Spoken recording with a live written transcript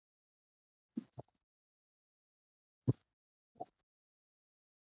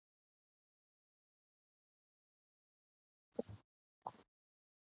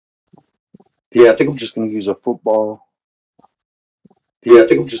Yeah, I think I'm just gonna use a football. Yeah, I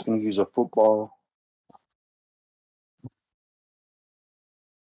think I'm just gonna use a football.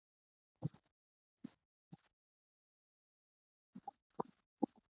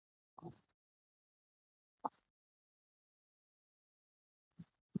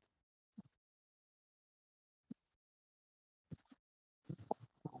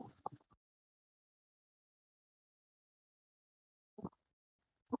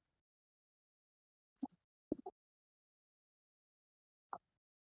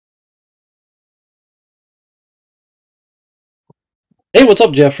 Hey, what's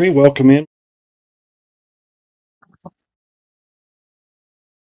up, Jeffrey? Welcome in.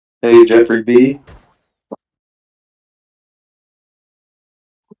 Hey, Jeffrey B.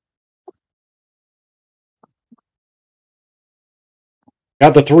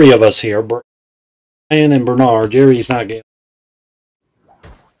 Got the three of us here, Brian and Bernard. Jerry's not getting.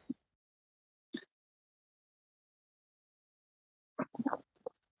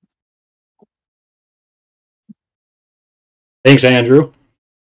 Thanks, Andrew.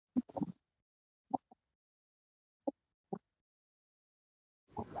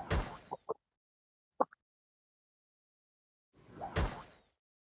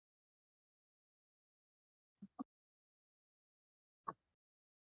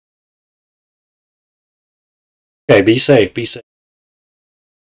 Okay, be safe. Be safe.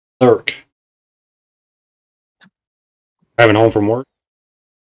 Lurk. Driving home from work.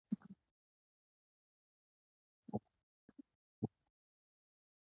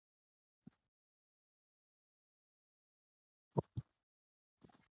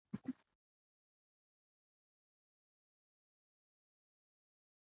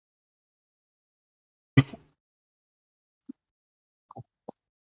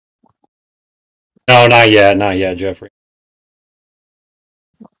 No, not yet. Not yet, Jeffrey.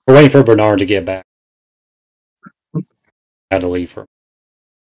 We're waiting for Bernard to get back. Had to leave for.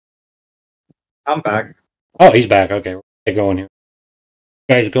 I'm back. Oh, he's back. Okay, we're get going here.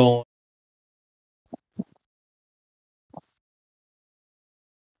 You guys going?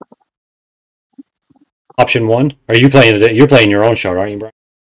 Option one. Are you playing it? You're playing your own show, aren't you, Brian?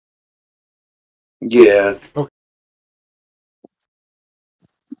 Yeah. Okay.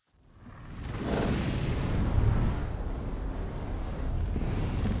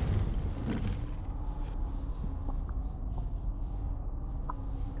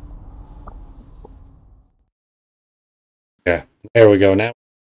 Okay. There we go. Now.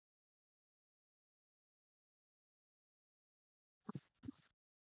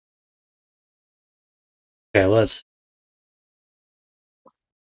 Okay, let's.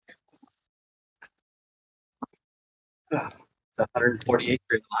 The 148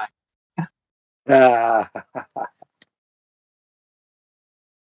 grid line.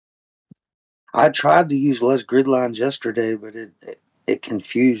 I tried to use less grid lines yesterday, but it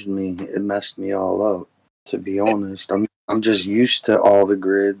confused me. It messed me all up. To be honest, I'm just used to all the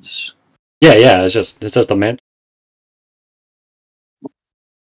grids. Yeah, yeah. It's just a mint.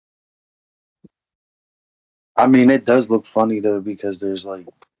 I mean, it does look funny though because there's like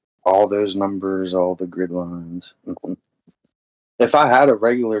all those numbers, all the grid lines. If I had a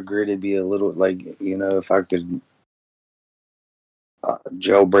regular grid, it'd be a little like if I could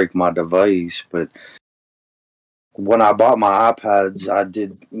jailbreak my device. But when I bought my iPads, I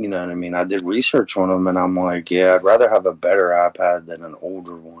did, you know what I mean? I did research on them, and I'm like, yeah, I'd rather have a better iPad than an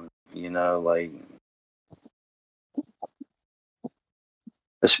older one. Like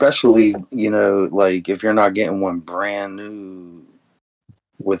especially like if you're not getting one brand new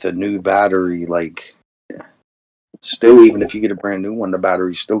with a new battery, like still, even if you get a brand new one, the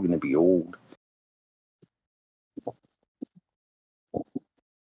battery's still going to be old.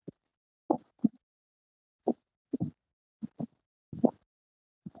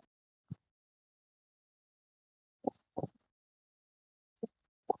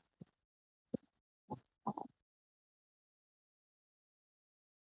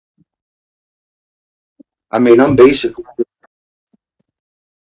 I mean, I'm basically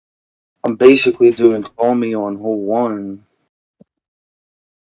doing Call Me on Hole One,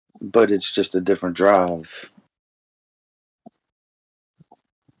 but it's just a different drive.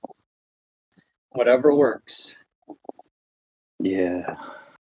 Whatever works. Yeah.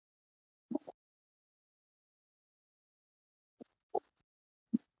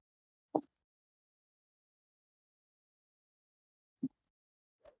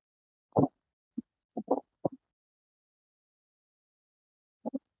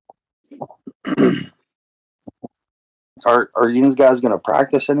 Are you guys gonna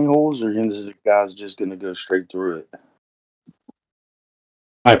practice any holes, or you guys just gonna go straight through it?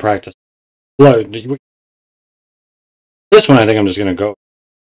 I practice. Well, this one I think I'm just gonna go.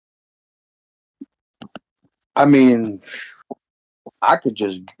 I mean, I could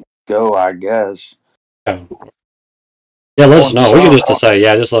just go, I guess. Yeah, yeah, let us On know. We can just some- decide.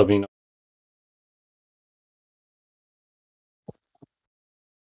 Yeah, just let me know.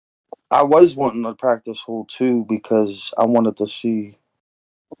 I was wanting to practice hole 2 because I wanted to see.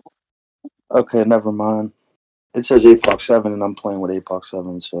 Okay, never mind. It says Apox 7, and I'm playing with Apox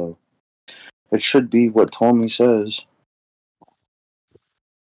 7, so it should be what Tommy says.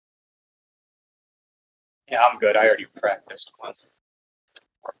 Yeah, I'm good. I already practiced once.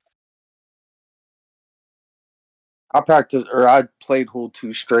 I practiced, or I played hole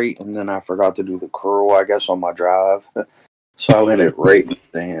 2 straight, and then I forgot to do the curl, I guess, on my drive. So I let it right in the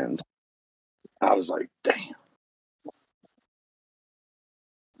stand. I was like, damn.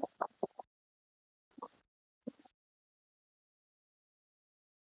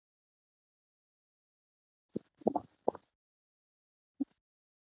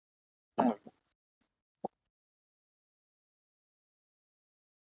 Okay.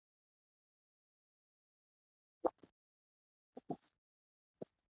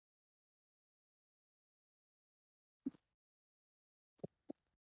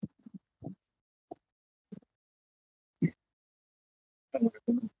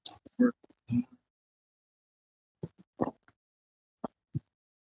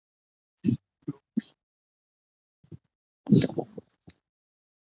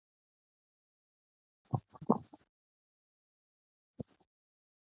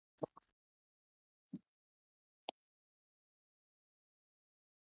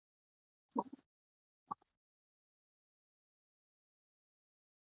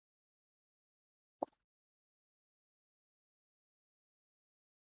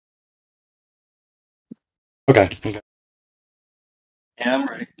 Okay. Yeah, I'm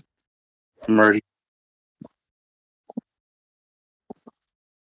ready. I'm ready.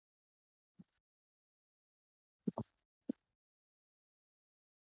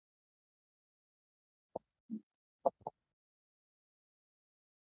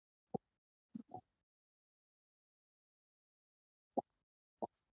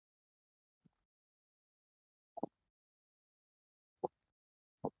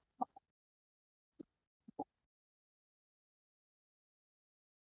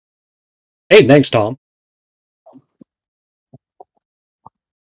 Hey, thanks, Tom.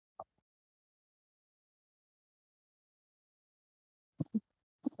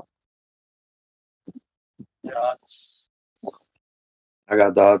 Dots. I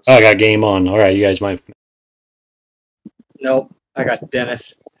got dots. Oh, I got game on. All right, you guys might. Nope. I got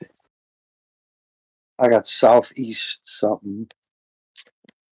Dennis. I got southeast something.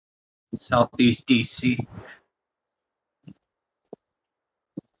 Southeast DC.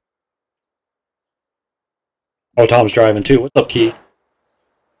 Oh, Tom's driving too. What's up, Keith?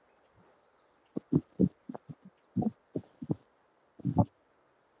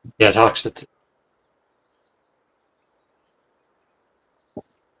 Yeah, talks to.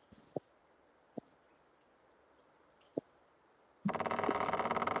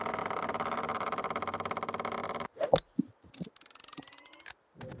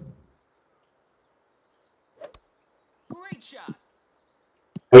 Great shot.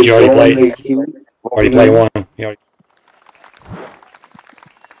 Did you already Tony, play? Keith, Already welcome play in. one. You already...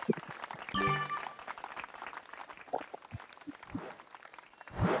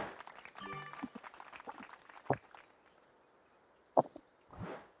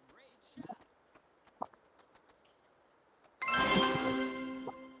 Great shot.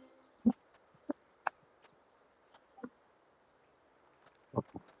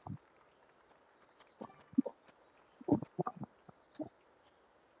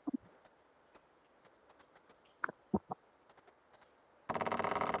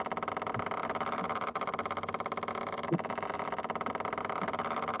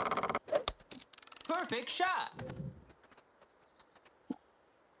 Perfect shot.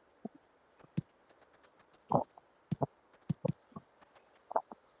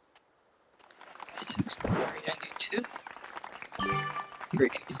 $63.92.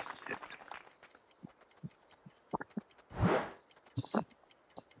 Greetings.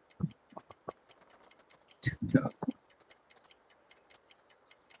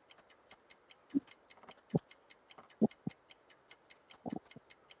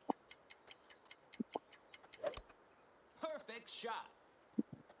 Perfect shot.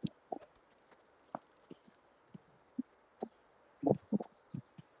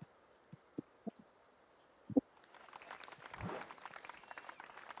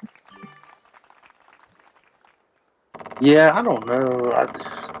 Yeah, I don't know. I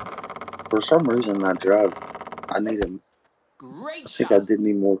just, For some reason, that drive, I need him. Great I think I shot. did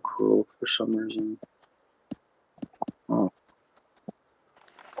need more curl for some reason. Oh.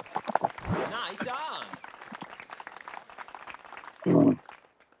 Nice on.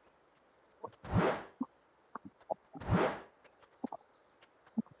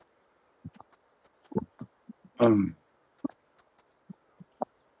 Um,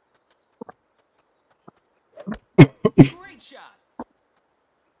 Great shot.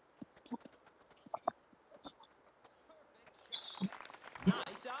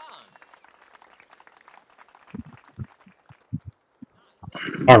 Nice on.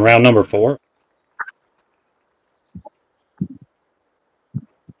 On round number 4.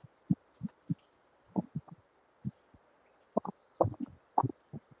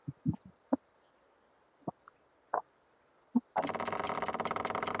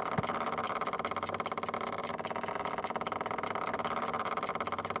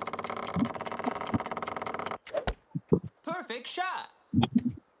 Perfect shot.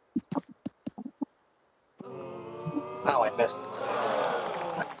 Oh, I missed it.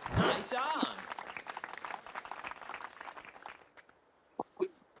 Nice on.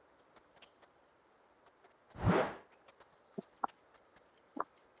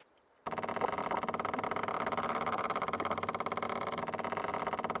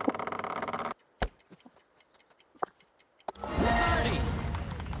 Birdie.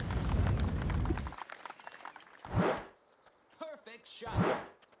 Perfect shot.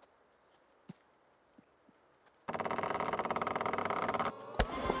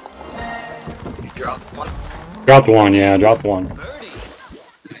 You dropped one. Dropped one, yeah, dropped one. Birdie.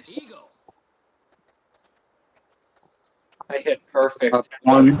 Nice. Eagle. I hit perfect,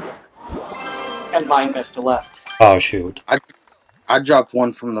 one. and mine missed a left. Oh, shoot. I dropped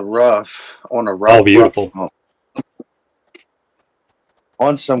one from the rough on a rough. Oh, beautiful. Rough,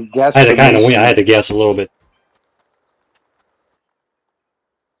 on some I had to kind of win. I guesstimation. had to guess a little bit.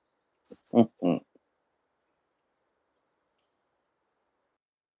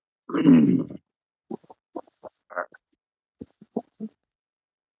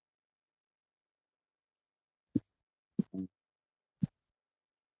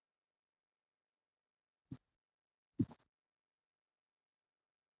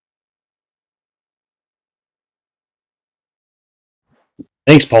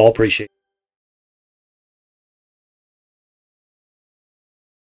 Thanks, Paul. Appreciate it.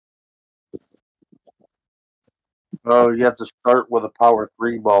 Oh, you have to start with a power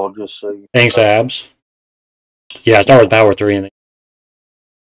 3 ball just so you. Thanks, Abs. Yeah, I start with power 3 and then.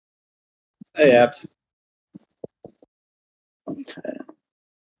 Hey, Abs. Okay.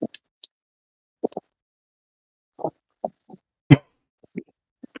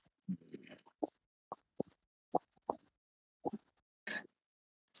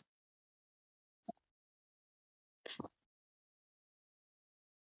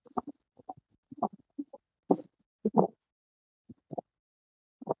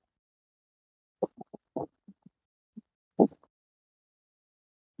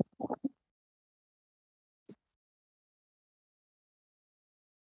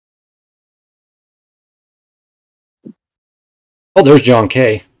 Oh, there's John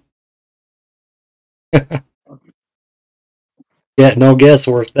K. Yeah, no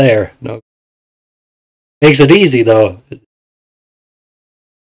guesswork there. No. Makes it easy, though. A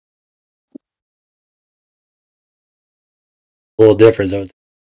little difference.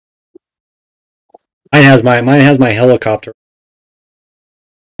 Mine has my helicopter.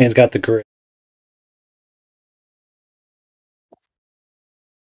 Mine's got the grid.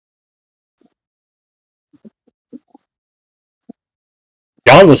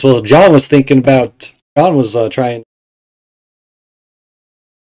 John was thinking about. John was trying.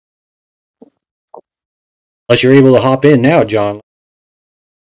 Unless you're able to hop in now, John.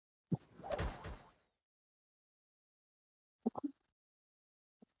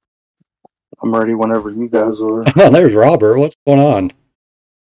 I'm ready whenever you guys are. Oh, there's Robert. What's going on?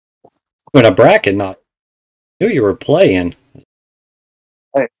 In a bracket, not. I knew you were playing.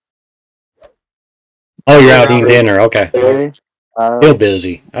 Hey. Oh, you're out eating dinner. Okay. Hey, Still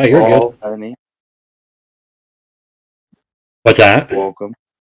busy. Oh, you're good. Honey, What's that? welcome.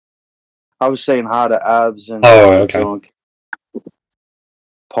 I was saying hi to Abs and Okay. John.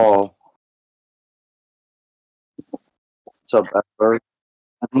 Paul. What's up, Edward?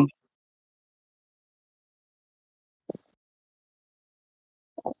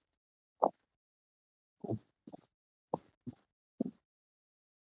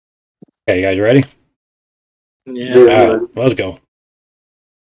 Okay, you guys ready? Yeah. All right, let's go.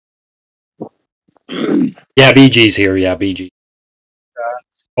 Yeah, BG's here. Yeah, BG.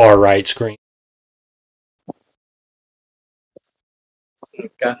 far right screen.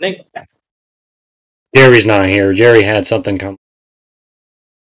 Got Nick. Jerry's not here. Jerry had something come.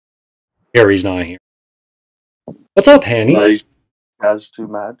 Jerry's not here. What's up, Hanny? Nice. Guys, two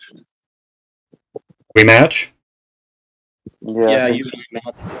matched. We match? Yeah, Yeah, I you think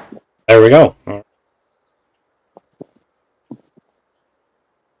so. emailed. There we go.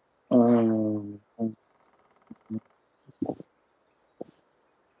 Um,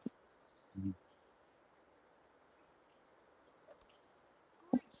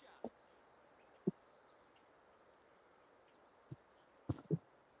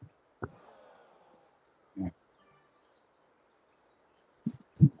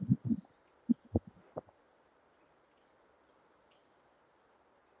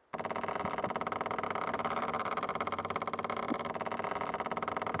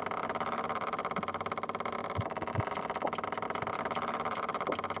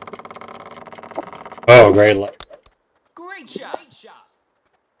 Oh, great. Great shot.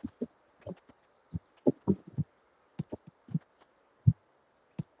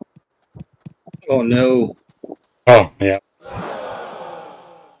 Oh no. Oh, yeah.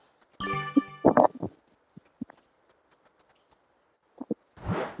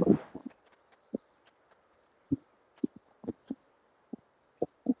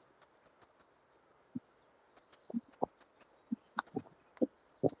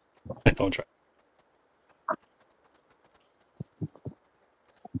 Don't try.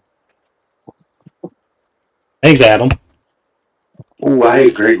 Thanks, Adam. oh, I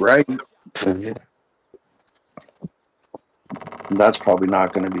hit great right. That's probably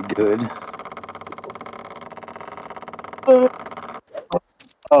not going to be good.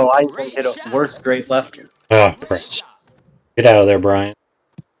 Oh, I Great hit a shot. worse straight left. Oh, Great crap. shot. Get out of there, Brian.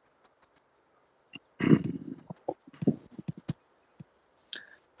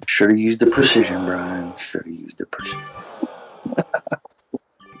 Should have used the precision, Brian. Should have used the precision.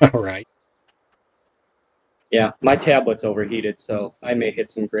 All right. Yeah, my tablet's overheated, so I may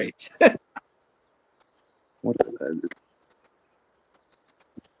hit some greats. What the hell?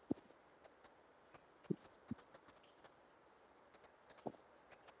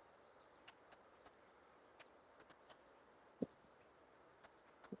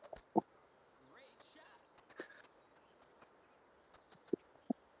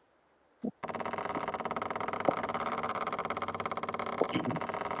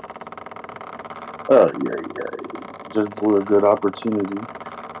 Oh, yeah. Just blew a good opportunity.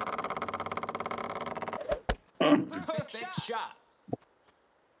 Perfect shot.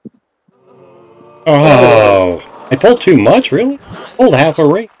 Oh, I pulled too much, really? I pulled half a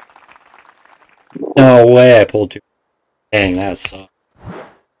ring. No way I pulled too. Dang, that sucks.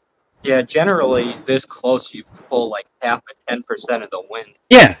 Yeah, generally this close you pull like half a 10% of the wind.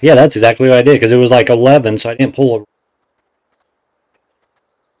 Yeah, that's exactly what I did, because it was like 11, so I didn't pull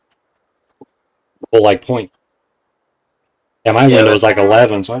like point. Yeah, my window was like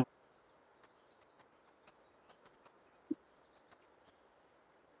 11, so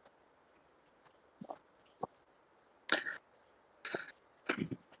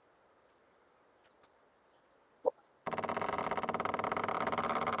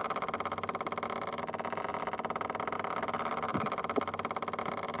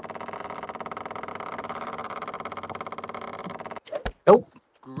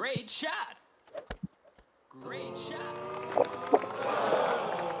Great shot. Great shot.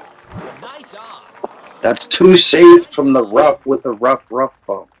 Nice on. That's too safe from the rough with the rough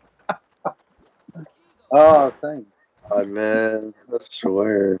bump. Oh, thanks. Oh, man, I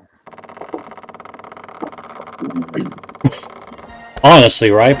swear.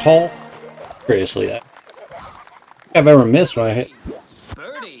 honestly, right, Paul? Seriously, that I've ever missed when I hit.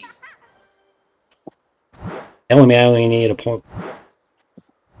 Birdie. Telling me I only need a point.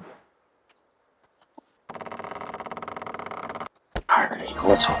 Alright,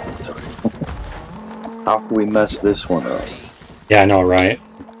 what's up? How can we mess this one up? Yeah, I know, right?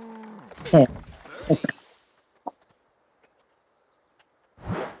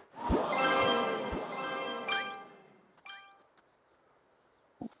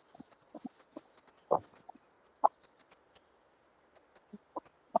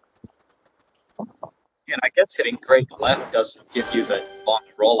 And I guess hitting great left doesn't give you the long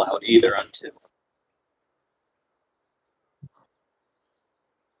rollout either on two.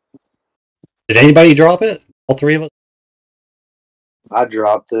 Did anybody drop it? All three of us? I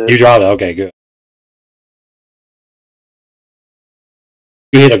dropped it. You dropped it. Okay, good.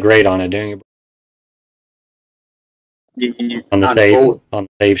 You hit a great on it, didn't you? On the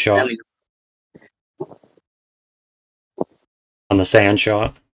save shot. On the sand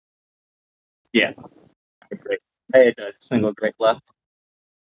shot. Yeah. Great. I had a single great left.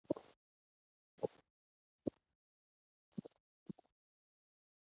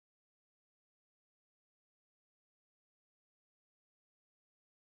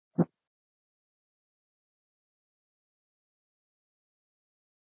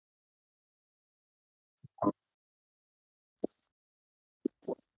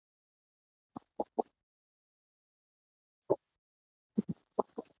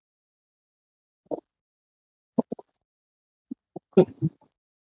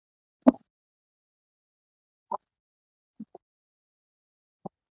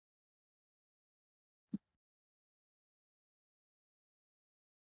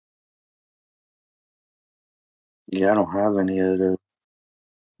 Yeah, I don't have any of those.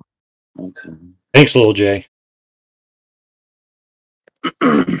 Okay. Thanks, little J.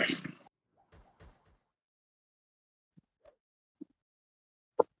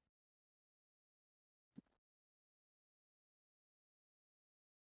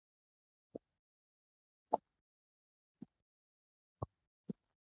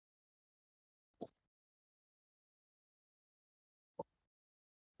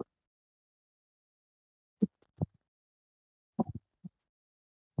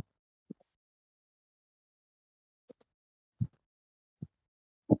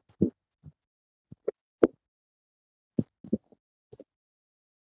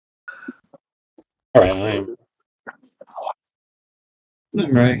 All right, I am.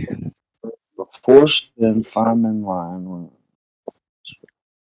 All right. Before spin, Feynman line.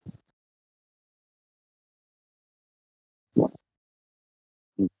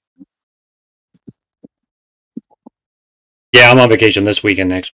 Yeah, I'm on vacation this weekend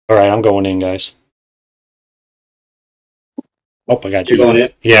next. All right, I'm going in, guys. Oh, I got You're going in?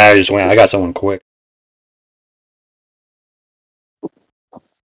 Yeah, I just went. I got someone quick.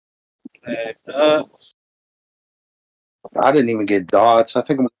 Dots. I didn't even get dots. I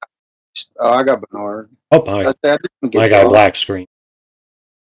think I got Bernard. Oh, all right. I didn't even get I got a dots. black screen.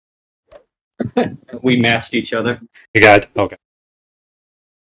 We matched each other. You got okay.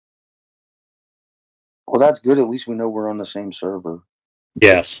 Well, that's good. At least we know we're on the same server.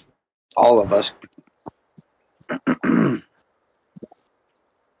 Yes. All of us.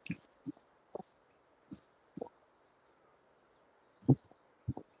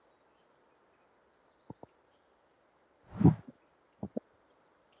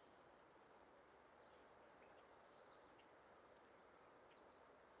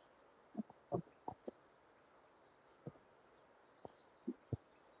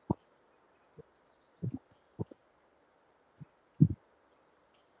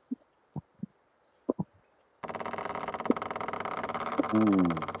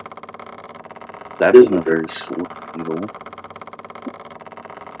 That isn't a very slow needle.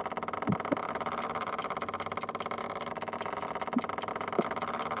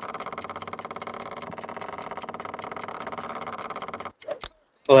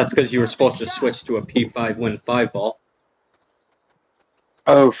 Well, that's because you were supposed to switch to a P5 win 5 ball.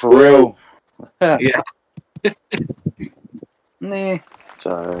 Oh, for real? Yeah. Nah, it's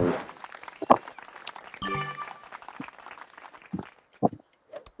alright.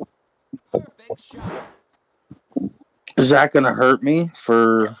 Perfect shot. Is that going to hurt me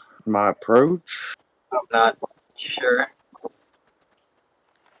for my approach? I'm not sure.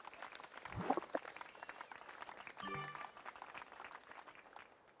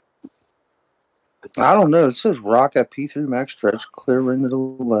 I don't know. It says rock at P3 max stretch, clear ring to the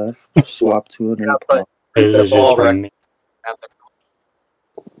left, swap to an but- This is ball just for right. me.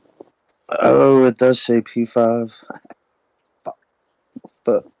 Oh, it does say P5.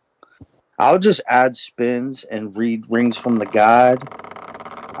 Fuck. I'll just add spins and read rings from the guide.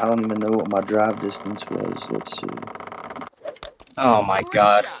 I don't even know what my drive distance was. Let's see. Oh my Great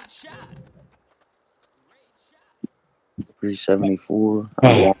god. shot. 374.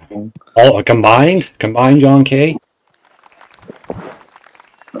 Oh. Long. All combined, John K.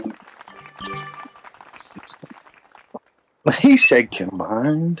 He said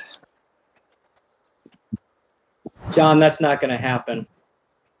combined. John, that's not going to happen.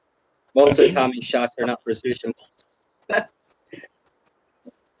 Most of Tommy's shots are not precision.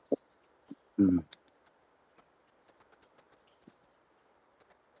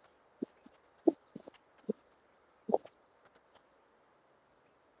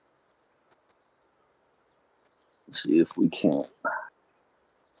 Let's see if we can't.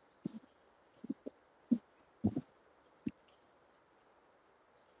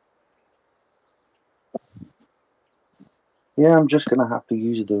 Yeah, I'm just gonna have to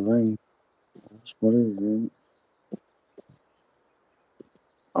use the ring. What is it?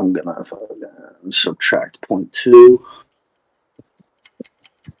 I'm gonna subtract 0.2.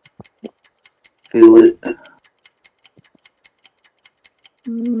 Feel it.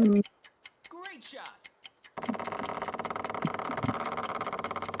 Great shot.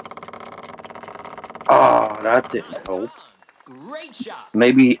 Oh, that didn't Nice help. on. Great shot.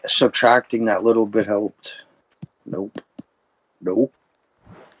 Maybe subtracting that little bit helped. Nope. Nope.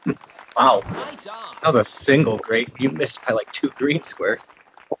 Wow, Nice on. that was a single great. You missed by like 2 green squares.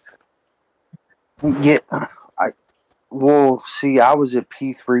 Yeah. Well, see, I was at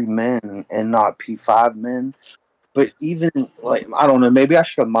P3 men and not P5 men. But even, like, I don't know, maybe I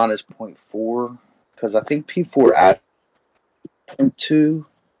should have minus 0.4. Because I think P4 at 0.2.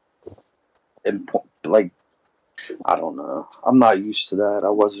 And, like, I don't know. I'm not used to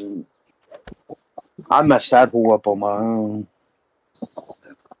that. I messed that hole up on my own.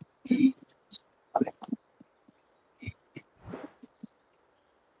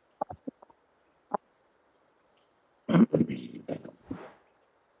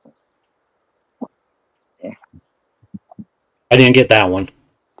 I didn't get that one.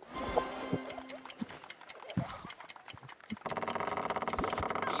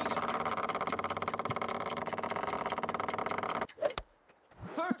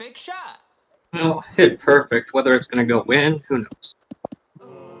 Perfect shot. Well, hit perfect. Whether it's gonna go in, who knows?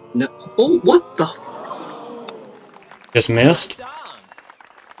 No. Oh, what the? Just missed? Nice on.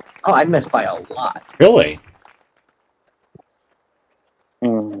 Oh, I missed by a lot. Really?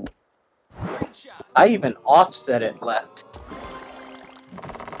 Mm. Great shot. I even offset it left.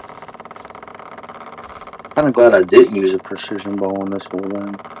 Kind of glad I didn't use a precision bow on this hole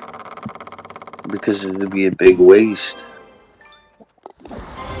then. Because it would be a big waste.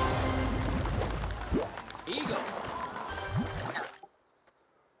 Eagle.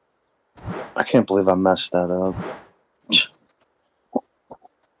 I can't believe I messed that up.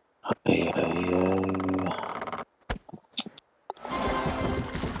 Ay, ay, ay.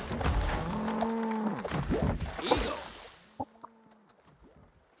 Eagle.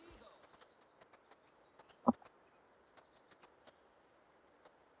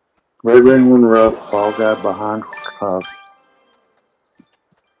 Red ring one rough, ball guy behind cuff.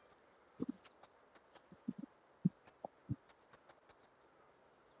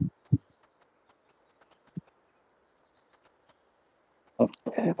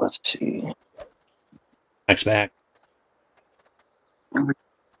 Okay, let's see. Next back.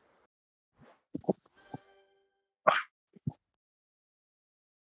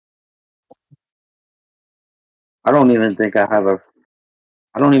 I don't even think I have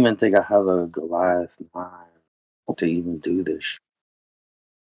a Goliath 9 to even do this.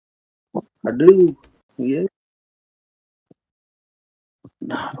 I do. Yeah.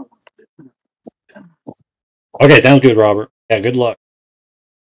 No, I don't. Okay, sounds good, Robert. Yeah, good luck.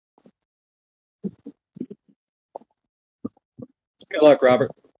 Good luck,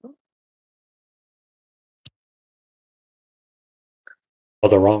 Robert. Oh,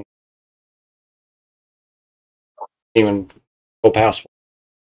 the wrong. Even go past.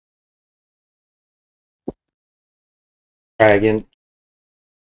 Try again.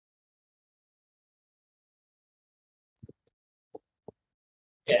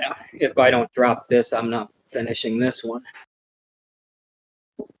 Yeah, if I don't drop this, I'm not finishing this one.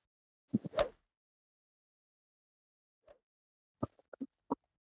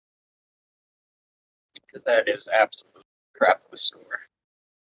 Because that is absolute crap of a score.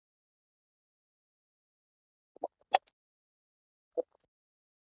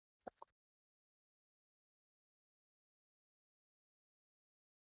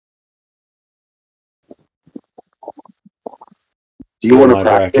 Do you want to my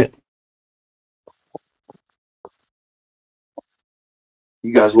practice? bracket?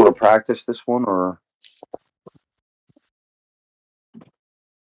 You guys want to practice this one or?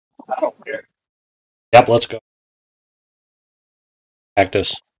 I don't care. Yep, let's go.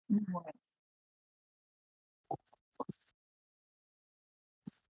 Practice.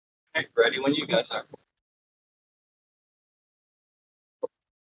 Okay, ready when you guys are.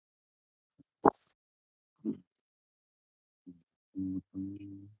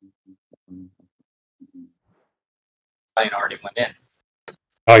 I already went in.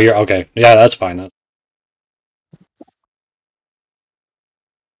 Oh, you're okay. Yeah, that's fine.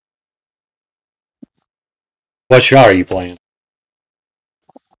 What shot are you playing?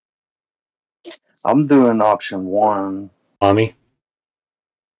 I'm doing option 1. Tommy?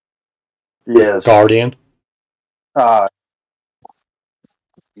 Yes. Guardian? Uh,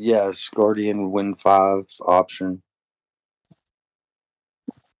 yes, Guardian win 5 option.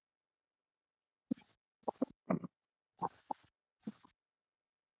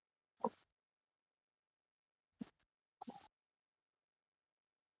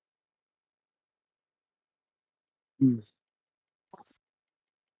 Perfect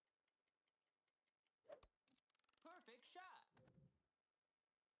shot.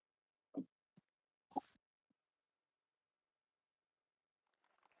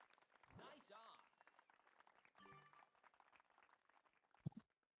 Nice on.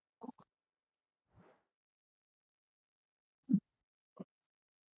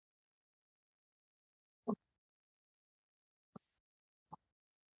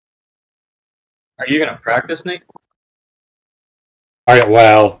 Are you gonna practice, Nate? All right,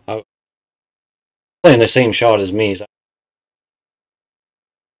 well, I'm playing the same shot as me. So.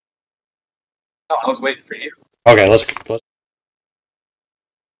 No, I was waiting for you. Okay, let's.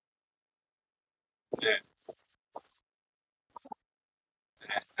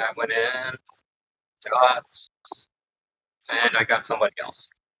 I went in, dots, and I got somebody else.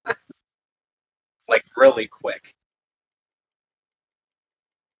 Like really quick.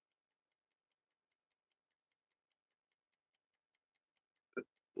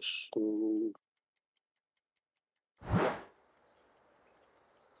 So,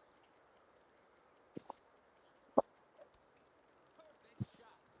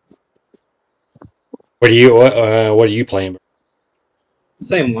 What are you playing?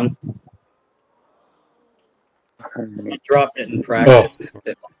 Same one. I dropped it in Oh, practice.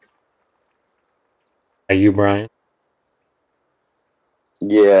 are you Brian?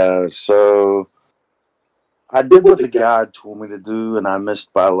 yeah, so I did what the guide told me to do, and I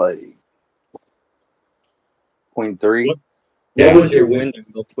missed by like 0.3. What Yeah. was your wind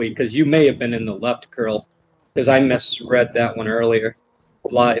angle tweak? Because you may have been in the left curl. Because I misread that one earlier.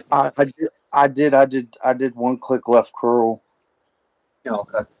 Live. I did one click left curl. Yeah,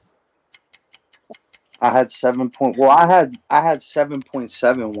 okay. I had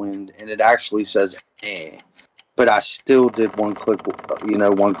 7.7 wind, and it actually says but I still did one click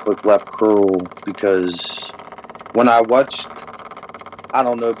left curl because when I watched, I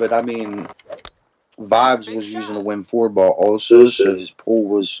don't know, but I mean, Vibes was using a Win 4 ball also, so his pull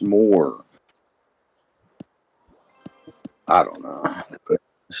was more. I don't know.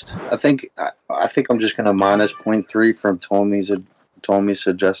 I think I'm just gonna minus 0.3 from Tommy's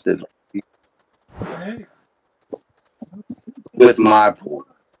suggested with my pull.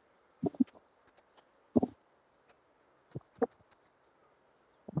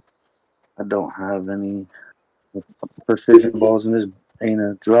 I don't have any precision balls, and this ain't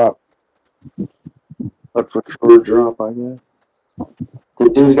a drop, but for sure a drop, I guess.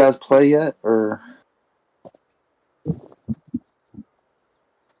 Did these guys play yet, or?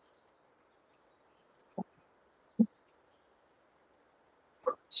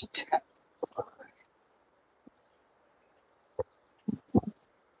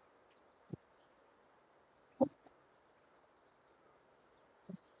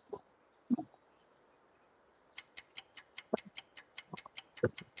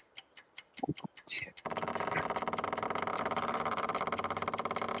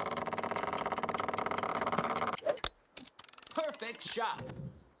 Perfect shot.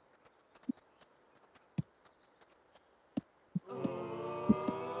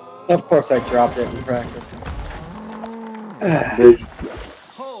 Of course I dropped it in practice. Did you?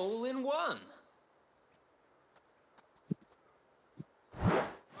 Hole in one.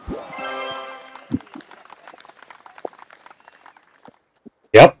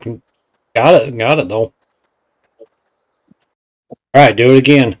 Yep. Got it though. All right, do it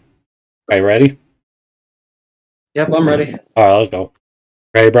again. Okay, ready? Yep, I'm ready. All right, let's go.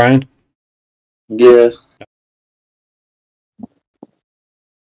 Ready, Brian? Yeah.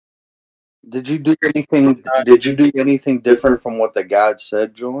 Did you do anything? Did you do anything different from what the guide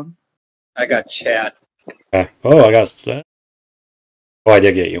said, John? I got chat. Okay. Oh, I got that. Oh, I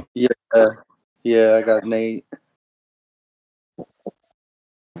did get you. Yeah, I got Nate.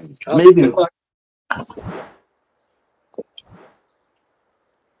 Oh, Maybe good luck.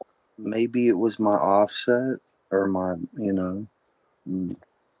 maybe it was my offset or my, mm.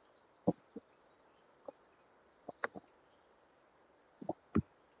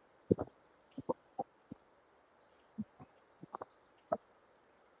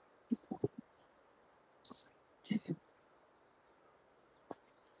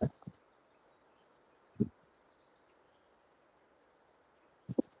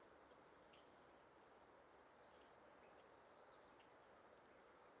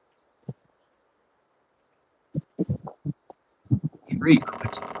 Three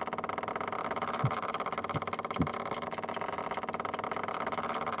clicks.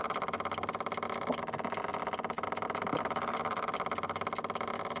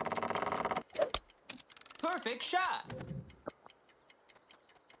 Perfect shot.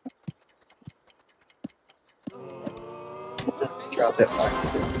 Drop it back.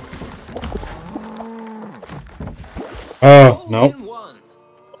 Oh, Hole no. in one.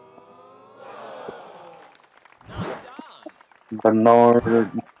 Nice on.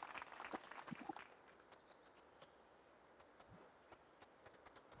 Bernard.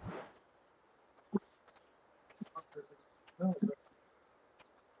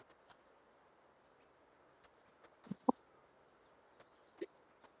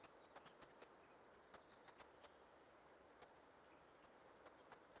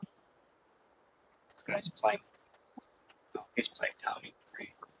 This guy's playing. Oh, he's playing Tommy. Great.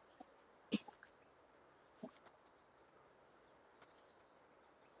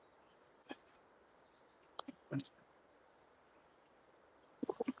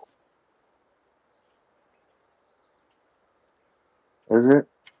 Is it?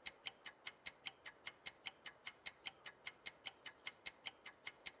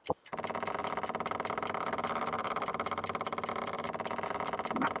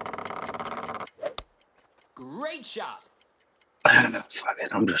 Great shot. Fuck it.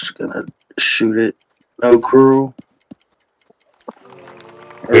 I'm just gonna shoot it. No crew.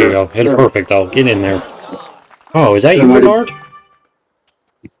 There you go. Hit it perfect, though. Get in there. Nice on. Oh, is that you, Somebody- Bernard?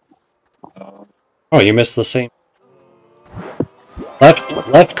 Oh, you missed the same.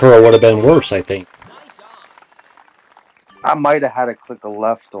 Left curl would have been worse, I think. Nice on. I might have had to click a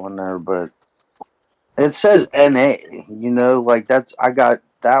left on there, but it says NA. You know, like that's I got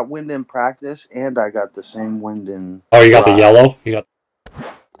that wind in practice, and I got the same wind in. Oh, you got the live. yellow? You got.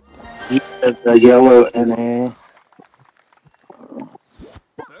 The yellow NA.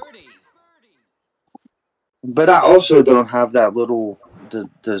 Birdie. But I also don't have that little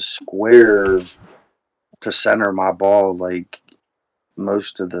the square to center my ball like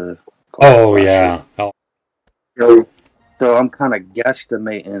most of the. Oh, yeah. Oh, So I'm kind of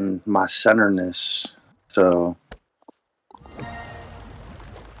guesstimating my centerness. So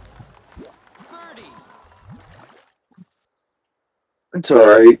Birdie. it's all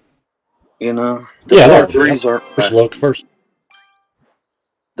right. You know, the Yeah, par no, threes aren't. first look first.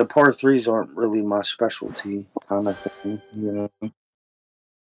 The par threes aren't really my specialty, kind of thing. You know.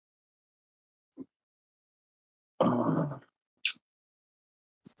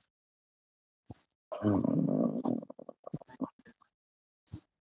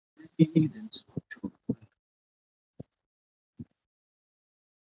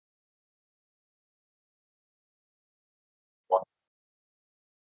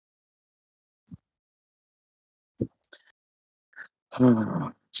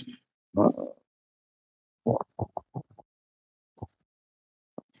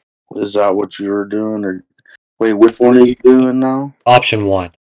 Is that what you were doing, or wait? Which one are you doing now? Option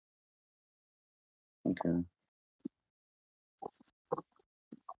 1. Okay.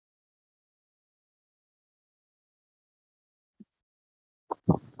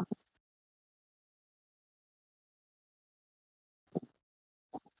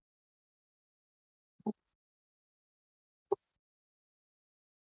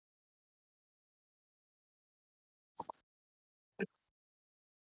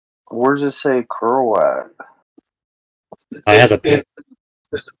 Where's it say curl at? It has a pin.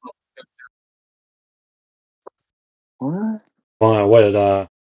 What? What,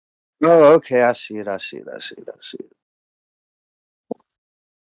 Oh, okay. I see it. I see it. I see it. I see it.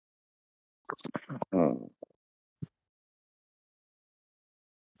 Hmm.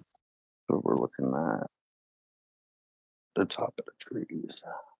 So we're looking at the top of the trees,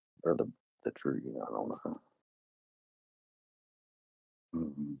 or the tree. I don't know.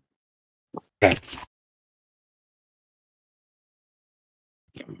 Mhm. okay.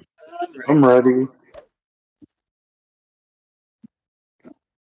 I'm ready.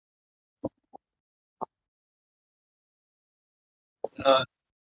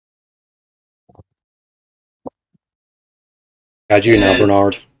 Got you now,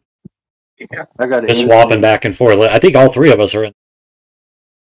 Bernard. I got Just it. swapping back and forth. I think all three of us are in.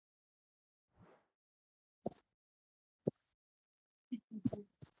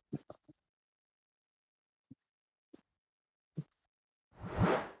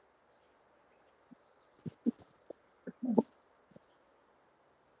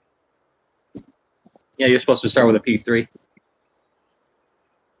 Yeah, you're supposed to start with a P3.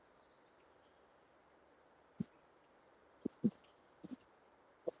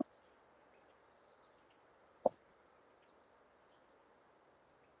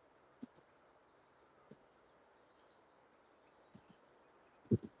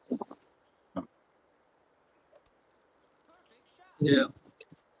 Yeah.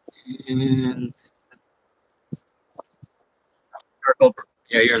 And circle.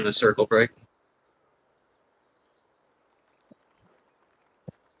 Yeah, you're in the circle break.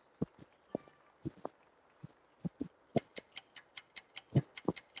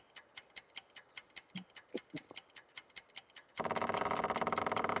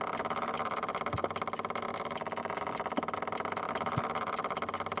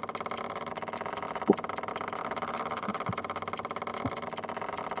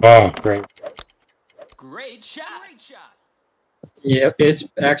 Oh, great. Great shot. Great shot. Yeah, it's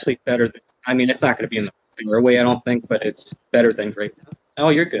actually better than. I mean, it's not going to be in the fairway, I don't think, but it's better than great. Oh,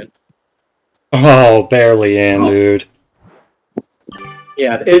 you're good. Oh, barely in, Oh. dude.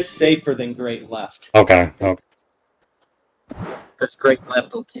 Yeah, it's safer than great left. Okay, okay. Because great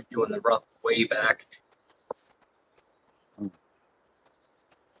left will keep you in the rough way back.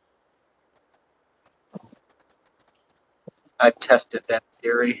 I've tested that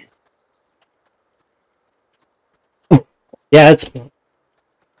theory. Yeah, it's. Well,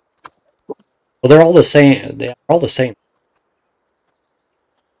 they're all the same. They're all the same.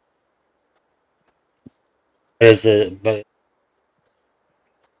 Is it? But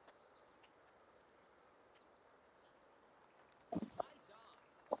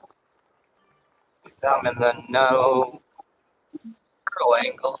I'm in the no curl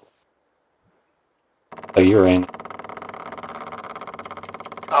angle. oh, you're in.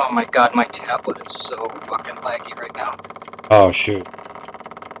 Oh my god, my tablet is so fucking laggy right now. Oh shoot.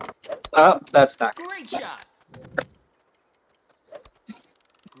 Oh, that's not good. Great shot.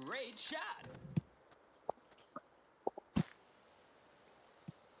 Great shot.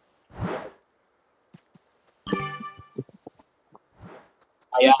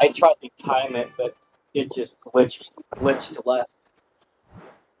 Yeah, I tried to time it, but it just glitched left.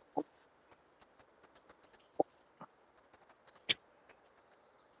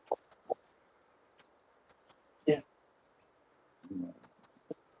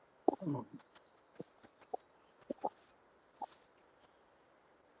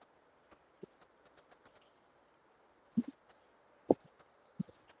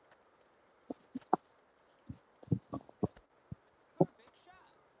 Perfect shot.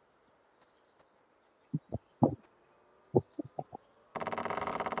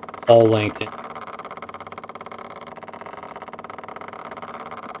 All length.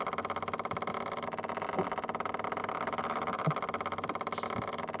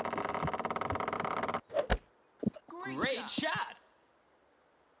 Great shot.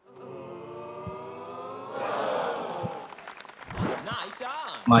 Nice on.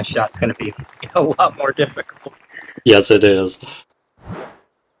 My shot's gonna be a lot more difficult. Yes, it is. Because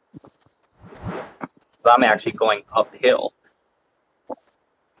I'm actually going uphill.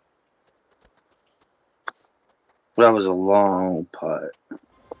 That was a long putt.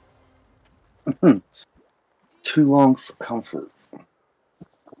 Too long for comfort.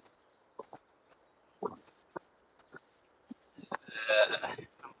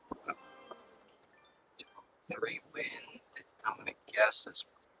 Three wind. I'm gonna guess it's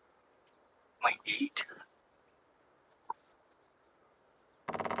like 8.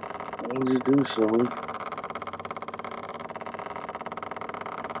 What would you do, silly?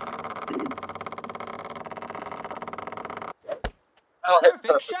 I'll hit Perfect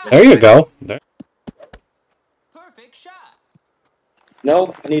perfect. shot. There you go. There. Perfect shot.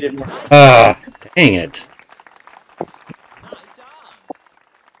 Nope, I needed more. Nice Ah, dang it. Nice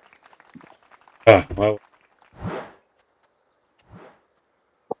on. Well,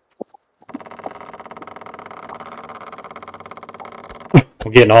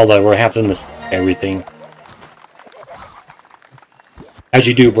 we're getting all that. We're having this everything. How'd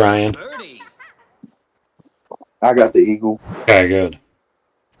you do, Brian? Birdie. I got the eagle. Okay, good.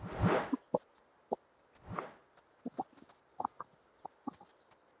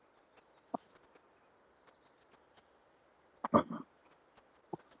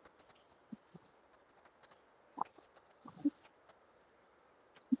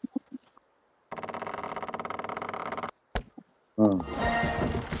 Hmm.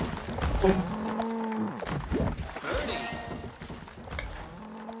 Birdie.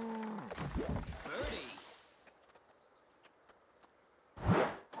 Birdie.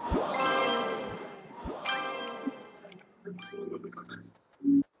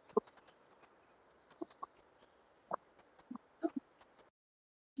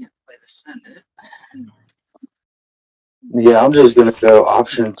 Can't play the send it. Yeah, I'm just gonna go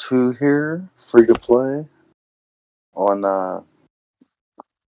option 2 here, free to play on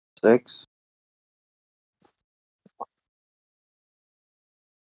 6.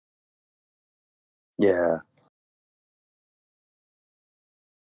 Yeah.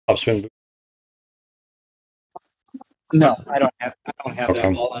 Topspin. No, I don't have that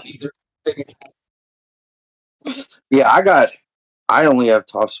Okay. ball on either. Yeah, I only have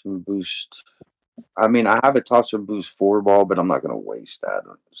topspin boost. I mean, I have a topspin boost 4 ball, but I'm not gonna waste that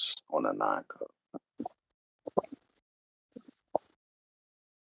on a 9 cup.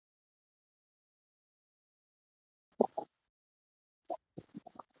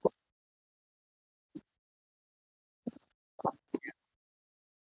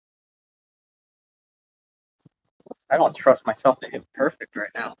 I don't trust myself to hit perfect right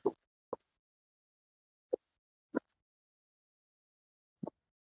now.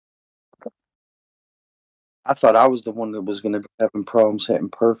 I thought I was the one that was going to be having problems hitting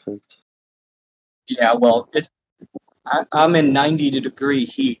perfect. Yeah, well, I'm in 90-degree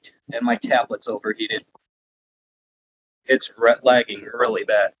heat, and my tablet's overheated. It's lagging really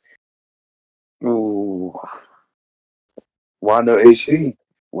bad. Ooh. Why no AC?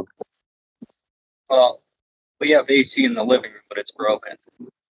 Well, we have AC in the living room, but it's broken.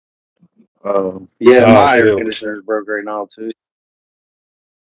 Yeah, Oh, my air shoot. conditioner's broke right now too.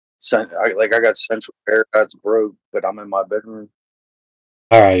 I got central air that's broke, but I'm in my bedroom.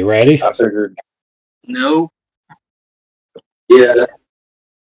 All right, you ready? I figured. No. Yeah.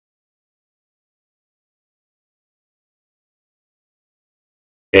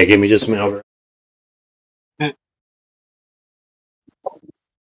 Yeah, give me just a minute.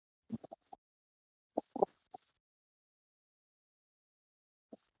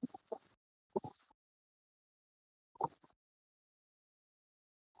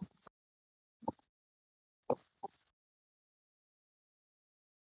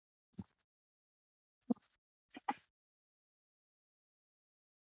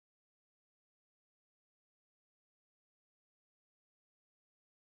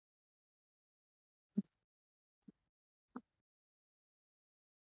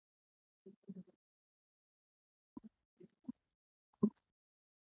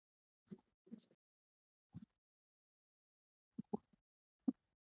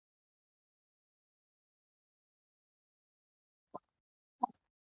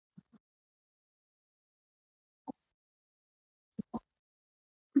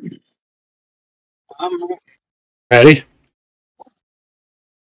 I'm Ready?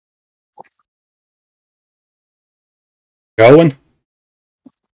 Going?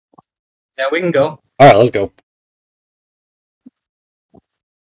 Yeah, we can go. All right, let's go.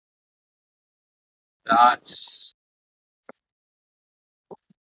 Dots.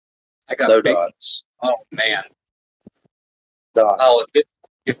 I got No big. dots. Oh man. Dots. Oh,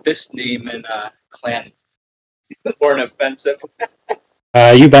 if this name in clan weren't offensive.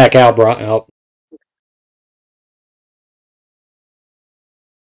 You back out, Brian. Oh,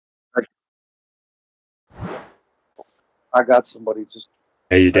 I got somebody just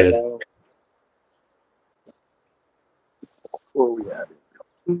yeah, you right did. now. Where we at?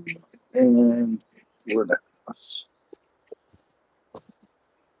 And we're at us.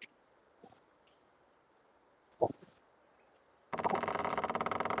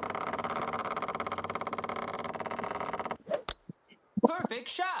 Perfect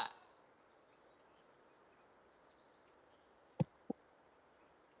shot.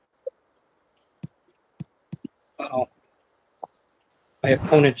 Oh. My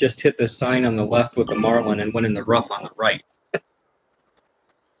opponent just hit the sign on the left with the marlin and went in the rough on the right.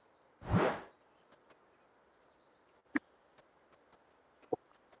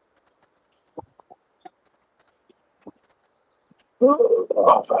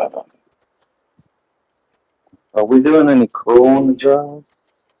 Are we doing any crow on the drive?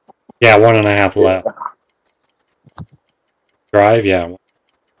 Yeah, 1.5 left. Drive, yeah.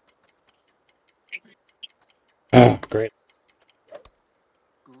 Oh, great.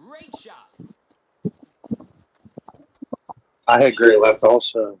 Great shot. I had gray left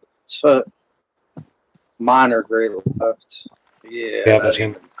also. So mine are gray left. Yeah, Yeah, that that's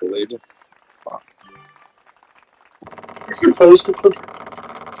ain't him. good. It's supposed to put.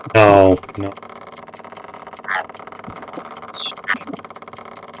 No, no.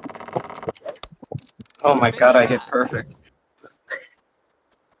 Oh my god, I hit perfect.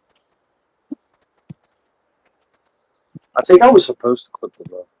 I think I was supposed to clip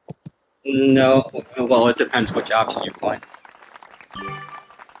the left. No, well, it depends which option you're playing.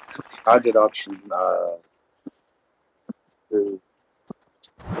 I did option two.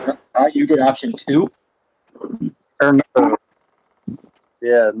 You did option 2? Or no.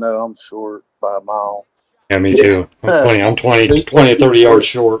 Yeah, no, I'm short by a mile. Yeah, me too. I'm 20, 30 yards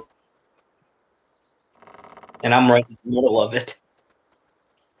short. And I'm right in the middle of it.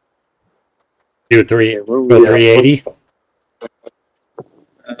 Do 3, Yeah, where go we at? 380.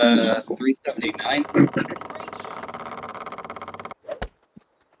 379.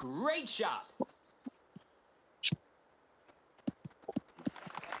 Great shot.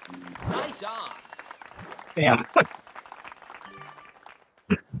 Nice on. Damn.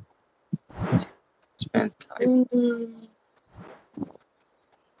 Spent time.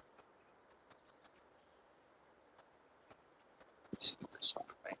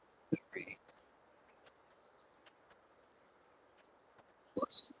 Three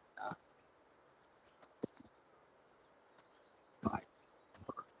plus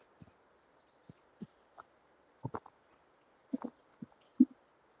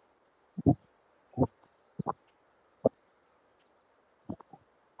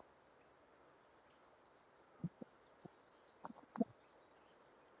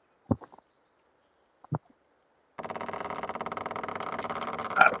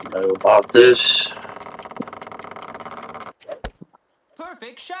I don't know about this.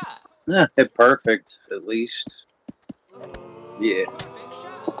 Perfect shot. Yeah, hit perfect at least. Yeah. Perfect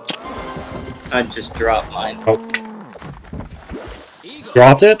shot. I just dropped mine. Eagle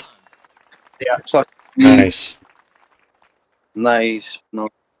Dropped it? Yeah. Plus, Nice. nice. No.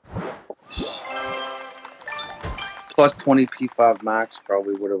 Plus 20 P5 max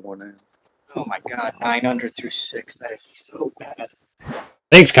probably would have won in. Oh my god, 9 under through 6. That is so bad.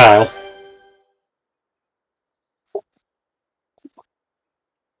 Thanks, Kyle.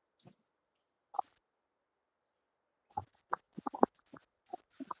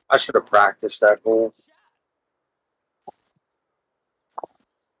 I should have practiced that goal.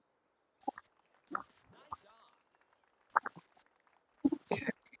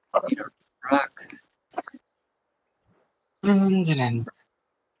 Rock. And then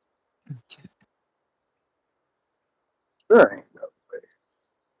There ain't no way.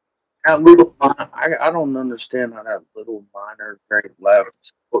 That little, I don't understand how that little minor right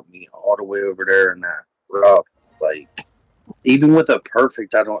left put me all the way over there in that rough. Like, even with a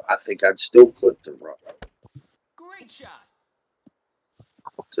perfect, I think I'd still clip the rough. Great shot.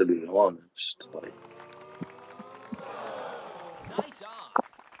 To be honest, like, Nice on.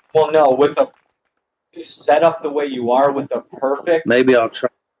 well, no, with a you set up the way you are with a perfect, maybe I'll try.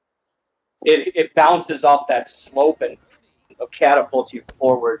 it bounces off that slope and catapults you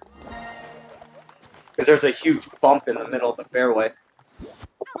forward. Because there's a huge bump in the middle of the fairway.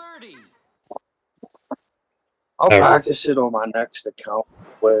 Birdie. I'll Okay. practice it on my next account.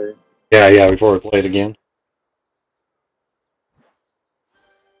 Where Yeah, before we play it again.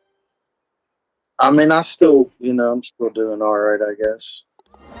 I mean, I'm still doing all right, I guess.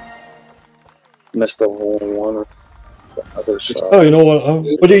 Missed the hole in one or the other shot. Oh, you know what?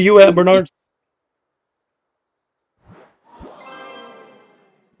 What are you at, Bernard?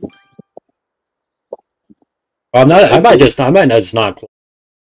 I'm not. I might just not. I'm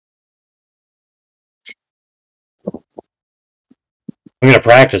gonna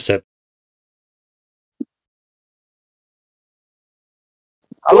practice it.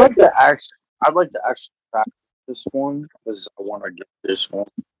 I'd like to actually practice this one because I want to get this one.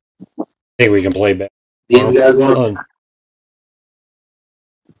 I think we can play back. These guys want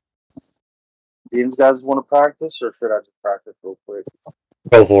Oh, to practice, or should I just practice real quick?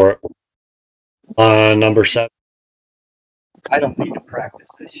 go for it. Number 7. I don't need to practice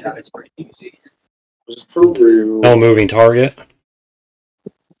this shot. It's pretty easy. Just for real. No moving target.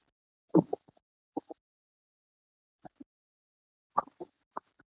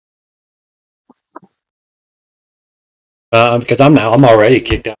 Because I'm already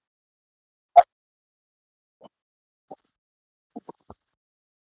kicked out.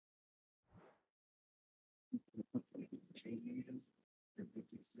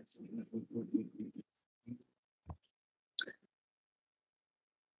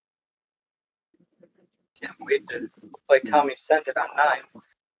 Can't wait to play Tommy Scented on 9.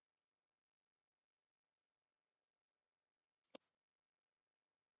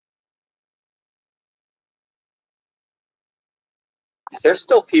 Is there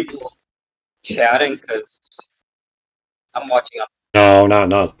still people chatting? Because I'm watching on. No,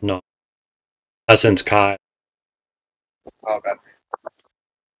 no. Not since Kai. Oh, God.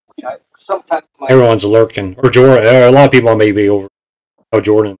 Yeah, sometimes my. Everyone's lurking. Or Jordan. A lot of people may be over. Oh,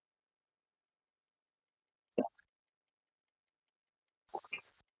 Jordan.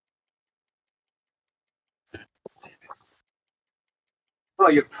 Oh,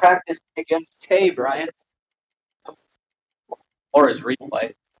 you're practicing against Tay, Brian. Or his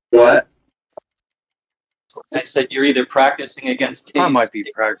replay. What? I said you're either practicing against Tay. I might be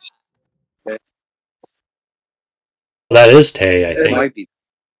practicing. That is Tay, I It think. might be.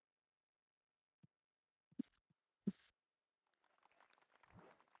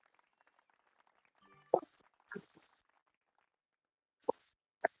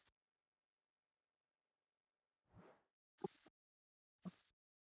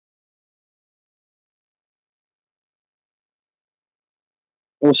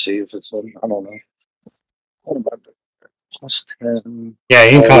 We'll see if it's on. I don't know. What about the plus 10? Yeah,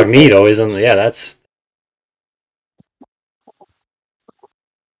 incognito isn't. Yeah, that's.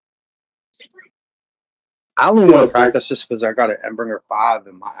 I only want to practice this because I got an Embringer 5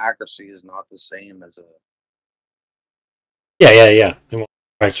 and my accuracy is not the same as a. Yeah.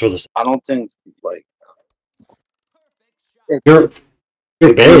 Right for this. I don't think like You're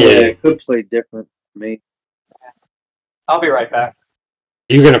barely. it could play different for me. I'll be right back.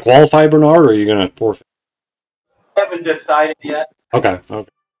 Are you gonna qualify, Bernard, or are you gonna forfeit? Haven't decided yet. Okay.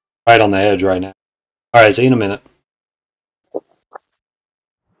 Right on the edge right now. All right, see you in a minute.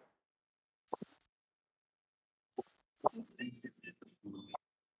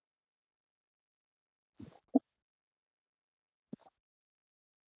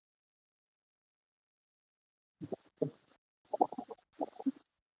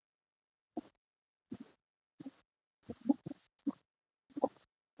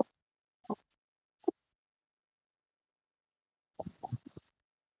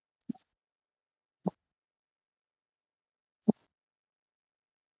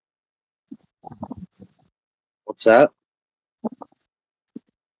 What's that?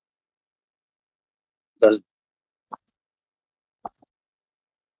 Does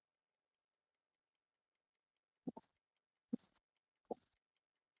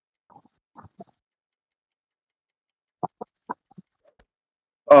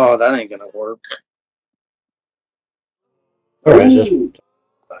Oh, that ain't gonna work. All right, just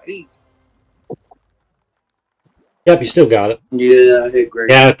Hey. yep, you still got it. Yeah, I hit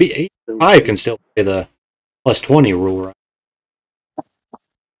great. Yeah, five can still play the plus 20 rule, right?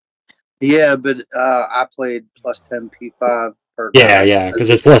 Yeah, but I played plus 10 P5 per Yeah, guy. yeah, because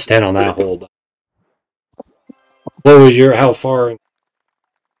it's plus 10 on that hole. But what was your how far?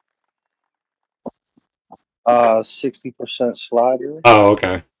 60% slider. Oh,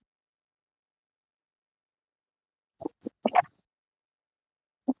 okay.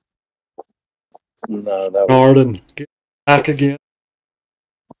 No, that was Garden, get back again.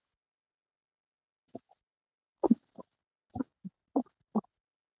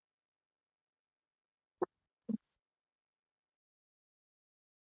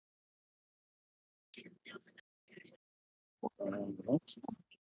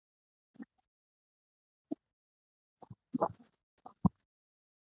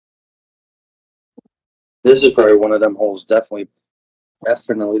 This is probably one of them holes. Definitely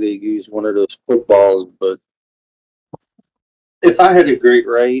they use one of those footballs. But if I had a great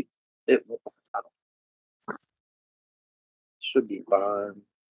rate, it should be fine.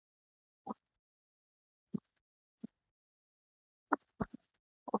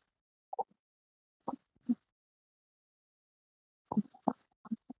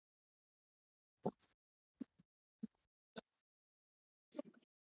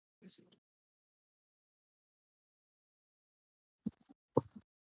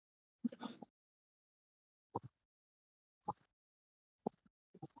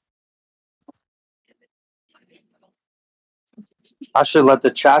 I should let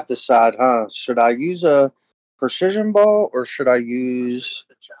the chat decide, huh? Should I use a precision ball or should I use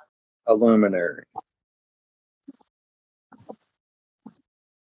a luminary?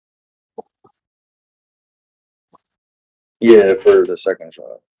 Yeah, for the second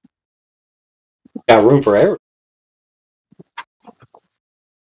shot. Got room for error.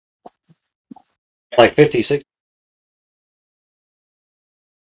 Like 56.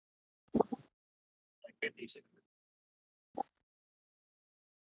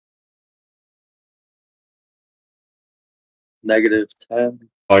 -10.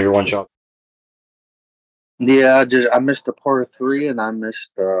 Oh, you're one shot. Yeah, I missed the par 3 and I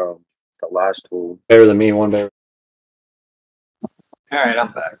missed the last hole. Better than me, one better. All right,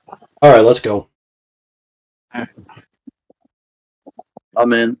 I'm back. All right, let's go.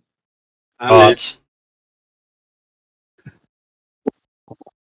 I'm in. Odds.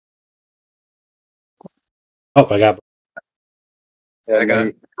 Oh, I got. I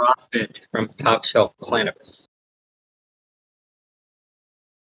got profit from Top Shelf Cannabis.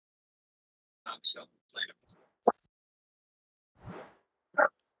 Top Shelf Cannabis.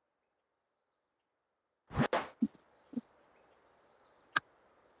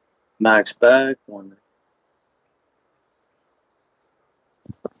 Max back. One.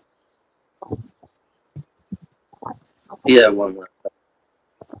 Yeah, one left.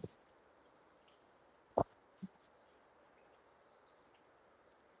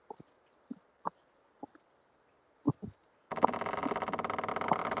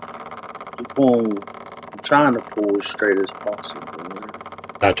 I'm trying to pull as straight as possible.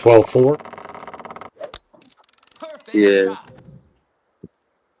 12-4. Perfect Yeah. shot.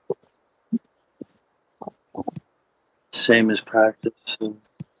 Same as practice. So.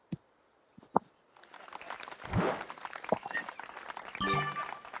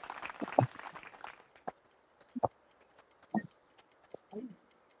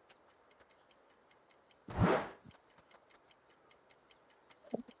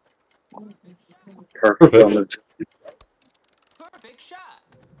 Perfect on the. Perfect shot.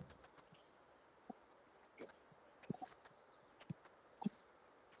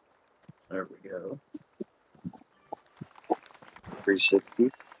 There we go.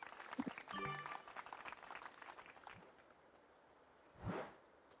 360.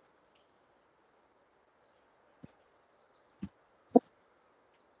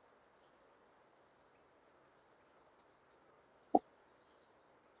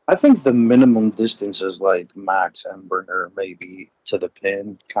 I think the minimum distance is like max Embringer, maybe to the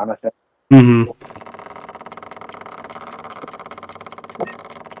pin kind of thing. Mm-hmm.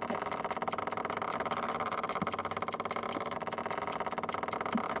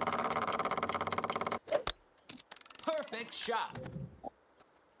 Perfect shot.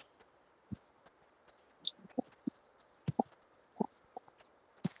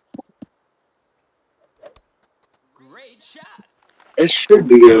 It should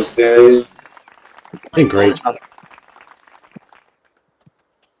be okay. Been great.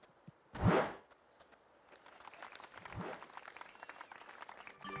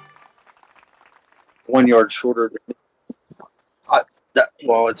 One yard shorter than me.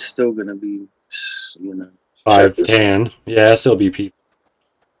 Well, it's still going to be, you know. 5'10". Yeah, still be people.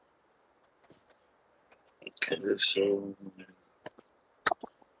 Okay, so I'd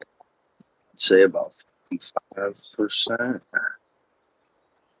say about 55%.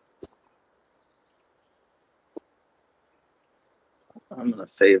 I'm going to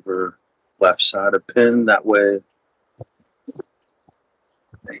favor left side of pin. That way,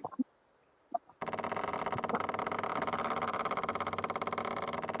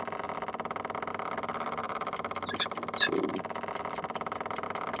 6.2.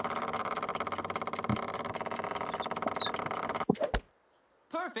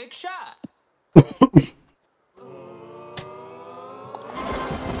 Perfect shot.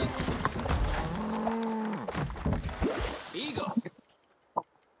 Eagle.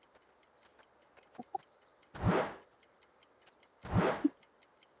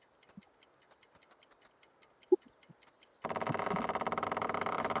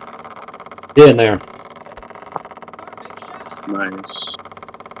 Get in there. Perfect shot. Nice.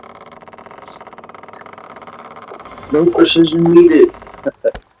 No precision needed.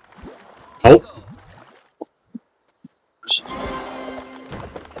 Oh,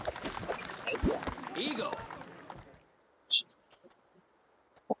 Eagle.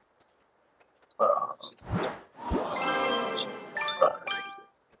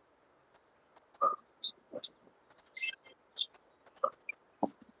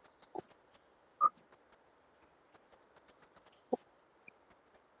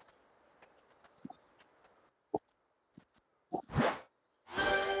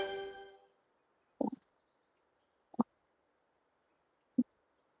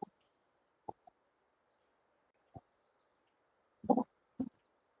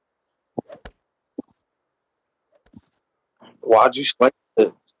 Why'd you select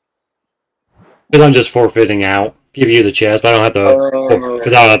it? because I'm just forfeiting out. Give you the chest, but I don't have to.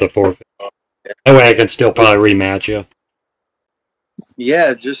 Because I don't have to forfeit. That way I can still probably rematch you.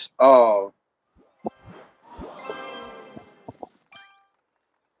 Yeah, just I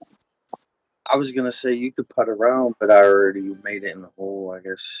was gonna say you could putt around, but I already made it in the hole, I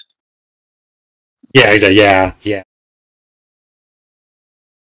guess. Yeah, exactly. Yeah.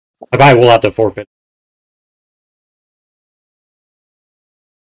 I probably will have to forfeit.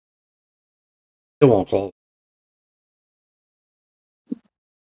 It won't call.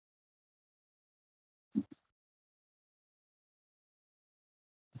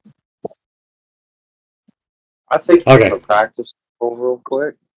 I think Okay. I'm gonna practice real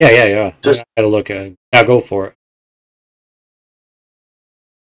quick. Yeah. Just- I gotta look at it. Now go for it.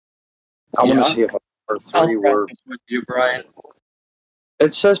 I want Yeah. to see if power I'll 3 works. practice with you, Brian.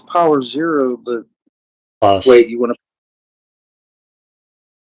 It says power 0, but Plus. wait, you want to?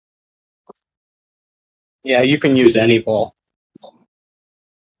 Yeah, you can use any ball.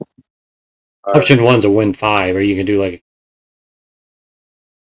 Option 1's a win 5, or you can do like.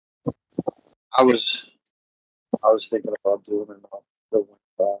 I was thinking about doing it off the win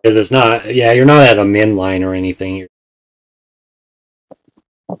 5. Because it's not. Yeah, you're not at a min line or anything.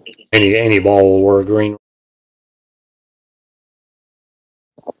 Any ball will work green.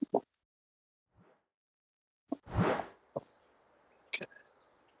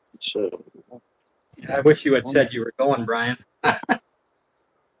 So I wish you had said you were going, Brian. I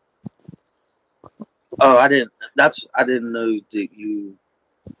didn't. I didn't know that you.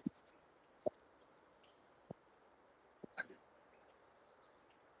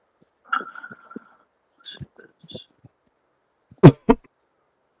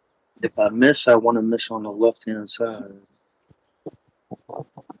 If I miss, I want to miss on the left hand side.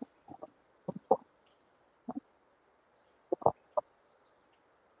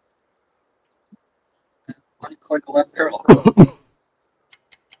 One click left curl.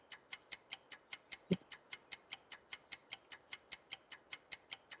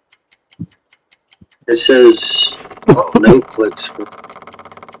 It says no clicks for.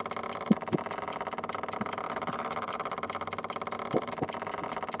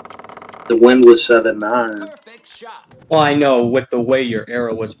 The wind was 7-9. Perfect shot. Well, I know with the way your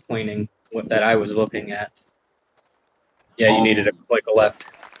arrow was pointing, what that I was looking at. Yeah, you needed a click left.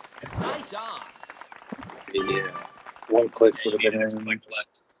 Nice on. Yeah, one click You would have needed a been click in.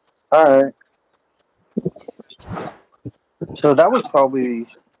 left. All right. So that was probably.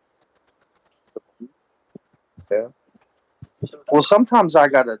 Yeah. Well, sometimes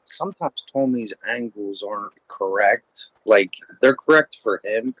Sometimes Tommy's angles aren't correct. like they're correct for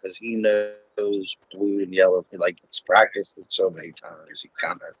him because he knows blue and yellow. Like he's practiced it so many times, he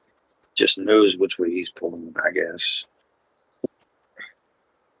kind of just knows which way he's pulling. I guess.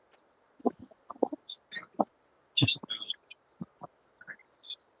 Just knows.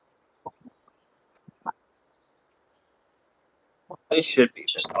 They should be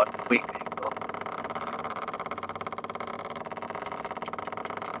just on weak.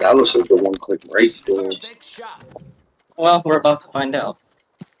 That looks like the one-click right door. Perfect shot. Well, we're about to find out.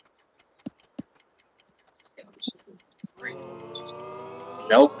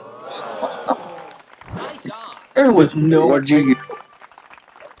 Nope. Nice on. There was no. What'd you use?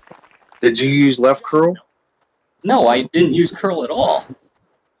 Did you use left curl? No, I didn't use curl at all.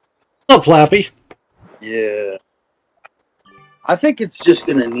 What's up, Flappy? Yeah. I think it's just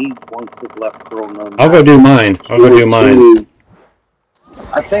gonna need one-click left curl. No I'll go do mine. I'll go do mine.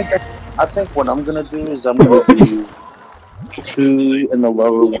 I think what I'm gonna do is I'm gonna do 2 in the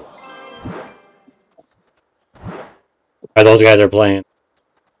lower. Right, those guys are playing.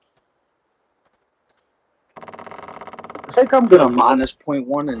 I think I'm gonna minus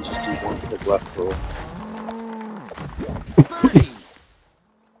 0.1 and just do one-click left curl. Birdie.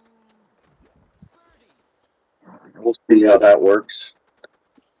 We'll see how that works.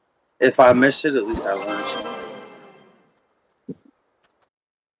 If I miss it, at least I learned something.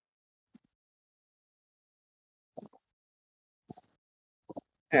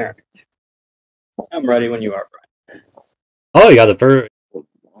 Alright. I'm ready when you are, Brian. Oh, you got the first.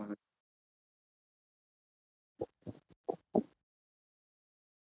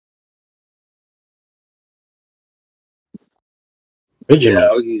 Yeah, Original.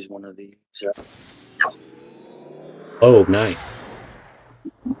 I'll use one of these. Oh, nice.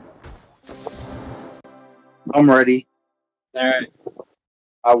 I'm ready. Alright.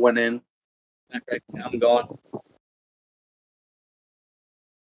 I went in. Okay, I'm going.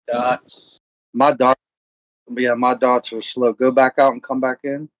 Dots. My dots are slow. Go back out and come back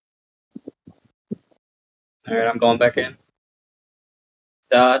in. Alright, I'm going back in.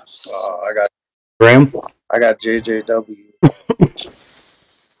 Dots. I got Graham? JJW. I got JJW.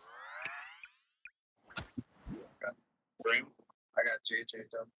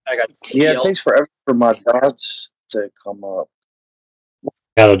 I got Yeah, teal. it takes forever for my dots to come up.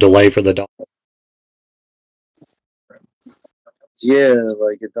 Got a delay for the dog. Yeah,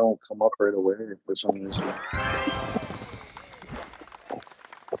 like it don't come up right away for some reason.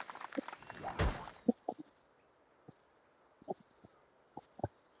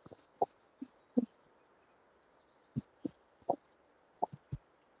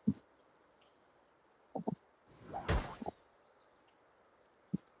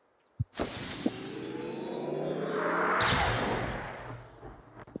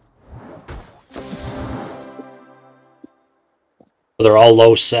 They're all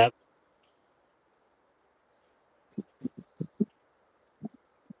low set.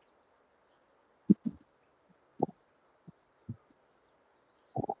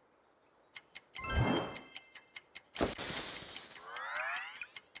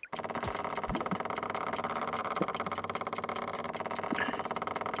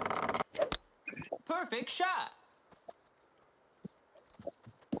 Perfect shot.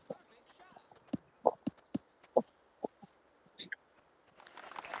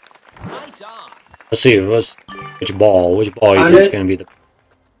 Nice on. Let's see which ball you think is going to be the.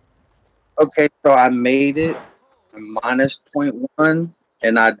 Okay, so I made it minus 0.1,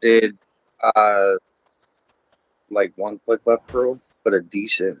 and I did like one click left curl, but a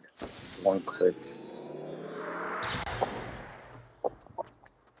decent one click.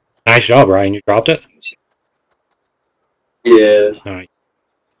 Nice job, Ryan. You dropped it. Yeah. All right.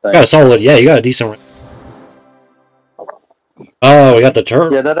 You got a solid. Yeah, you got a decent. Oh, we got the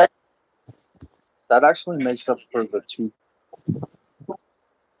turtle. Yeah, that actually makes up for the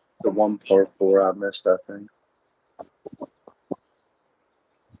one par 4 I missed, I think.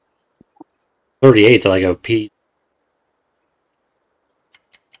 38 to like a P.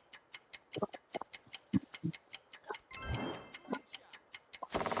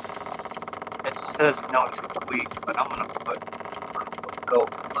 It says no to weak, but I'm gonna put go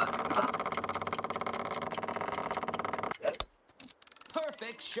left.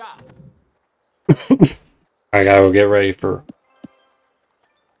 Perfect shot. I gotta go get ready for.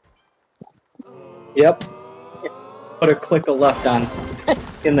 Yep. Put a click of left on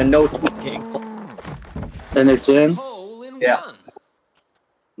in the no tweaking. And it's in? Hole in Yeah. one.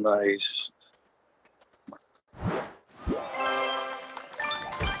 Nice.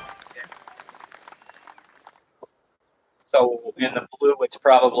 So in the blue, it's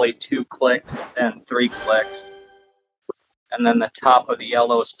probably 2 clicks and 3 clicks. and then the top of the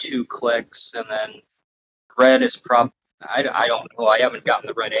yellow is 2 clicks, and then red is I don't know. I haven't gotten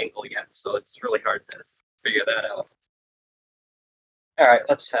the red angle yet, so it's really hard to figure that out. All right,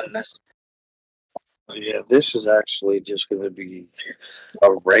 let's send this. Yeah, this is actually just going to be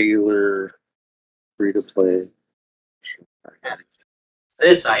a regular free to play.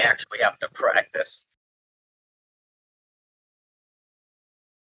 This I actually have to practice.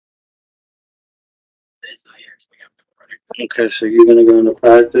 Okay, so you're going to go into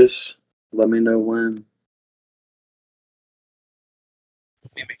practice. Let me know when.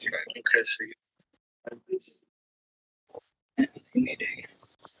 Let me make sure I Okay, so need a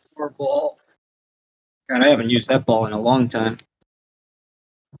 4 ball. God, I haven't used that ball in a long time.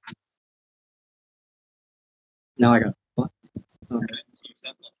 Now I got what? Okay.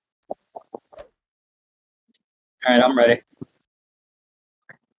 All right, I'm ready.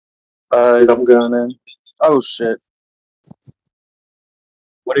 all right, I'm going in. Oh shit!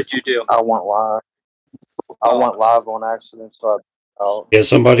 What did you do? I went live. I went live on accident, so I out. Get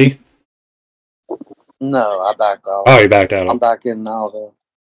somebody? No, I backed out. Oh, you backed out. I'm back in now though.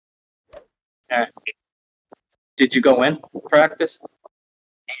 All right. Did you go in practice?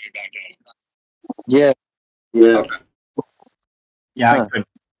 Yeah, yeah. Okay. Yeah, Huh.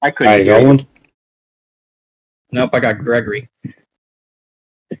 I couldn't. Are you hear you. going? Nope, I got Gregory.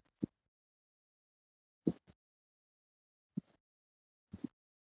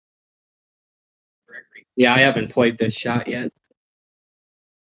 Yeah, I haven't played this shot yet.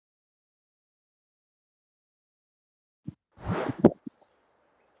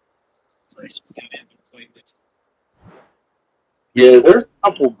 Yeah, there's a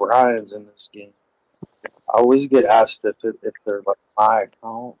couple Brians in this game. I always get asked if they're like my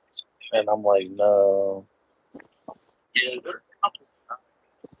account, and I'm like, no. Yeah, there's a couple.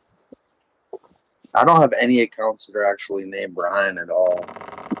 I don't have any accounts that are actually named Brian at all.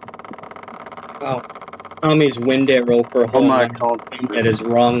 Oh, Tommy's wind arrow for All my home accounts, that is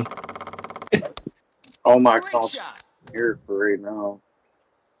wrong. all my Great accounts shot. here for right now.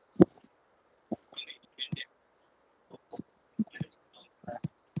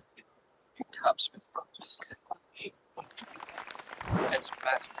 Top spin. That's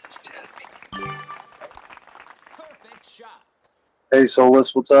 10. Perfect shot. Hey,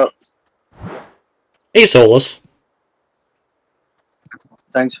 Solus, what's up? Hey, Solus.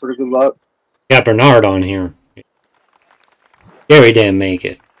 Thanks for the good luck. Got Bernard on here. Gary didn't make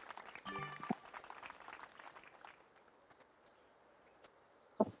it.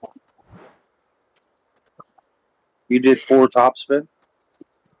 You did 4 top spin.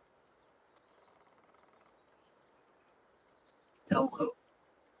 Hello.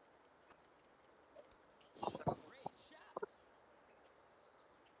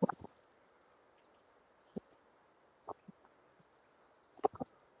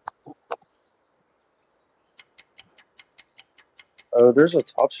 Oh, there's a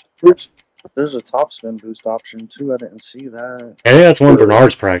top spin boost option too. I didn't see that. Yeah, that's one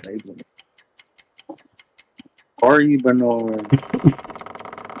Bernard's practice. Are you Bernard?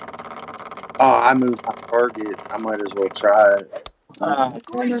 Oh, I moved my target. I might as well try it.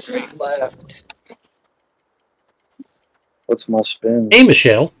 Corner straight left. What's my spin? Hey,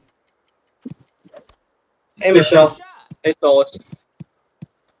 Michelle. Hey, Michelle. Hey, Solus.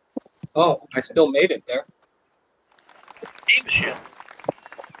 Oh, I still made it there. Hey, Michelle.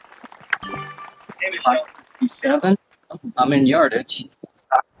 Hey, Michelle. 57. I'm in yardage.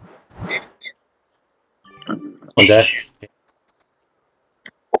 What's that?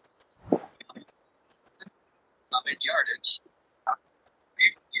 I'm in yardage.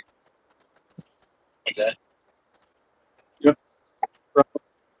 What's that? Yep.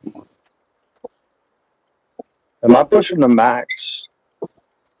 Am I pushing the max?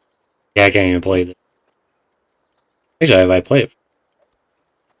 Yeah, I can't even play this. Actually, if I play it.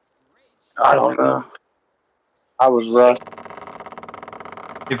 I don't know. I was rough.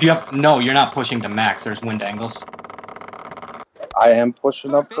 If you have no, you're not pushing to max. There's wind angles. I am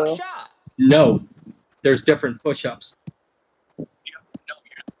pushing up Perfect though. shot. No, there's different push-ups.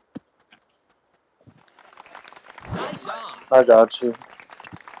 Nice on. I got you.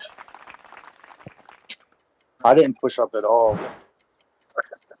 I didn't push up at all.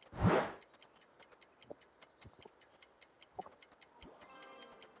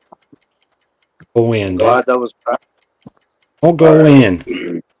 Go in, dog. Glad that was. I'll go in.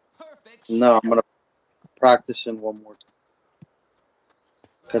 Perfect shot. No, I'm gonna practice in one more time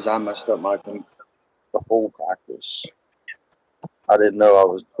because I messed up the whole practice. I didn't know I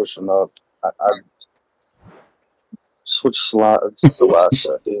was pushing up. I switched slots at the last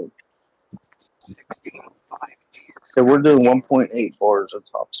second. So we're doing 1.8 bars of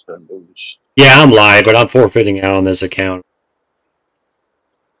top spin boost. Yeah, I'm live, but I'm forfeiting out on this account.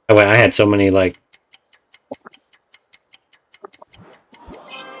 Oh wait, I had so many like.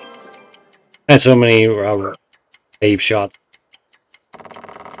 I had so many save shots.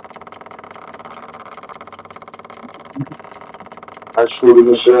 I shoot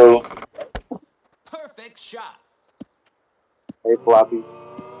Michelle. Perfect shot. Hey, Floppy.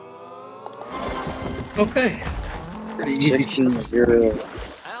 Okay. Pretty easy.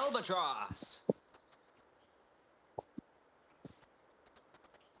 16-0. Albatross.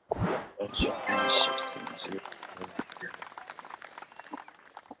 That's 16-0.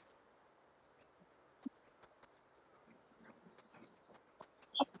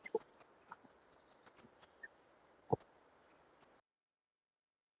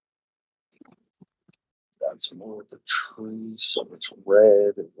 That's more of the tree, so it's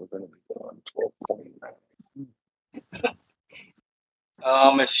red, and we're going to be going 12.9.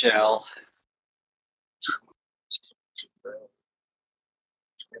 Oh, Michelle.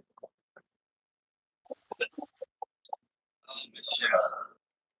 Oh, Michelle.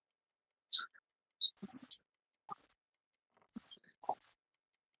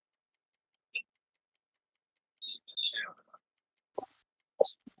 Perfect shot.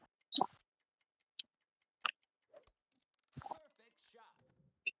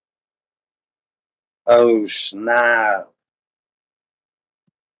 Oh, snap.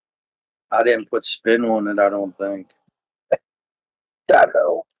 I didn't put spin on it, I don't think. That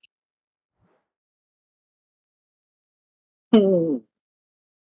helped.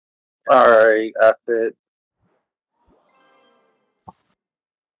 Alright, I fit.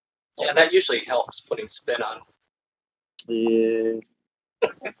 Yeah, that usually helps putting spin on. Yeah.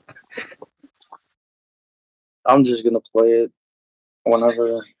 I'm just gonna play it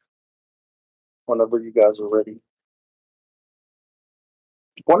whenever you guys are ready.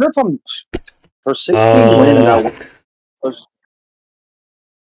 Wonder if I'm for 16 win. I was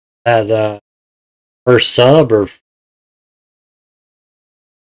That first sub or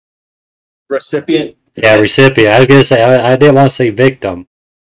Recipient. yeah, recipient. I was gonna say I didn't want to say victim.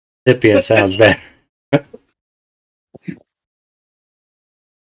 Recipient sounds better.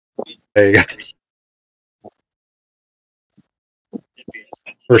 There you go.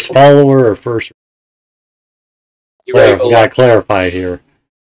 First follower or first? You ready, We gotta clarify here.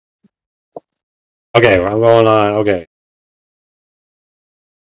 Okay, I'm going on. Okay.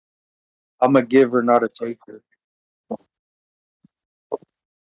 I'm a giver, not a taker.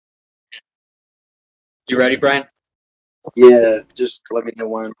 You ready, Brian? Yeah, just let me know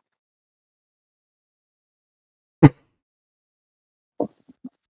when.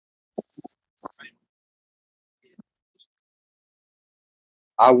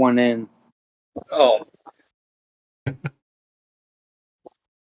 I went in. Oh,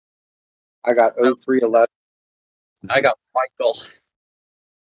 I got 0311. I got Michael.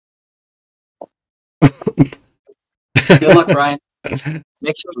 Good luck, Brian.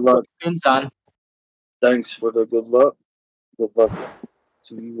 Make sure you put pins on. Thanks for the good luck. Good luck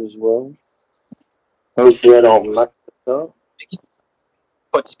to you as well. Hopefully I don't mess it up.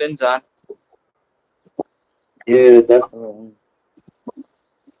 Put spins on. Yeah, definitely.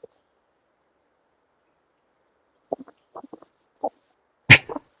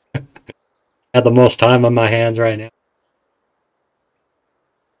 Have the most time on my hands right now.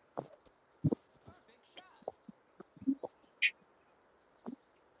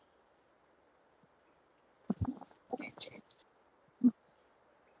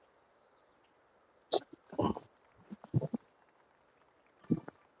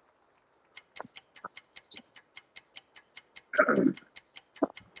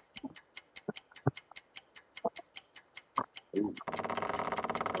 Ooh,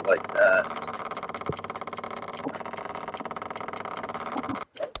 I like that.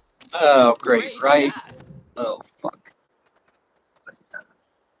 Oh, great, right? shot. Oh, fuck.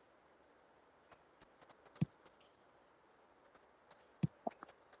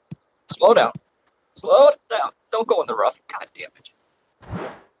 Slow down. Slow it down. Don't go in the rough. God damn it.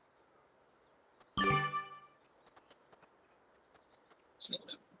 Slow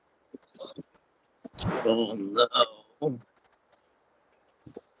down. Slow down. Oh no.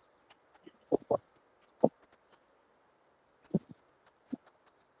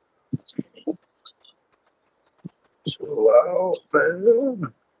 Chill out,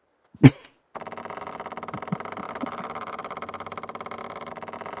 man.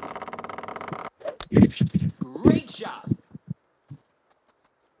 Great shot.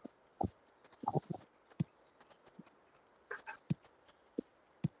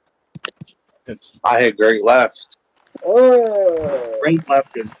 I had great left. Oh, Right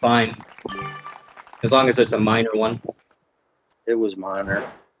left is fine. As long as it's a minor one. it was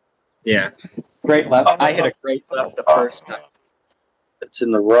minor. Yeah. Great left. I hit a great left the first time. It's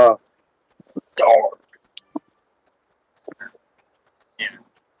in the rough. Darn.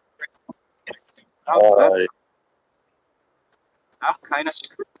 Oh, I'm kind of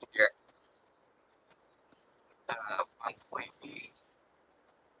screwed here. 1.8.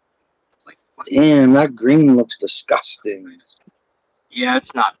 Like, damn, that green looks disgusting. yeah,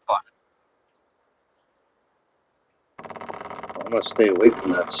 it's not fun. I'm gonna stay away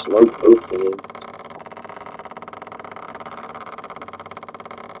from that slope, hopefully.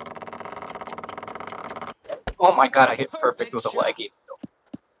 Oh my god, I hit perfect with a leggy.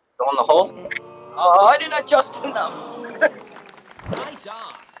 Go in the hole. Oh, I didn't adjust enough. Nice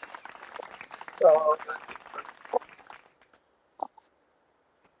on. Oh.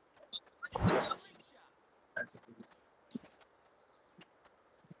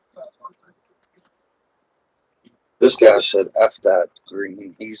 This guy said F that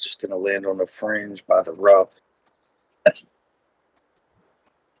green. He's just gonna land on the fringe by the rough.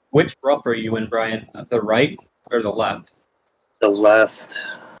 Which rough are you in, Brian? The right or the left? The left.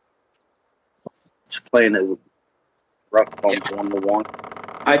 Just playing it with rough bump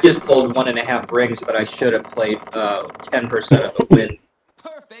 1-to-1. I just pulled 1.5 rings, but I should have played 10% of the win.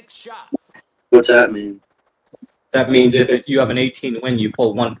 Perfect shot. What's that mean? That means if you have an 18 win, you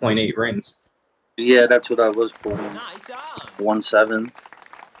pull 1.8 rings. Yeah, that's what I was pulling. Nice on. 1-7.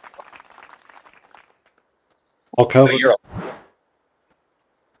 I'll cover. So you're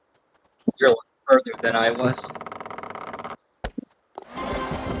a lot further than I was.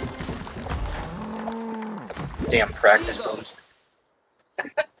 Damn practice booms.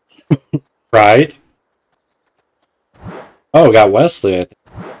 Right. Oh, got Wesley, I think.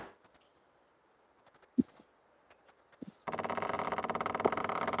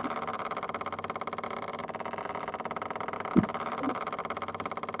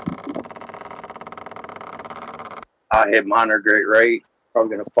 I hit minor great right.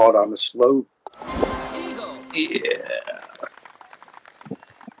 Probably gonna fall down the slope. Eagle. Yeah.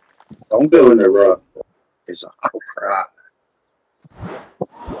 Don't go in the rough. I'll cry.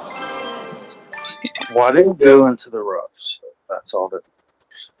 Well, I didn't go into the rough, so that's all that.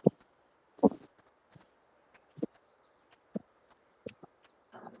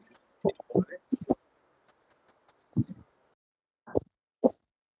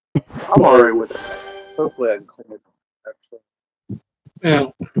 I'm alright with it. Hopefully I can clean it. Actually. Yeah.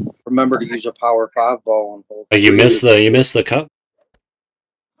 Remember to use a power 5 ball on hole. You missed the cup.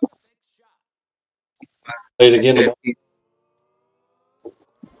 Play it again tomorrow.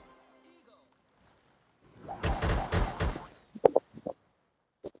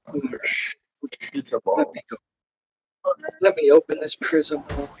 Shoot the ball. Let me open this prism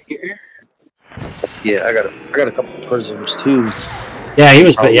over here. Yeah, I got a couple prisms too. Yeah, he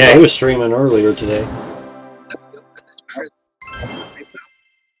was streaming earlier today.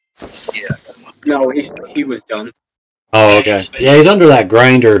 Yeah. No, he was done. Oh, okay. Yeah, he's under that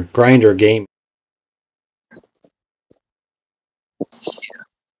grinder game.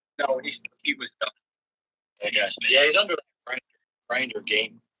 No, he was done. Yeah, he's under that grinder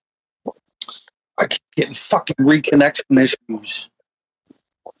game. I keep getting fucking reconnection issues.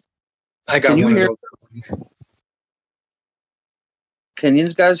 I got Can you one hear? of those. Can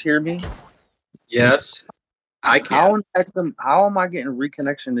you guys hear me? Yes, I can. How am I getting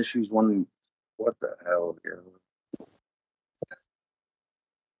reconnection issues when? What the hell? Here?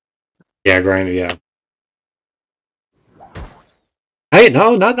 Yeah, grinder. Yeah. Hey,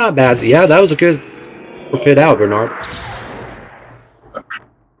 no, not bad. Yeah, that was a good fit out, Bernard.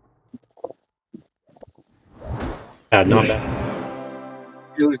 Yeah, not bad.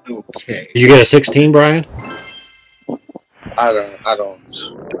 It was okay. Did you get a 16, Brian? I don't.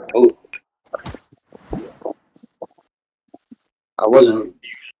 Oh. I wasn't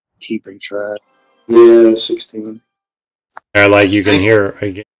keeping track. Yeah, 16. Yeah, like you can hear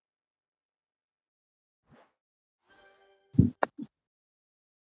again.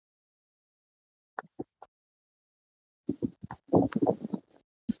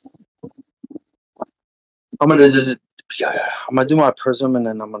 I'm gonna do my prism and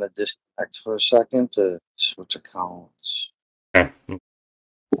then I'm gonna disconnect for a second to switch accounts. Okay.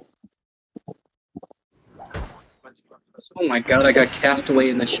 Oh my god, I got Castaway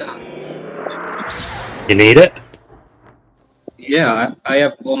in the shop. You need it? Yeah, I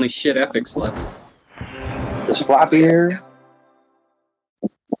have only shit epics left. Is Flappy here?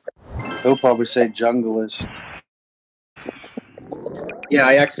 He'll probably say Junglist. Yeah,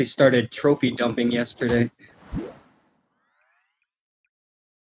 I actually started trophy dumping yesterday.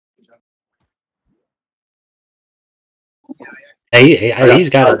 He's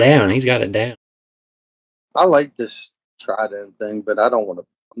got it down. He's got it down. I like this trident thing, but I don't want to.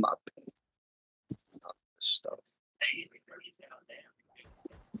 I'm not paying for this stuff.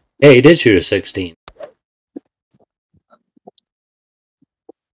 Yeah, he did shoot a 16.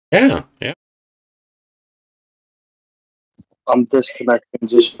 Yeah, yeah. I'm disconnecting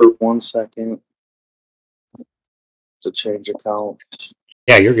just for 1 second to change accounts.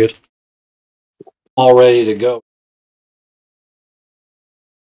 Yeah, you're good. All ready to go.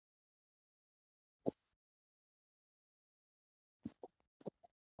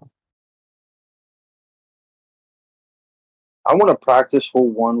 I want to practice hole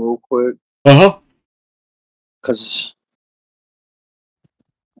 1 real quick Uh-huh. because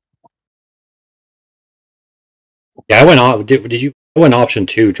Yeah, I went off. Did you? I went option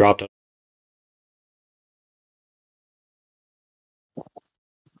 2, dropped it.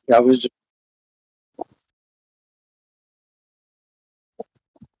 I was just.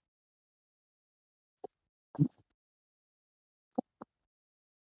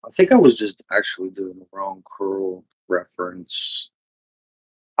 I think I was just actually doing the wrong curl reference.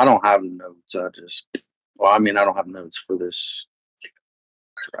 I don't have notes. I just. Well, I mean, I don't have notes for this.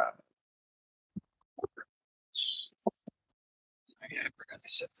 Try. I forgot to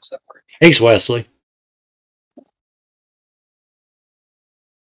set this up right. Thanks, Wesley.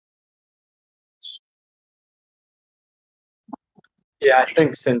 Yeah, I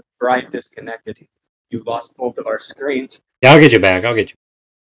think since Brian disconnected, you lost both of our screens. Yeah, I'll get you back. I'll get you.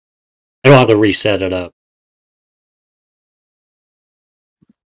 I don't have to reset it up.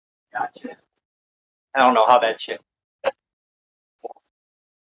 Gotcha. I don't know how that shit.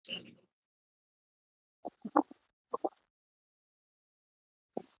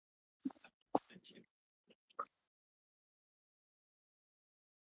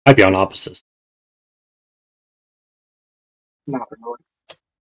 Might be on opposites. Not really.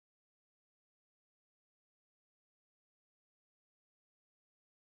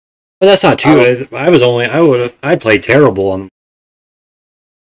 But that's not too. I played terrible on.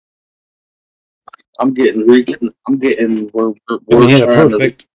 I'm getting. We're hit a trying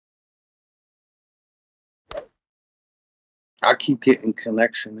perfect. I keep getting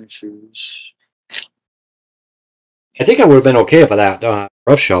connection issues. I think I would have been okay if that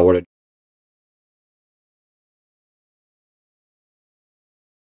rough shot would have.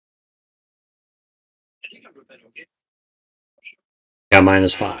 Yeah,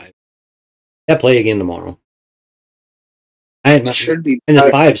 -5. Yeah, play again tomorrow. It should be.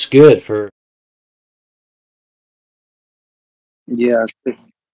 -5's good for. Yeah,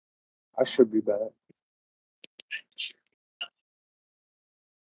 I should be back.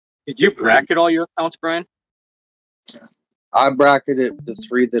 Did you bracket all your accounts, Brian? I bracketed the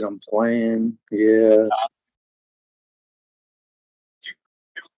 3 that I'm playing. Yeah.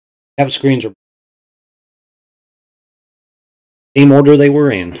 Have screens are same order they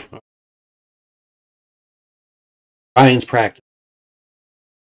were in. Ryan's practice.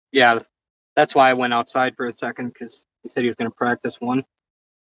 Yeah, that's why I went outside for a second because he said he was going to practice one.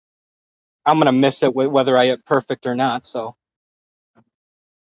 I'm going to miss it whether I hit perfect or not. So.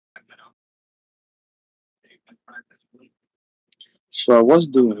 So I was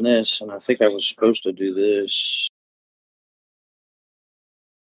doing this, and I think I was supposed to do this.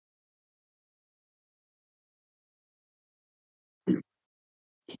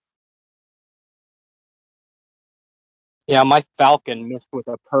 Yeah, my Falcon missed with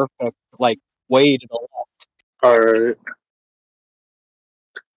a perfect, like, way to the left. All right.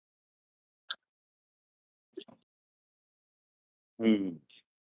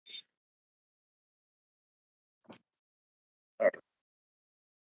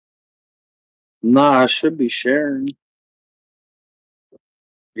 Nah, I should be sharing.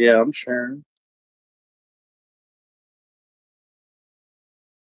 Yeah, I'm sharing.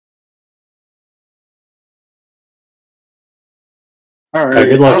 All right.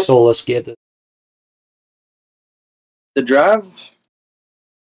 Good luck, Soul. Let's get it. The drive.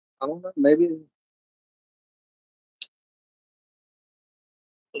 I don't know. Maybe.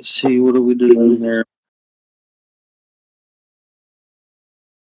 Let's see. What are we doing there?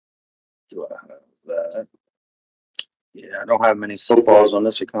 Do I have that? Yeah, I don't have many footballs on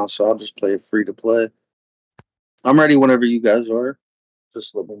this account, so I'll just play it free to play. I'm ready whenever you guys are.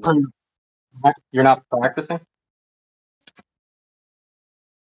 Just let me know. You're not practicing?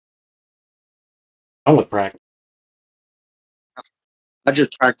 I'm with practice. I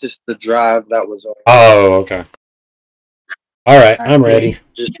just practiced the drive. That was all. Oh, okay. All right, I'm ready.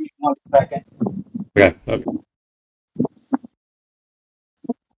 Just 1 second. Okay.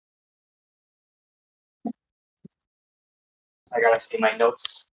 I gotta see my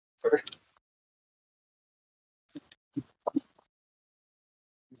notes first.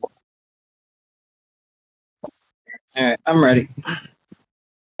 All right, I'm ready. All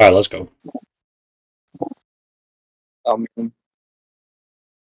right, let's go. I'm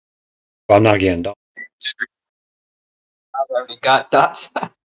I'm not getting done. I've already got dots.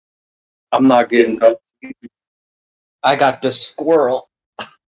 not getting up. I got the squirrel.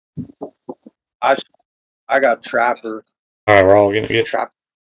 I got Trapper. All right, we're all gonna get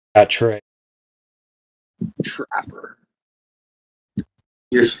that tray. Trapper.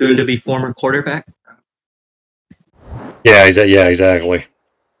 Your soon-to-be former quarterback. Yeah, exactly.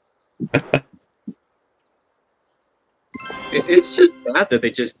 It's just bad that they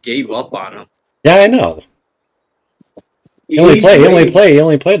just gave up on him. Yeah, I know. He only played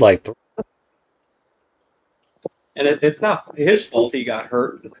like 3. And it's not his fault he got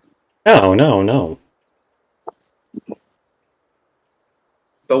hurt. No.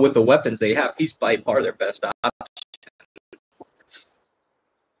 But with the weapons they have, he's by far their best option.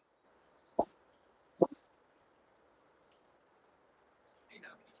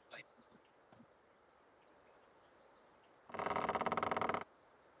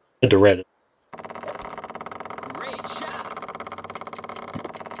 The red. Great shot.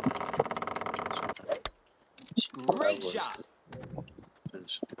 Great shot.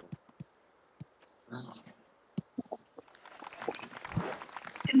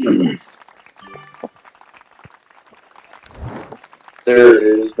 There it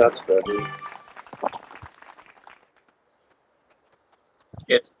is. That's better.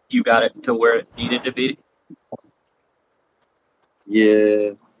 You got it to where it needed to be.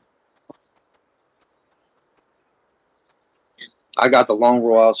 Yeah. I got the long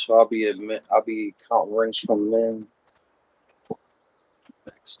roll out, so I'll be counting rings from men.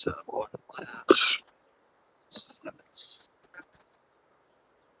 Next to one left. 7.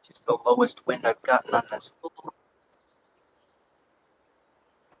 It's the lowest wind I've gotten on this.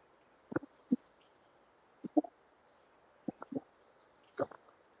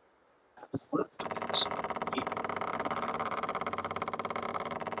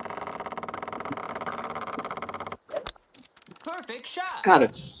 Perfect shot. God,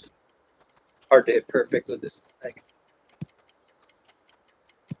 it's hard to hit perfect with this thing.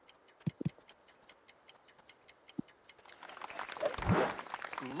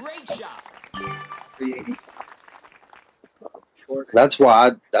 Great shot. 380. Short. That's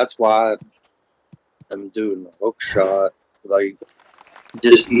why I'm doing the hook shot. Like,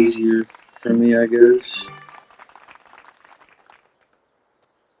 just easier for me, I guess.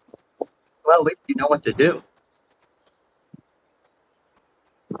 Well, at least you know what to do.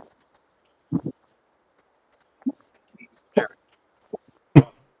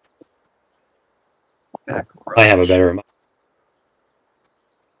 Back I have a better.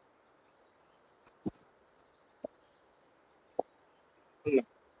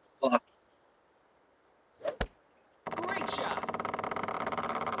 Great shot.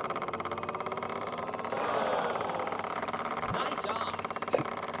 Nice on.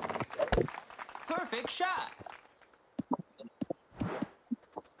 Perfect shot.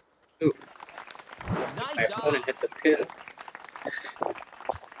 Oof. Nice My opponent on. hit the pin.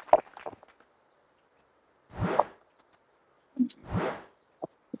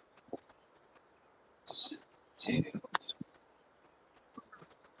 Two.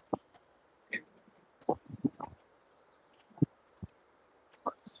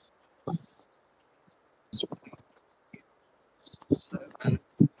 Seven.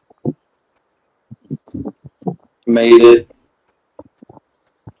 Made it.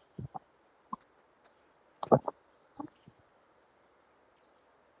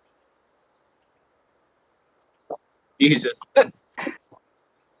 Jesus.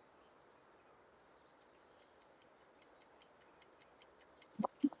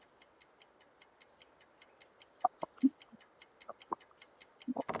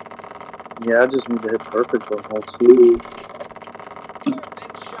 Yeah, I just need to hit perfect on hole 2.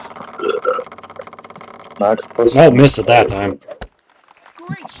 Perfect shot. Max plus. No, missed it that time.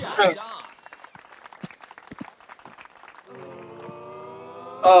 Great shot. Nice on.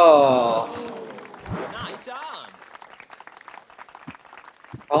 Oh. Nice on.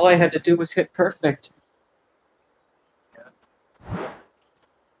 All I had to do was hit perfect.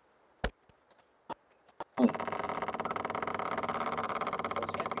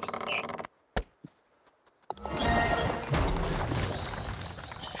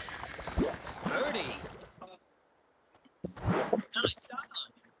 Birdie. Nice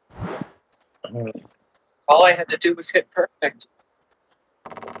on. All I had to do was hit perfect.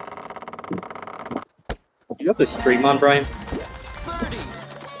 You have the stream on, Brian?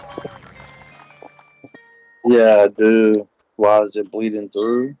 Yeah, I do. Why is it bleeding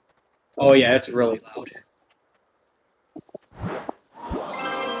through? Oh yeah, it's really loud.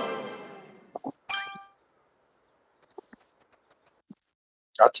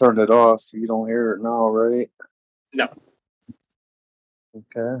 I turned it off. You don't hear it now, right? No.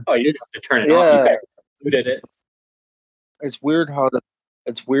 Okay. Oh, you didn't have to turn it off. You Yeah, guys muted it. it's weird how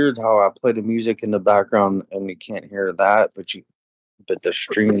I play the music in the background and you can't hear that, but the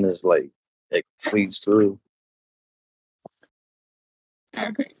stream is like it bleeds through.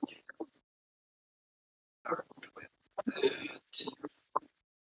 Okay.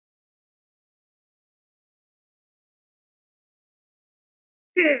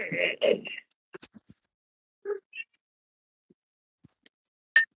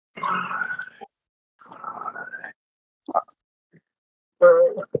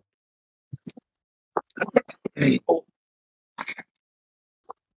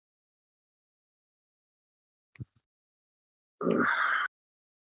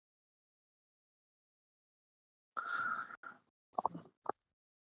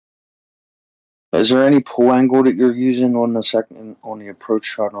 Is there any pull angle that you're using on the approach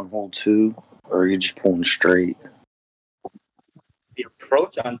shot on hole 2, or are you just pulling straight? The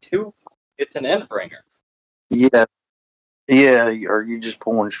approach on 2, it's an end bringer. Yeah, yeah. Are you just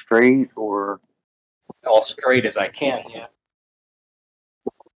pulling straight or All straight as I can, yeah.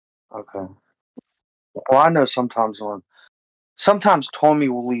 okay? Well, I know sometimes Tommy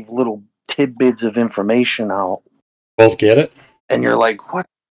will leave little tidbits of information out, Both get it? and you're like, "What?"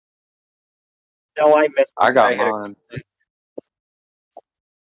 No, I missed it. I got hit mine.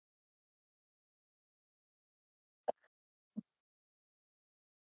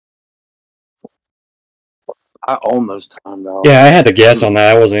 I almost timed out. Yeah, I had to guess on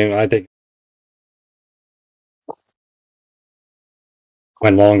that. I wasn't even, I think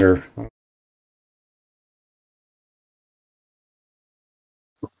went longer.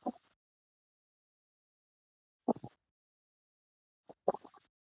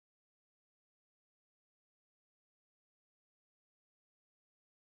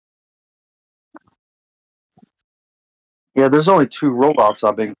 Yeah, there's only 2 rollouts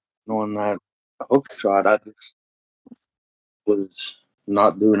I've been on that hook shot. I just was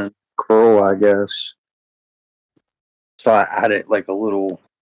not doing a curl, I guess. So I added like a little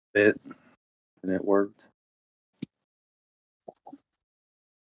bit, and it worked.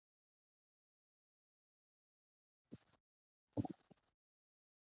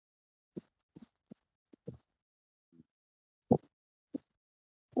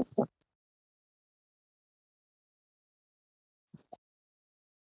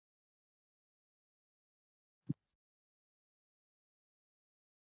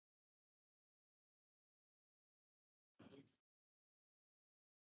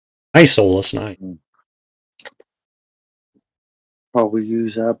 Nice Solus, nice. Probably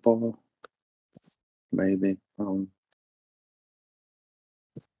use that ball. Maybe.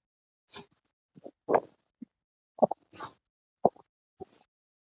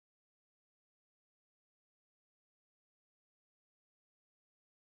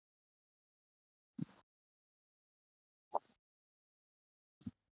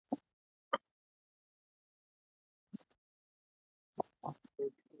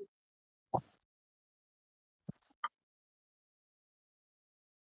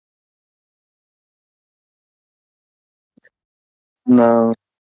 No.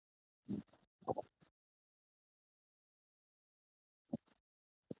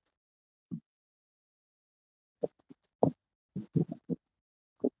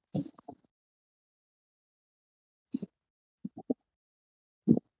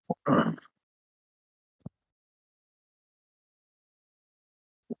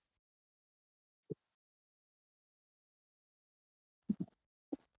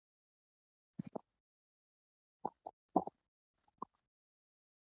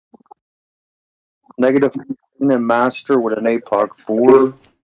 Negative and master with an APOC 4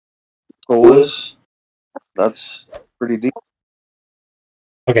 Solus. That's pretty deep.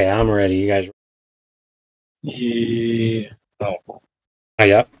 Okay, I'm ready. You guys Yeah. Oh. oh,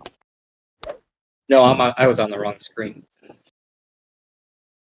 yeah. No, I was on the wrong screen.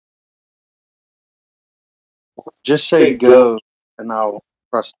 Just say go, and I'll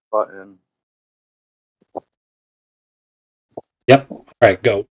press the button. Yep. All right,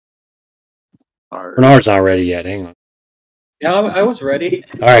 go. All right. Bernard's not ready yet. Hang on. Yeah, I was ready.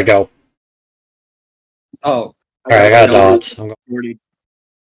 All right, go. Oh. All right, I got an over dots. I'm going. 40.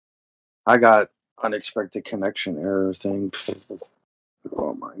 I got unexpected connection error thing.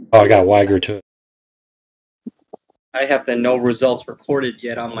 Oh my Oh, I got Weiger too. I have the no results recorded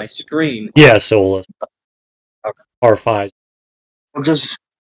yet on my screen. Yeah, Solus. par fives, Well, just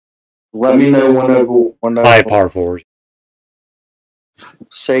let me know whenever 5 par fours.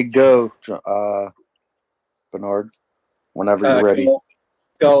 say go, Bernard. Whenever you're ready.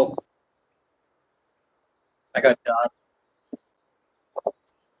 Go. I got dot.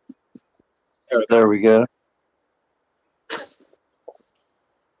 There we go.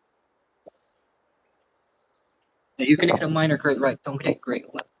 You can hit a minor great right. Don't hit great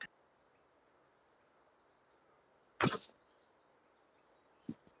left.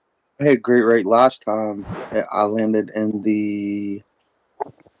 I had great rate last time. I landed in the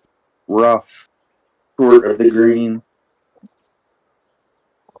rough short of the green.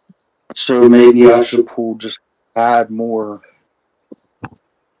 So maybe I should pull just add more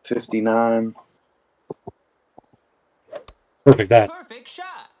 59. Perfect that. Perfect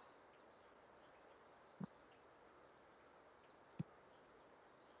shot.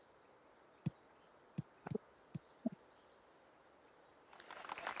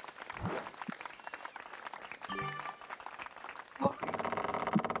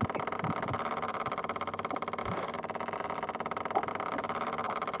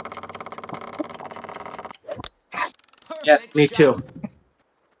 Yeah, Perfect me shot. too.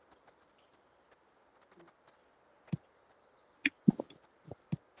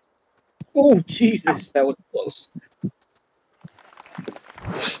 Oh Jesus, that was close.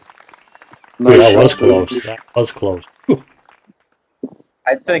 Ooh, that was shot, close. baby. That was close.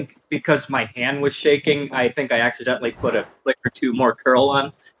 I think because my hand was shaking, I think I accidentally put a click or two more curl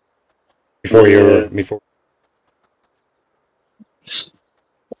on. Before you Yeah. were before.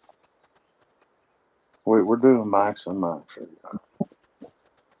 Wait, we're doing max and max.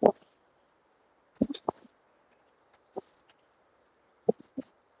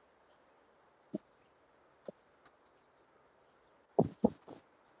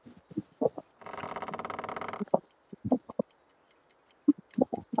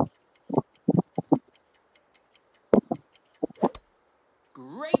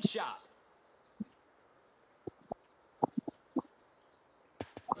 Great shot.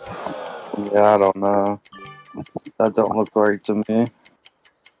 Yeah, I don't know. That don't look right to me.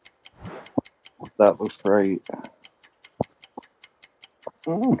 That looks right.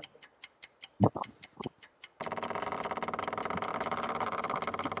 Mm.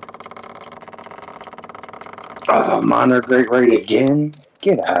 Oh, minor great rate again?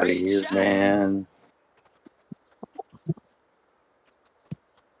 Get out of Great here, shot. man.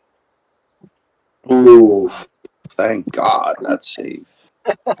 Ooh, thank God that's safe.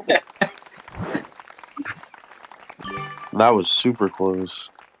 That was super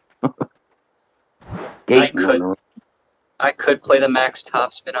close. Eight in a row. I could play the max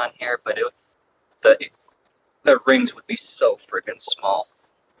topspin on here, but the rings would be so freaking small.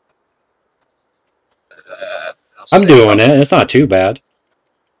 I'll I'm stay doing up. it. It's not too bad.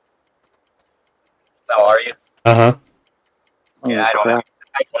 How are you? Uh-huh. Yeah, Oh, crap.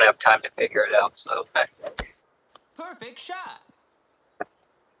 I don't have time to figure it out. So Perfect shot.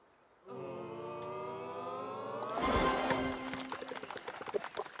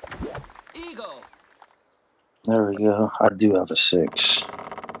 Eagle. There we go. I do have a 6.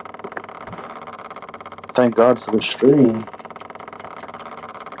 Thank God for the stream.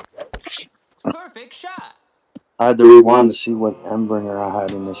 Perfect shot. I had to rewind to see what Embringer I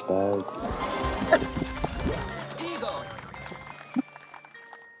had in this bag. Eagle.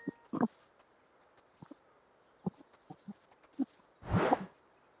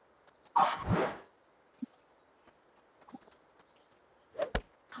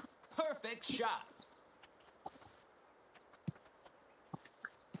 Perfect shot.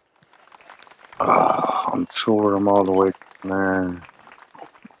 I'm sure I'm all the way down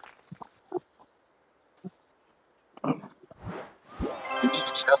you need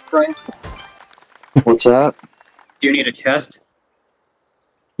a chest, Brian? there. What's that? Do you need a chest?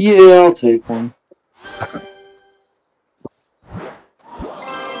 Yeah, I'll take one.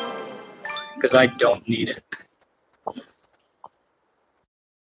 Because I don't need it.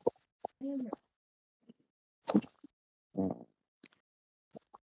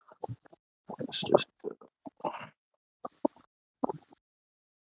 It's just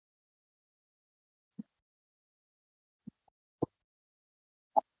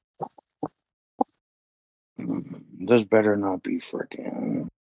this better not be freaking.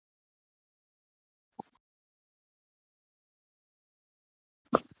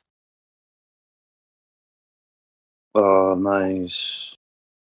 Oh, nice.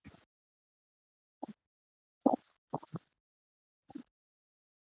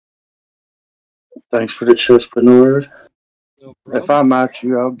 Thanks for the chest, Bernard. No No If problem. I match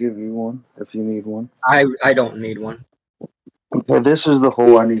you, I'll give you one if you need one. I don't need one. Okay, this is the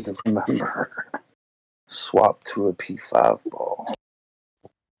hole I need to remember. Swap to a P5 ball.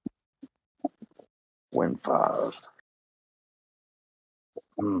 Win 5.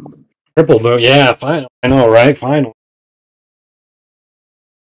 Triple boot. Yeah, final. I know, right? Final.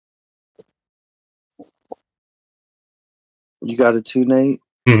 You got a 2, Nate?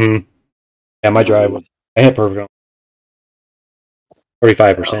 Mm-hmm. Yeah, my drive was. I hit perfect on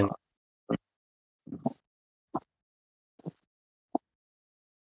 35%.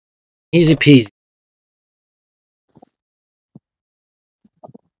 Easy peasy.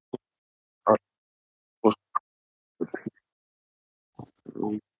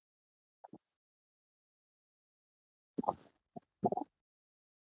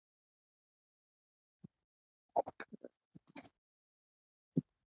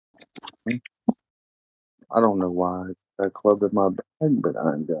 I don't know why I club in my bag, but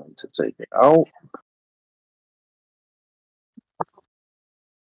I'm going to take it out.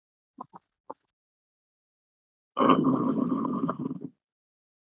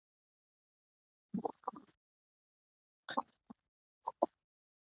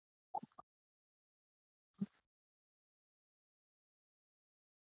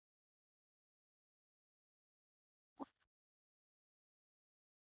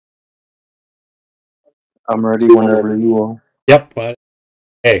 I'm ready whenever you are. Yep.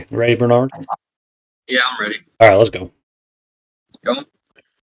 Hey, ready, Bernard? Yeah, I'm ready. All right, let's go. Go.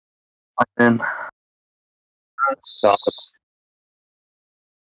 And That's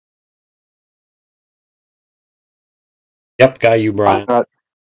Yep, got you, Brian. oh,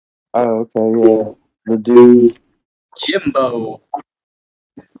 okay, yeah. The dude. Jimbo.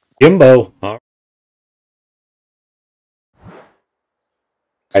 Jimbo. All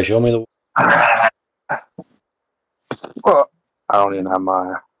right, show me the. I don't even have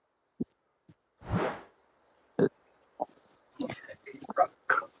my.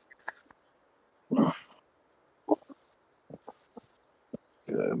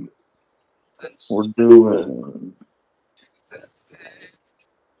 Good. We're doing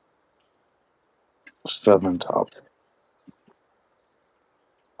 7 top.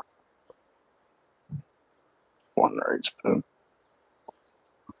 One right spoon.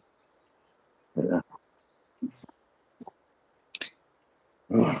 Yeah.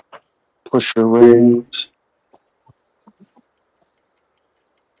 Push your rings.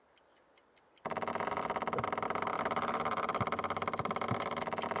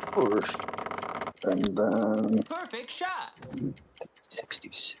 Push. And then Perfect shot.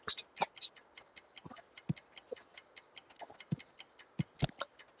 66.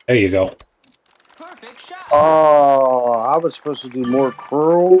 There you go. Perfect shot. oh, I was supposed to do more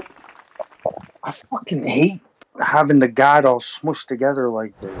curl. I fucking hate having the guide all smushed together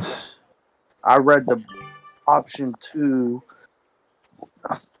like this. I read the option 2.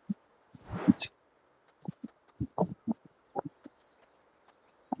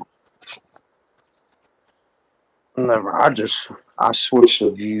 Never. I switched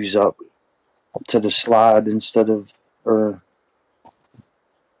the views up to the slide instead of I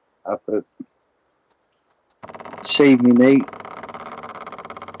put save me, Nate.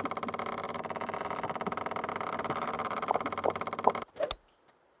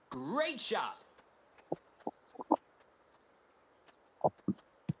 Great shot.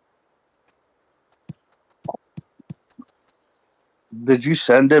 Did you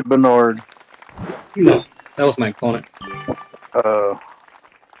send it, Bernard? No, that was my opponent.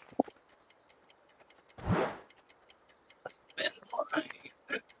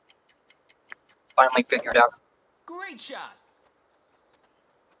 Finally figured out. Great shot.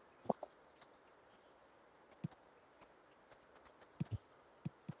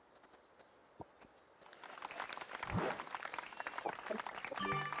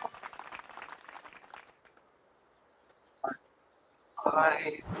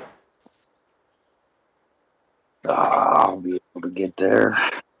 I'll be able to get there,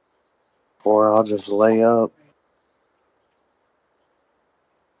 or I'll just lay up.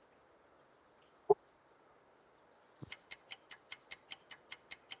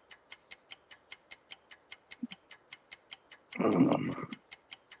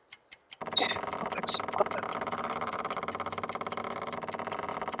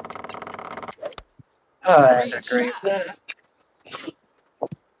 Great Great. shot.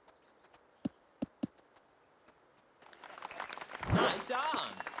 Nice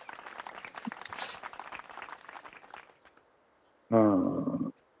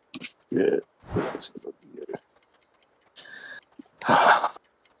on. Shit. This is gonna be it.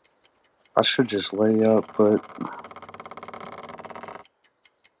 I should just lay up, but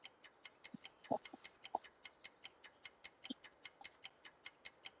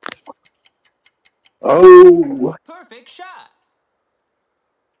Ooh. Perfect shot.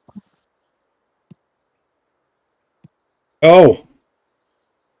 Oh.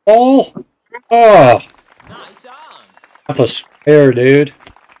 Ball. Oh. Nice on. Half a square, dude.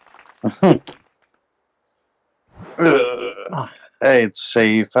 Hey, it's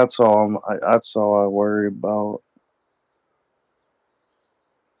safe. That's all. That's all I worry about.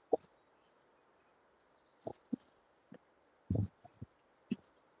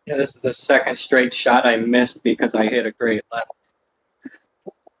 Yeah, this is the second straight shot I missed because I hit a great left.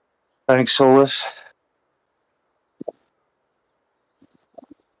 Thanks, Solus.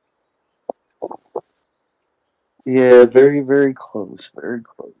 Yeah, very, very close. Very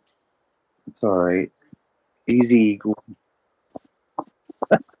close. It's all right. Easy eagle.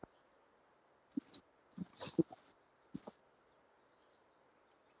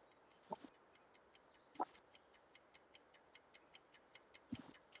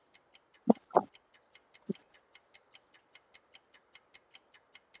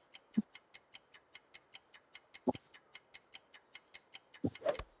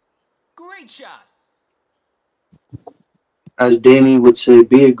 Great shot. As Danny would say,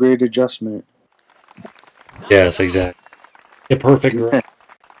 be a great adjustment. Nice Yes, on. exactly. A perfect grip.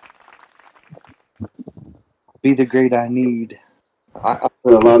 Be the great I need. I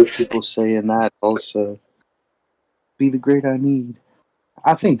heard a lot of people saying that also. Be the great I need.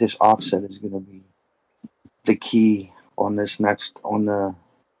 I think this offset is going to be the key on this next on the.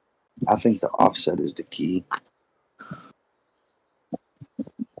 I think the offset is the key.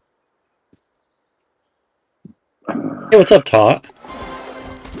 Hey, what's up, Tot?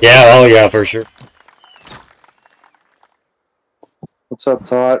 Yeah, oh yeah, for sure. What's up,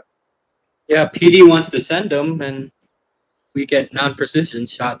 Todd? Yeah, PD wants to send them, and we get non-precision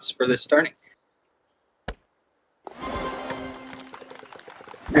shots for this starting.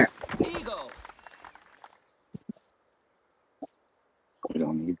 Eagle. We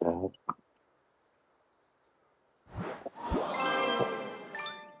don't need that.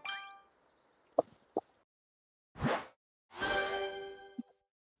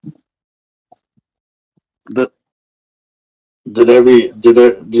 The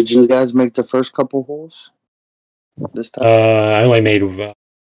did you guys make the first couple holes this time? I only made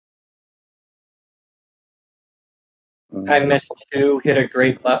I missed two, hit a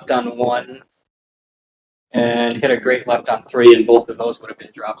great left on one, and hit a great left on three, and both of those would have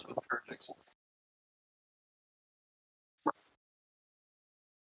been drops with perfects.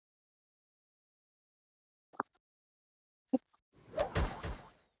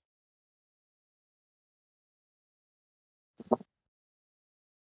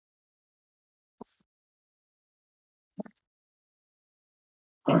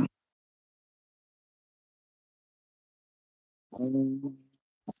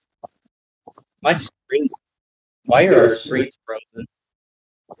 My screens. Why are our screens frozen?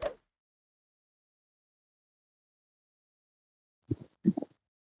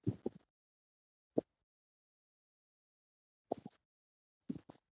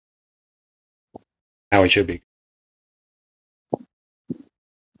 now it should be. I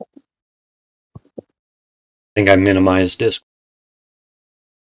think I minimized disc.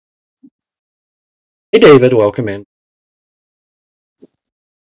 Hey David, welcome in.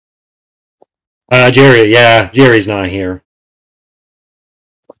 Jerry, yeah, Jerry's not here.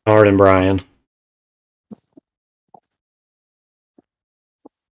 Howard and Brian.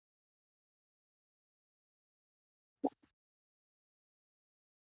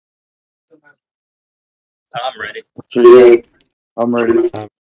 I'm ready. So yeah, I'm ready.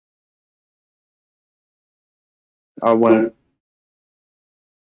 I went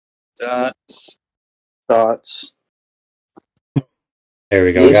dots. There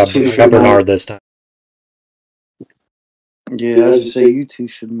we go. These two I got should Bernard this time. Yeah, as you say, you two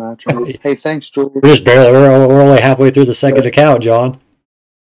should match up. Hey, thanks, George. We're just barely. We're only halfway through the second account, John.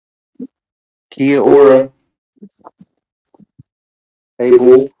 Kia Ora. Hey,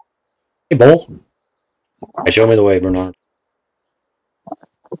 Bull. Hey, Bull. Hey, show me the way, Bernard.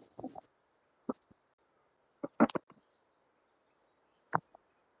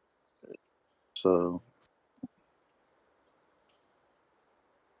 So.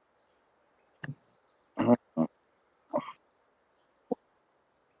 Nice.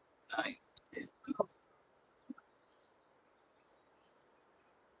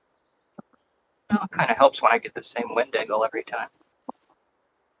 Well, it kind of helps when I get the same wind angle every time.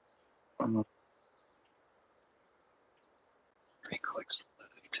 3 clicks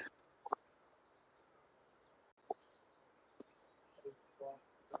left.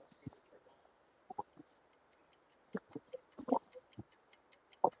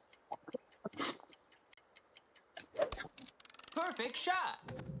 Perfect shot.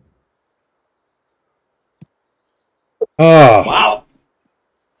 Oh, Wow.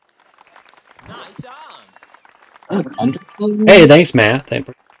 Nice on. hey, thanks, Matt. Thank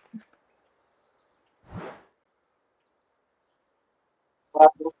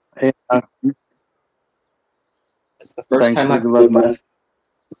Hey, That's the first thanks time for I've the love, man.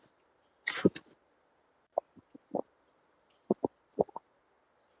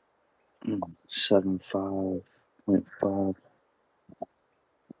 75.5.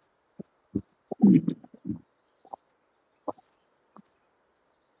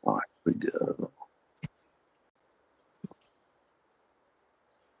 All right, we go.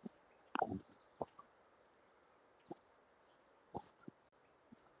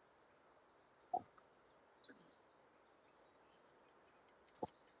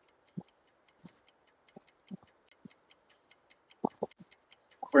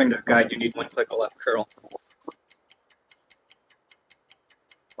 According to the guide, you need one click of left curl.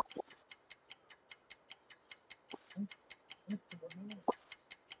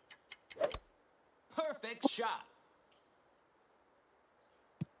 Perfect shot.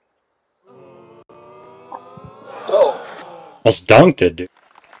 Oh, almost dunked it, dude.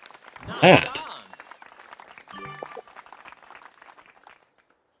 Nice Matt. on.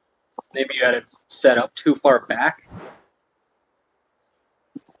 maybe you had it set up too far back.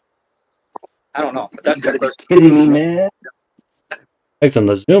 I don't know. But that's You the gotta be first. kidding me, man. Expecting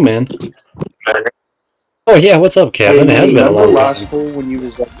the zoom in. Oh yeah, what's up, Kevin? It has been a Remember long last time. hole when you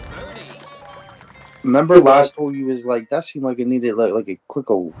was like, Birdie. remember last hole you was like, that seemed like it needed like a quick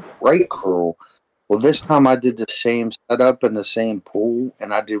right curl. Well, this time I did the same setup and the same pool,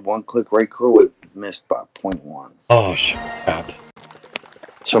 and I did one click right curl. It missed by 0.1. Oh crap.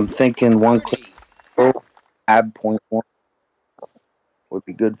 So I'm thinking one click Birdie. curl, add 0.1 would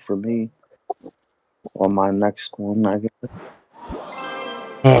be good for me on my next one, I guess.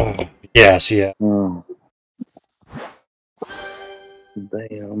 Oh yes, yeah. Damn.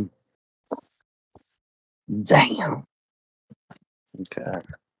 Damn. Okay.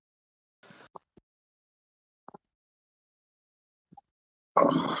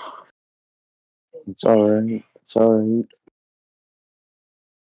 It's alright. It's alright.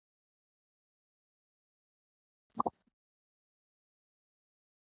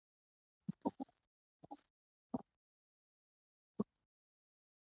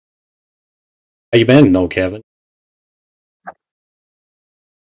 How you been, though, Kevin?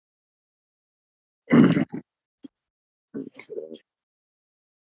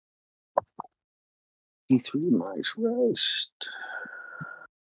 E3, nice rest.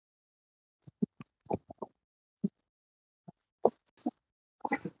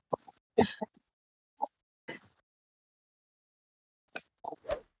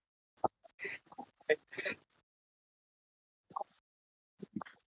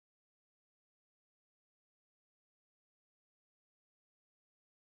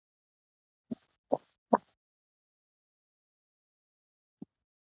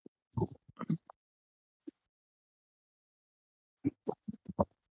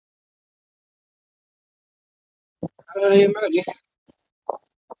 I'm ready.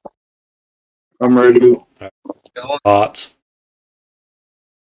 I'm ready. Going Thoughts?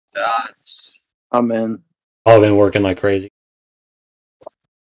 dots. I'm in. I've been working like crazy.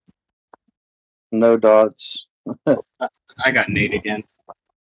 No dots. I got Nate again.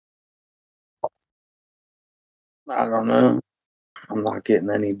 I don't know. I'm not getting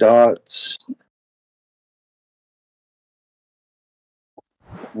any dots.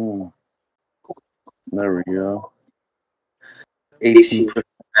 There we go. 18%.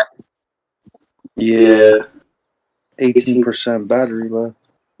 Yeah. 18% battery left.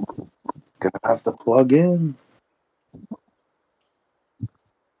 Gonna have to plug in.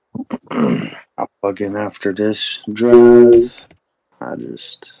 I'll plug in after this drive. I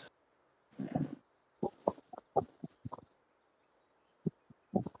just.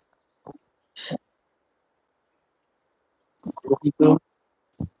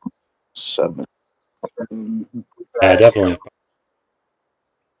 Seven. Yeah, definitely.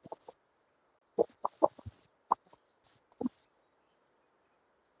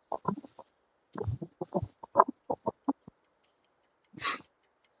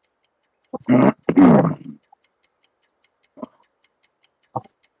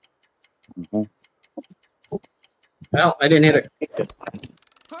 Well, I didn't hit a kick this time.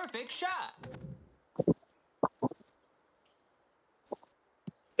 Perfect shot.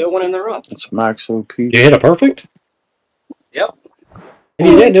 Still one in the rough. It's max OP. You hit a perfect? Yep. And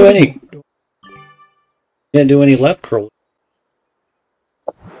you didn't do any. Didn't do any left curl.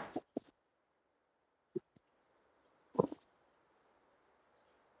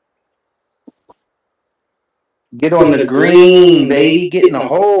 Get on the green, baby. Get in the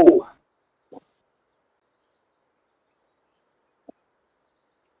hole.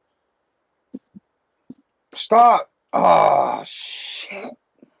 Stop. Oh, shit.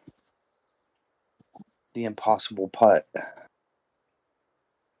 The impossible putt.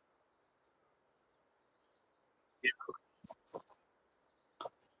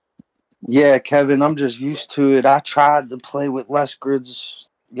 Yeah, Kevin, I'm just used to it. I tried to play with less grids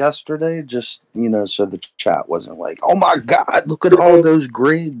yesterday, just, so the chat wasn't like, oh my God, look at all those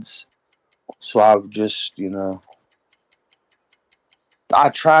grids. So I've just, I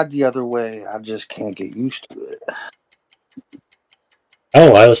tried the other way. I just can't get used to it.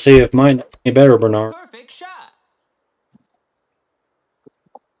 Oh, let's see if mine's any better, Bernard. Perfect shot.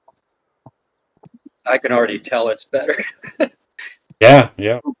 I can already tell it's better. Yeah,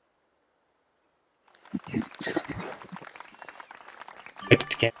 yeah. I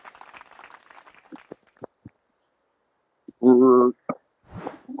can't.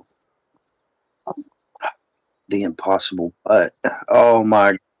 The impossible putt. Oh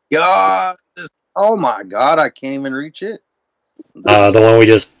my God. Oh my God, I can't even reach it. The one we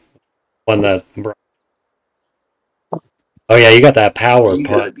just won the. Oh yeah, you got that power You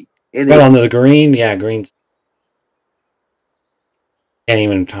gotta putt. be Right kidding. on the green, yeah, green's. Can't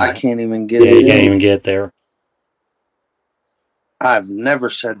even. I can't even get Yeah, it you can't in. even get there. I've never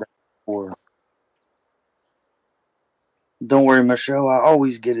said that before. Don't worry, Michelle. I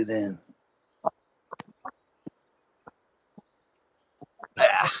always get it in.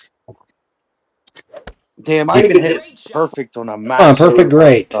 Damn, I even hit Great shot. perfect on a max. Come on, perfect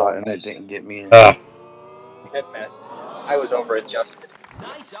great. And it didn't get me in. It missed. I was over adjusted.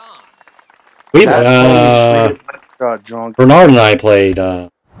 Nice on. We That's always got drunk. Bernard and I played.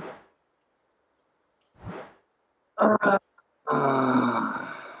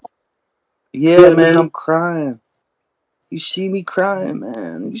 Yeah, man, I'm crying. You see me crying,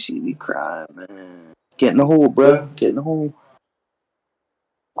 man. You see me crying, man. Get in the hole, bro. Get in the hole.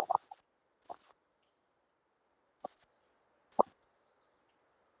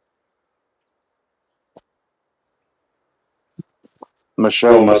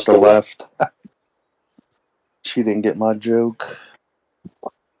 Michelle must have left. She didn't get my joke.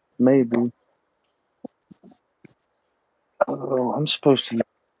 Maybe. Oh, I'm supposed to.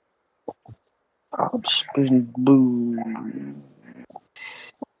 Topspin boo.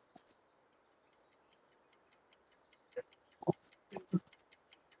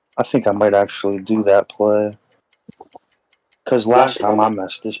 I think I might actually do that play. Because last time I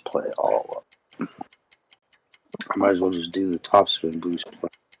messed this play all up. I might as well just do the topspin boost play.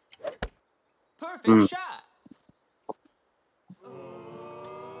 Perfect shot.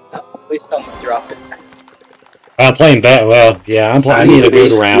 At least don't drop it. I'm playing bad. Well, yeah, I need a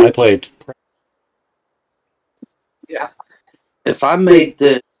good round. I played. Yeah. If I make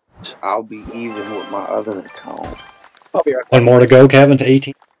this, I'll be even with my other account. I'll be right back. One more to go, Kevin, to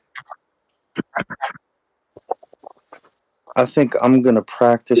 18. I think I'm going to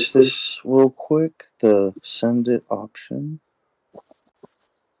practice this real quick. The send it option.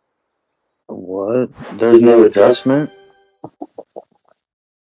 What? There's no adjustment?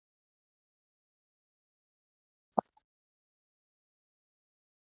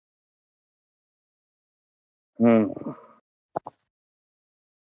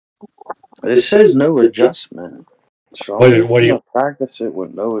 It says no adjustment. So I'm What do you? practice it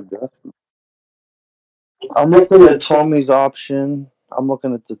with no adjustment. I'm looking at Tommy's option. I'm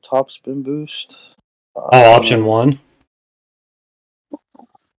looking at the top spin boost. Option 1.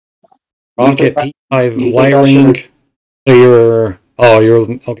 Rocket P5 wiring. So you're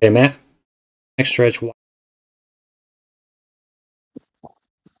okay, Matt. Next stretch.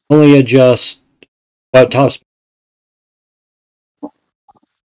 Only adjust what top spin.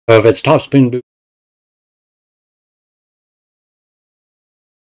 So if it's top spin boost.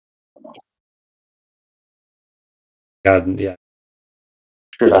 God, yeah.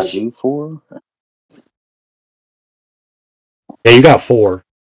 Should I do 4? Yeah, you got 4.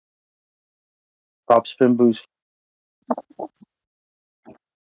 Top spin boost.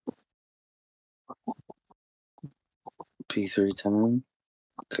 P310.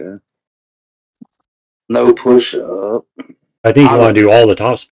 Okay. No push up. I think you want to do all the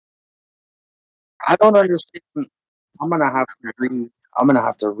top spin. I don't understand. I'm gonna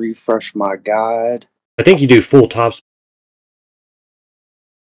have to refresh my guide. I think you do full top spin.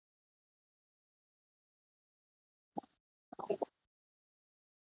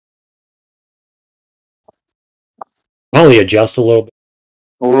 Probably adjust a little bit.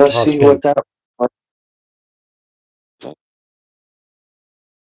 Well, let's see what that.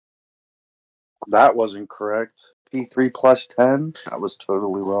 That wasn't correct. P3 plus 10? That was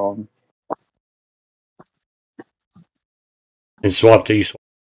totally wrong. And swap to you.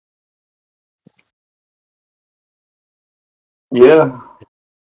 Yeah.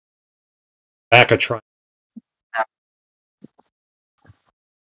 Back a try.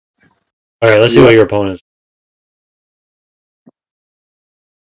 Alright, let's see what your opponent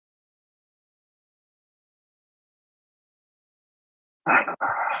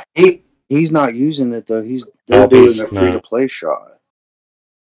is. He's not using it though. They're No, doing he's a free to not. play shot.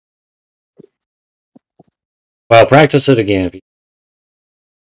 Well, practice it again. If you...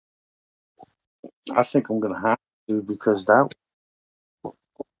 I think I'm gonna have to because that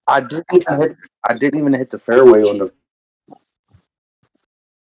I didn't even hit the fairway on the.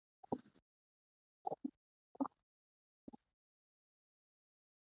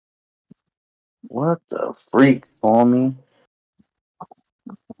 What the freak, Tommy?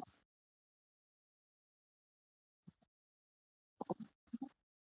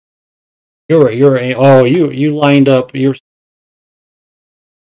 You lined up. You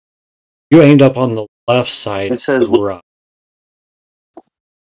aimed up on the left side. It says of the rough.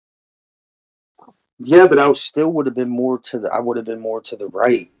 Yeah, but I still would have been more to the. I would have been more to the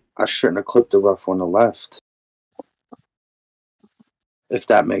right. I shouldn't have clipped the rough on the left. If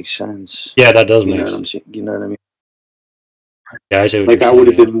that makes sense. Yeah, that does You make know what sense. I'm saying? You know what I mean? Yeah, I see what Like you're I saying. would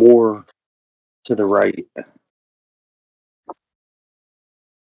have been more to the right.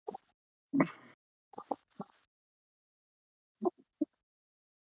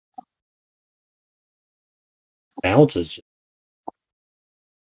 Bounces.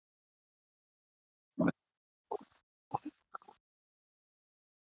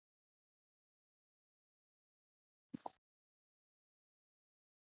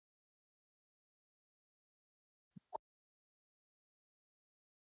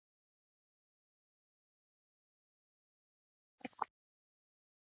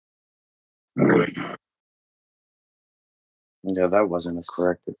 Yeah, that wasn't a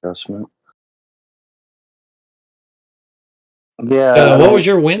correct adjustment. Yeah. What was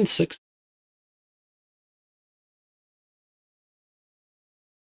your win? 6?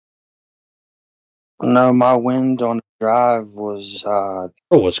 No, my wind on the drive was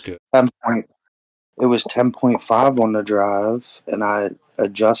Was good. 10 point. It was 10.5 on the drive, and I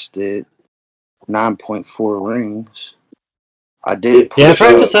adjusted 9.4 rings. I did push. Yeah,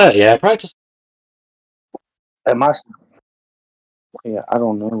 practice that. Yeah, practice. Am I? Yeah, I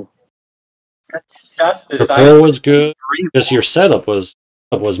don't know. Shots Your designed pull was good. Just your setup was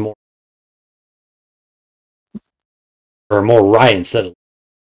more or more right instead of.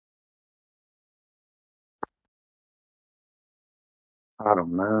 I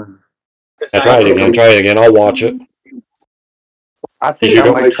don't know. Yeah, try it again. Try it again. I'll watch it. I think I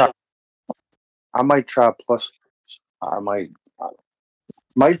might try. I might try plus. I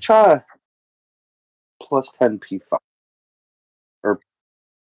might try plus 10 P5. Or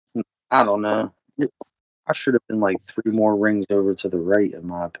I don't know. I should have been like 3 more rings over to the right, in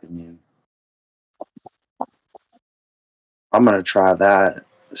my opinion. I'm gonna try that.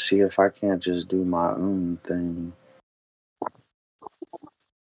 See if I can't just do my own thing.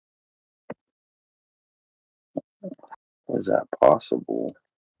 Is that possible?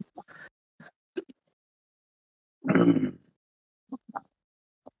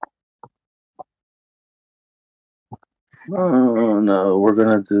 Oh no, we're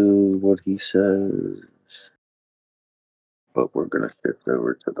gonna do what he says, but we're gonna shift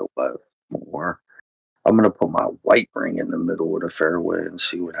over to the left more. I'm gonna put my white ring in the middle of the fairway and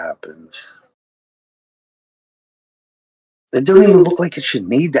see what happens. It don't even look like it should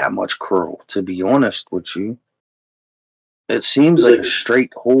need that much curl, to be honest with you. It seems like a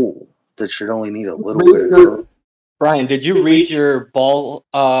straight hole that should only need a little bit of curl. Brian, did you read your ball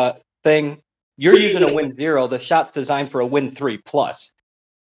thing? You're using a win 0. The shot's designed for a win 3 plus.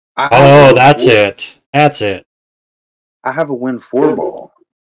 Oh, that's it. That's it. I have a win 4 ball.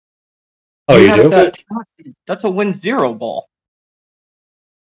 Oh, you do? That's a win 0 ball.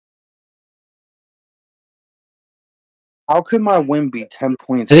 How could my win be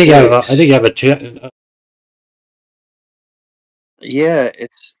 10.6? I think you have a. Yeah,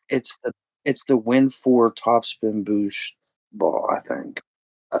 it's the win 4 topspin boost ball. I think.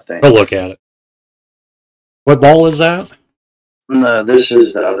 Go look at it. What ball is that? No, this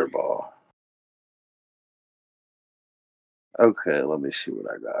is the other ball. Okay, let me see what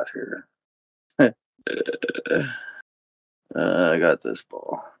I got here. I got this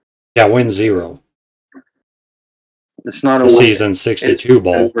ball. Yeah, win 0. It's not the a season 62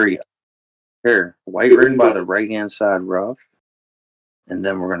 ball. Here, white ring by the right hand side rough, and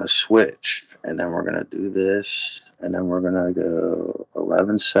then we're going to switch, and then we're going to do this, and then we're going to go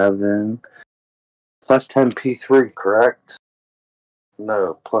 11.7 plus 10 P3, correct?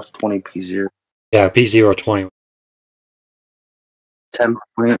 No, plus 20 P0. Yeah, P020.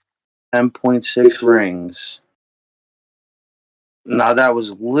 10.6 rings. Now that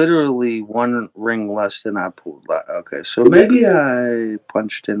was literally one ring less than I pulled. Okay, so maybe I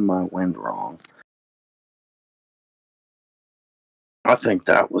punched in my wind wrong. I think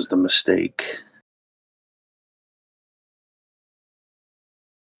that was the mistake.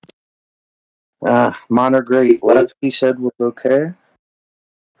 Minor great. Left he said was okay.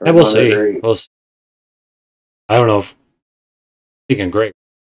 Or Yeah, we'll minor see. great? We'll see. I don't know if he can great.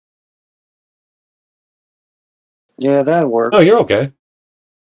 Yeah, that worked. Oh, you're okay.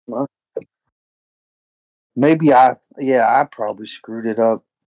 Maybe I probably screwed it up.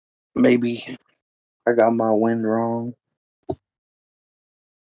 Maybe I got my wind wrong.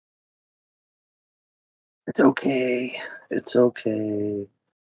 It's okay. It's okay.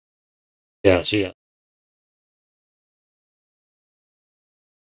 Yes, yeah.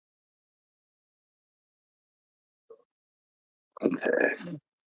 Okay.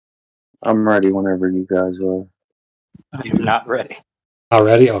 I'm ready whenever you guys are. I'm not ready.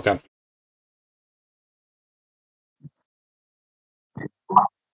 Already? Okay.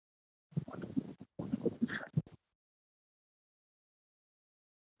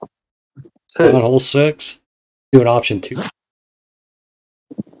 On hole 6. Do an option 2.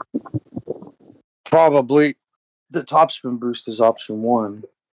 Probably the topspin boost is option 1.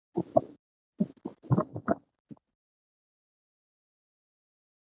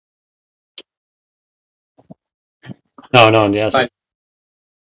 No, yes. Fine.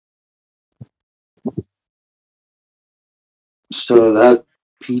 So that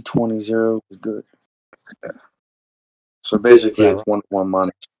P20 is good. Okay. So basically, Yeah. it's 1-1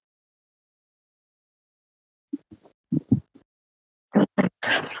 money.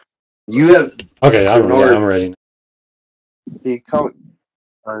 You have Okay, I'm Bernard. ready. The account.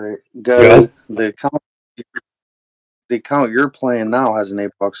 All right, go. Go. The account you're playing now has an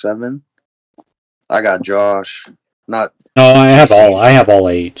Apex 7. I got Josh. Not. No, I have GC. all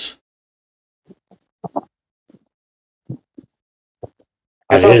 8s.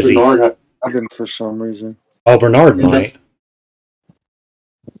 I Got thought Izzy. Bernard had 7 for some reason. Oh, Bernard might.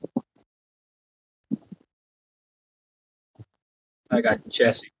 I got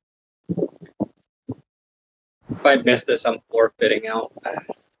Jesse. If I miss this, I'm forfeiting out.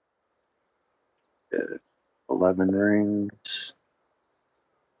 11 rings.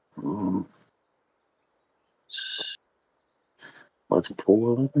 Let's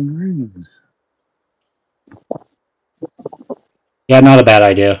pull 11 rings. Yeah, not a bad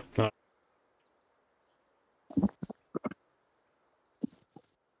idea.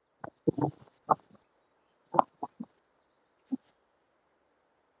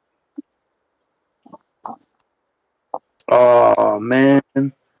 Oh man,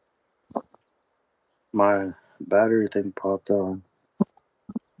 my battery thing popped on.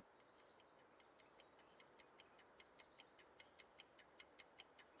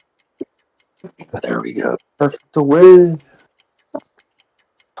 There we go. Perfect away.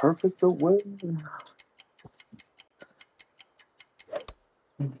 Perfect away.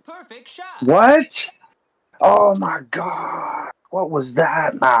 Perfect shot. What? Oh my god. What was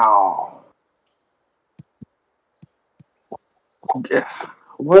that now?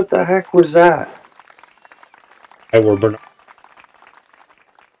 What the heck was that? Hey, we're Bernard.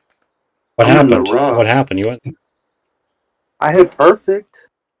 What I'm in the happened? rough. What happened? You went. I hit perfect.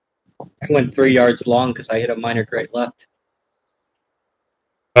 I went 3 yards long because I hit a minor great left.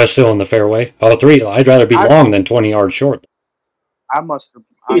 I was still in the fairway. Oh, 3. I'd rather be I- long than 20 yards short. I must have.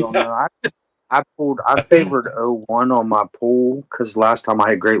 I don't know. I favored 0-1 on my pool because last time I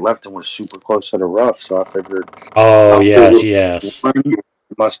had great left and was super close to the rough, so I figured. Oh, I yes, figured yes. one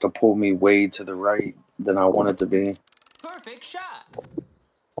must have pulled me way to the right than I wanted to be. Perfect shot.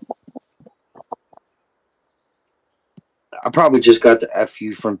 I probably just got the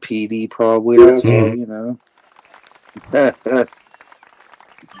FU from PD, probably. That's all, Mhm. you know.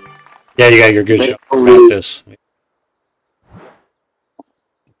 Yeah, you got your good They shot. always- Practice.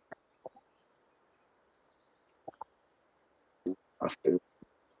 I feel-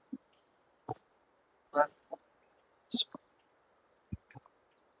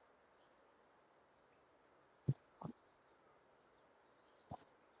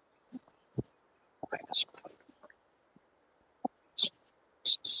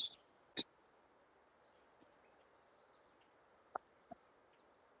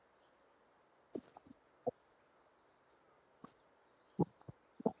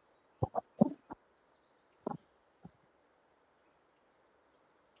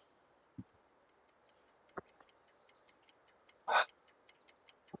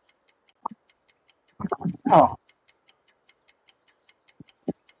 Oh,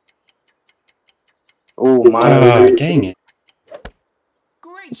 Oh, my. Dang it.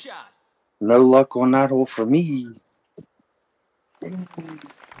 Great shot. No luck on that hole for me. Nice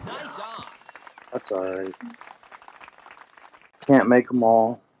on. That's alright. Can't make them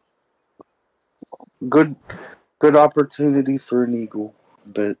all. Good opportunity for an eagle,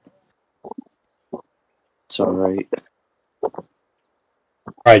 but it's alright.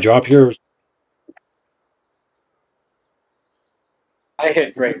 Alright, drop yours. I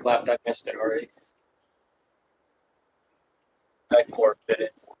hit great left. I missed it already. I forfeited.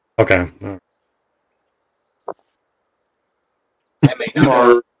 Okay. I may not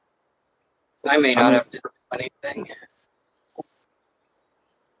have. I may not have to do anything.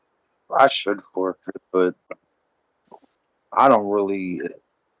 I should forfeit, but I don't really.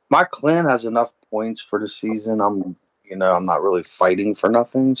 My clan has enough points for the season. I'm not really fighting for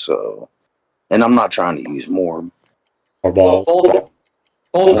nothing. So, and I'm not trying to use more. Or Well, ball.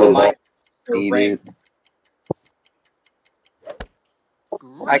 both of mine are Needed. ranked.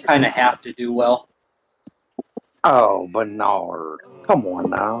 I Great kind of shot. have to do well. Oh, Bernard, come on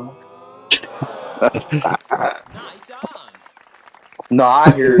now. Nice on. No,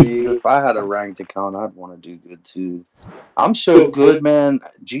 I hear you. If I had a ranked account, I'd want to do good too. I'm so good, man.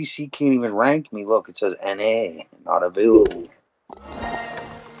 GC can't even rank me. Look, it says NA, not available.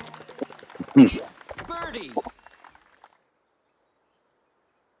 Birdie.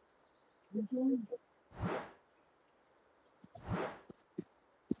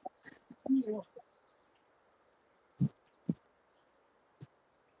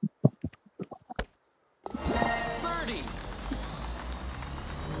 Birdie.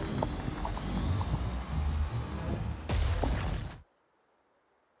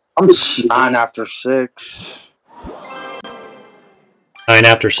 I'm 9 after 6. 9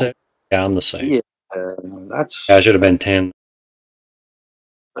 after 6. Yeah, I'm the same. Yeah, Yeah, I should have been 10.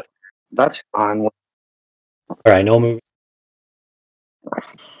 that's fine. Alright, no move.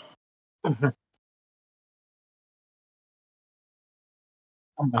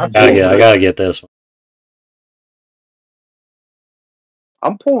 I gotta get this one.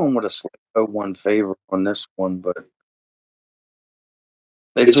 I'm pulling with a slight 0-1 favor on this one, but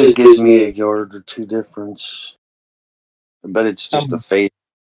it just gives me a yard or two difference. But it's just a fade.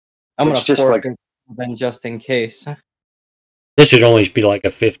 I'm It's gonna just like forfeit then just in case. This should only be like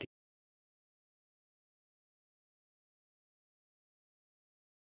a 50.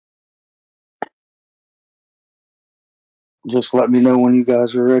 just let me know when you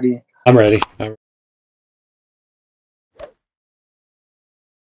guys are ready. I'm ready.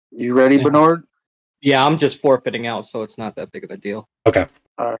 You ready, Yeah. Bernard? Yeah, I'm just forfeiting out, so it's not that big of a deal. Okay.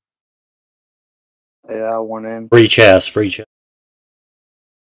 Yeah, I went in. Free chest.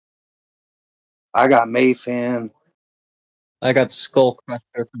 I got Mayfan. I got Skull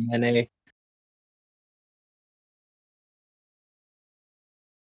Crusher from NA.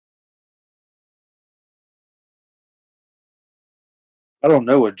 I don't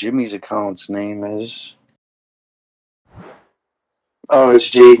know what Jimmy's account's name is. Oh, it's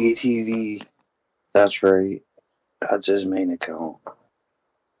JBTV. That's right. That's his main account.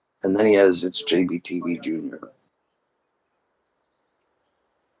 And then it's JBTV Junior.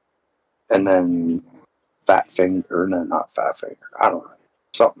 And then Fat Finger. No, not Fat Finger. I don't know.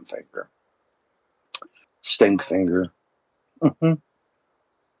 Something Finger. Stink Finger. Mm-hmm.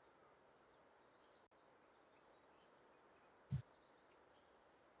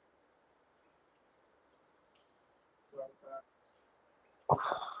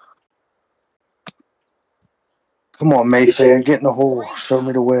 Come on, Mayfan. Get in the hole. Show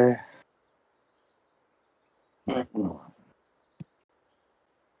me the way. Mm-mm.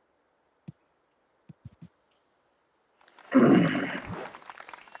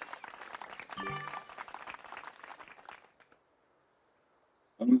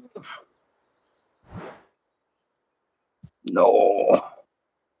 No.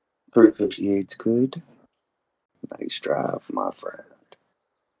 358's good. Nice drive, my friend.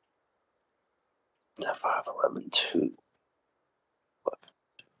 511 2.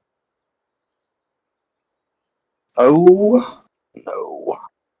 Oh, no.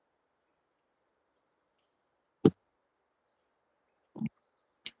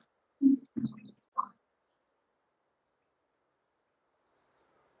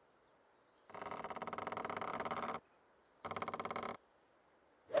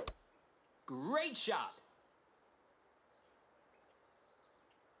 Great shot.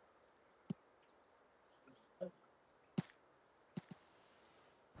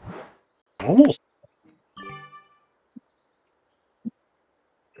 Almost.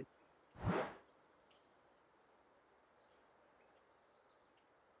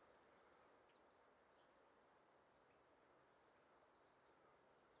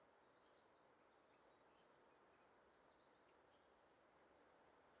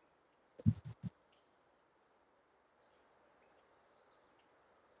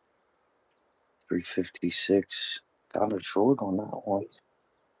 356. Got it short on that one.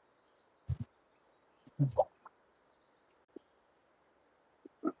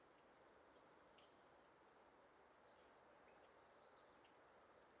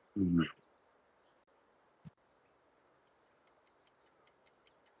 Mm.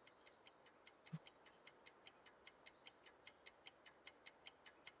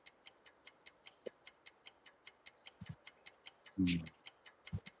 Mm.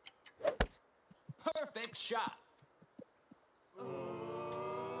 Perfect shot.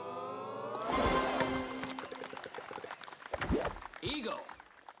 Eagle.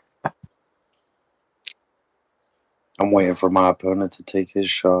 I'm waiting for my opponent to take his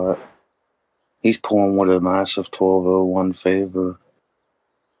shot. He's pulling with a massive 1201 favor.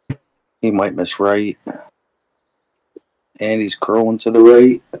 He might miss right. And he's curling to the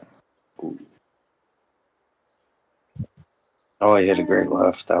right. Oh, he hit a great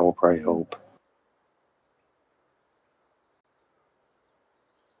left. That will probably help.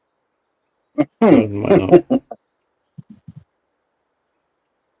 Wow.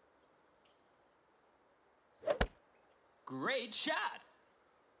 Great shot.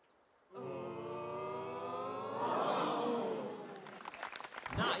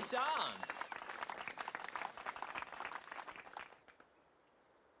 Nice on.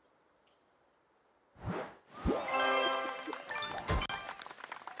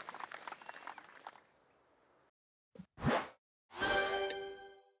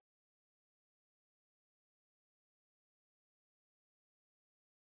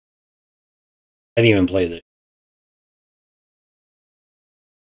 I didn't even play this.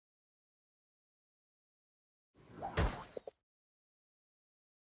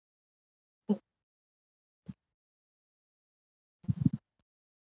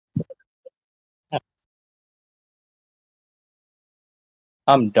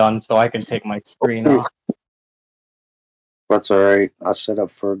 I'm done, so I can take my screen off. That's alright. I set up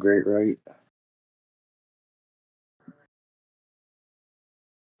for a great right.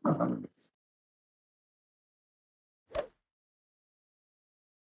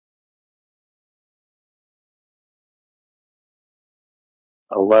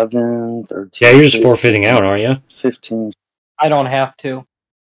 $11, $13. Yeah, you're just forfeiting out, aren't you? $15. I don't have to.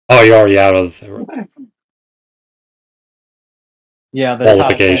 Oh, you're already out of Yeah, the top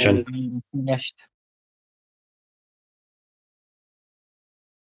qualification. 10 isn't finished.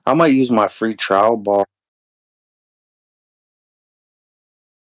 I might use my free trial bar.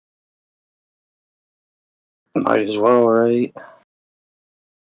 Might as well, right?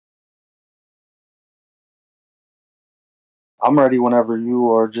 I'm ready whenever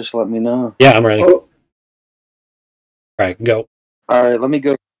you are. Just let me know. Yeah, I'm ready. All right, go. All right, let me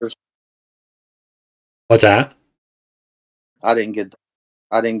go first. What's that? I didn't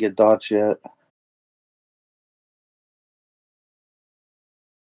get dots yet.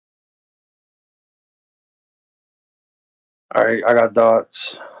 All right, I got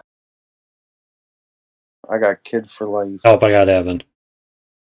dots. I got kid for life. Oh, I got Evan.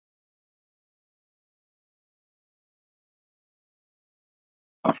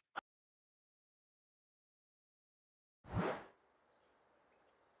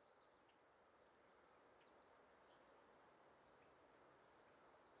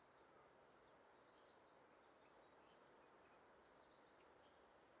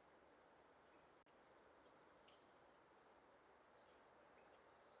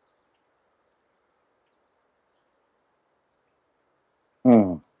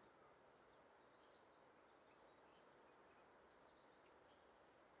 Hmm.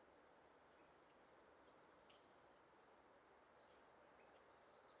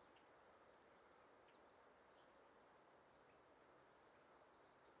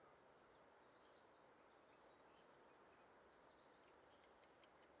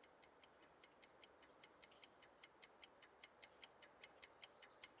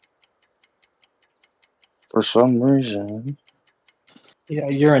 For some reason. Yeah,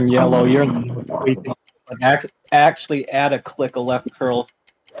 you're in yellow. You're in the sweeping. But actually add a click of left curl.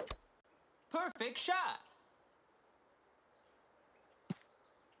 Perfect shot.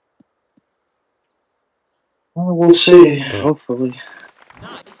 Well, we'll see. Hopefully.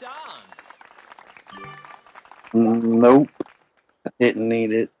 Nice on. Nope. Didn't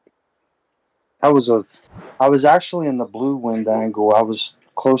need it. I was actually in the blue wind angle. I was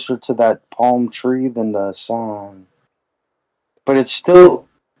closer to that palm tree than the sign. But it's still,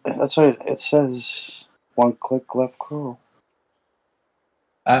 that's what it says. One click left curl.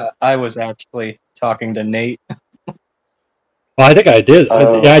 I was actually talking to Nate. Well, I think I did.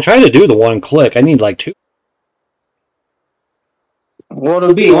 Yeah, I tried to do the one click. I need like two. Well,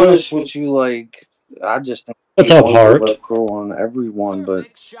 to be honest with you, like, I just think What's up, people Hart? overlook Crow on everyone, but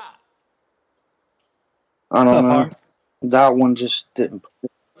Perfect shot. I What's don't up, know. Hart? That one just didn't put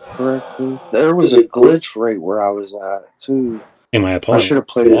it correctly. There was a glitch right where I was at, too. And my I opponent should have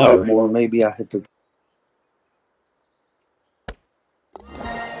played it water. up more. Maybe I hit the.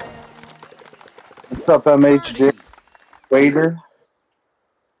 What's up, MHJ? Birdie. Waiter?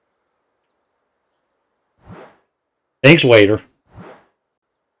 Thanks, waiter.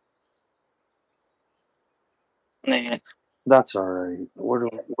 Nah, that's alright.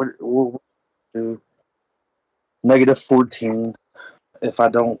 What do? Negative 14. If I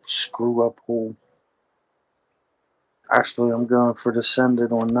don't screw up hole. Actually, I'm going for the send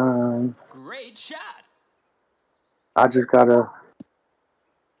it on 9. Great shot. I just gotta.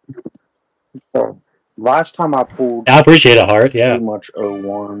 Last time I pulled I appreciate it, Hart. Yeah. pretty much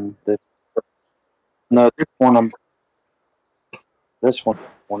 01. No, this one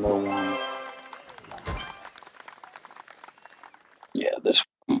 101. Yeah, this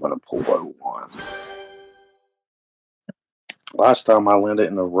one I'm gonna pull 01. Last time I landed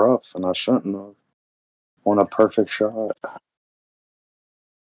in the rough and I shouldn't have. On a perfect shot.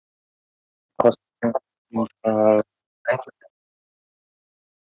 Plus,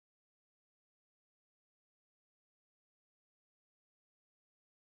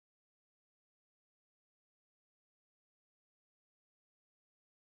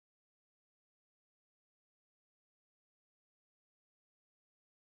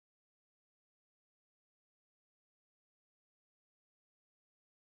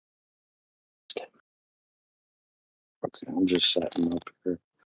 okay, I'm just setting up here.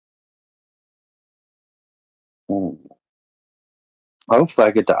 Hopefully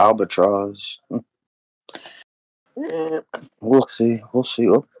I get the albatross. Yeah, we'll see. We'll see.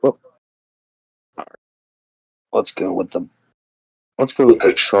 Oh. Let's go with the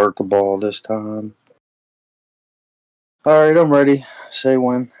shark ball this time. All right, I'm ready. Say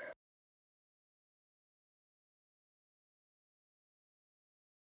when.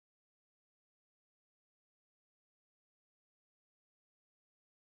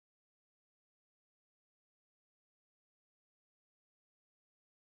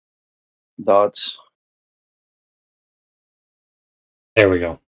 Dots. There we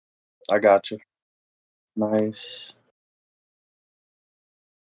go. I got you. Nice.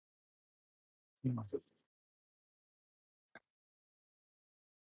 I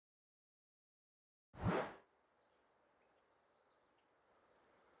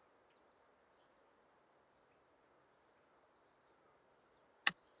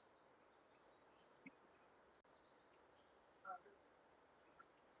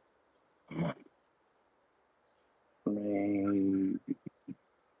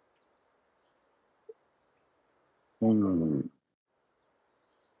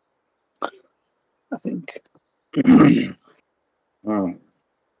think. I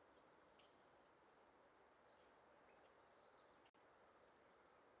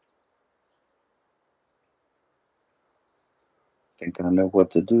think I know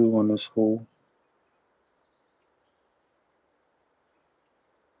what to do on this hole.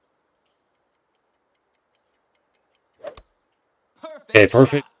 Perfect. Okay,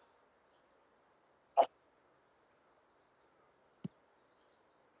 perfect.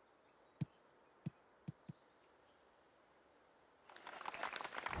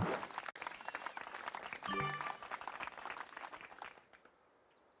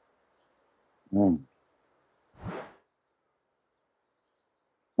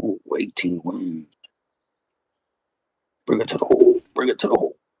 Ooh, 18 wins. Bring it to the hole. Bring it to the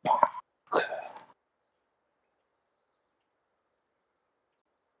hole.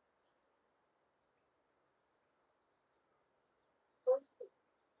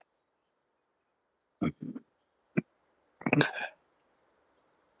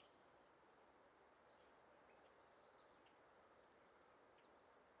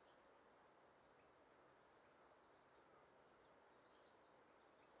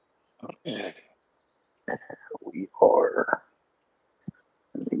 Okay. We are.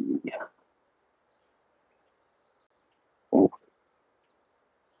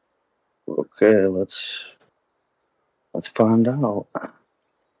 Okay, let's find out.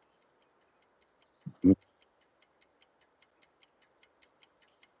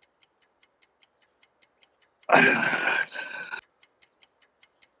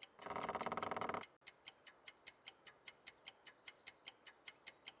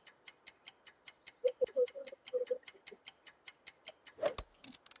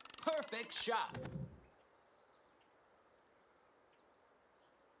 Perfect shot.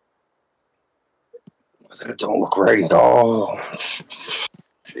 That don't look right at all.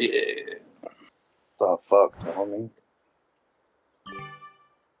 Yeah. The fuck, Tommy?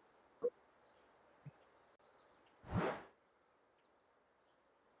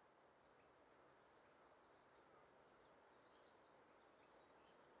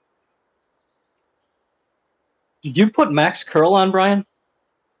 Did you put max curl on, Brian?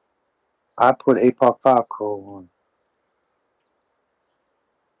 I put APOC 5 curl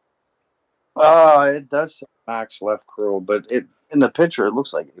on. It does say max left curl, but it in the picture it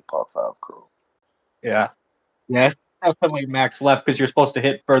looks like APOC 5 curl. Yeah. Yeah, it's definitely max left because you're supposed to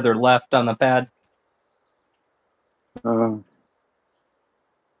hit further left on the pad.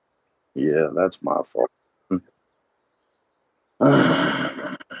 Yeah, that's my fault.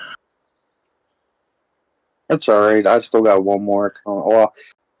 It's alright. I still got one more account. Well,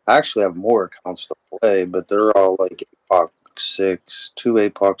 I actually have more accounts to play, but they're all like APOC 6, 2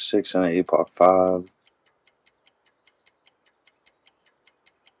 APOC 6 and an APOC 5.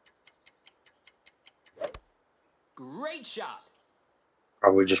 Great shot.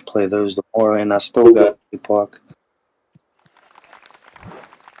 Probably just play those the more, and I still got APOC.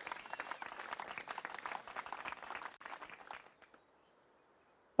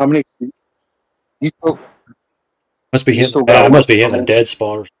 How many? You still, Must be You hitting. still Yeah, got I must be one hitting a more? dead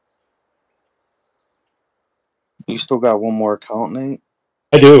spot. Or you still got one more account, Nate?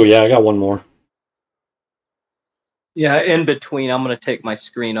 I do. Yeah, I got one more. Yeah, in between, I'm gonna take my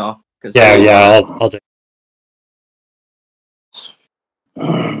screen off because Yeah. I'll take.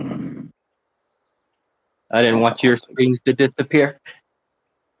 I didn't want your screens to disappear.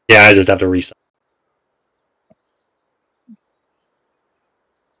 Yeah, I just have to reset.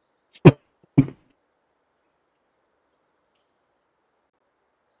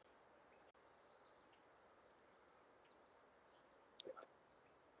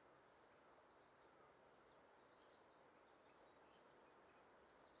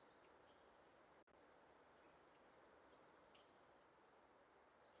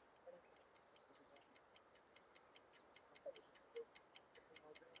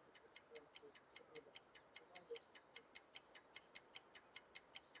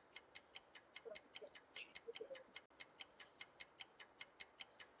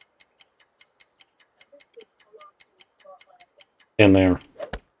 In there.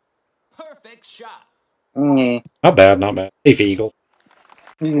 Perfect shot. Yeah. Not bad. Not bad. Safe eagle.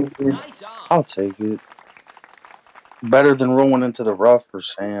 Nice on. I'll take it. Better than rolling into the rough or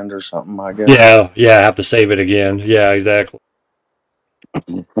sand or something, I guess. Yeah. I have to save it again. Yeah, exactly.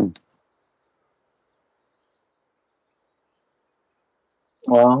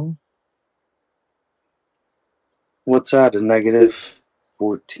 Well, what's that? A negative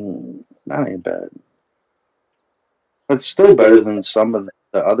 14. That ain't bad. It's still better than some of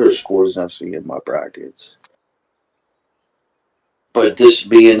the other scores I see in my brackets. But this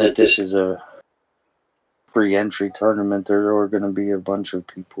being that this is a free entry tournament, there are going to be a bunch of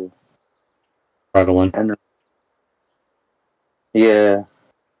people. Struggling. And yeah.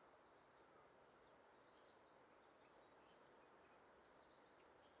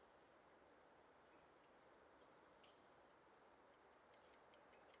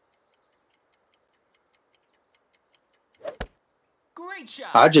 Great shot.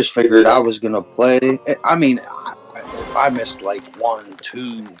 I just figured I was going to play. I mean, if I missed like 1,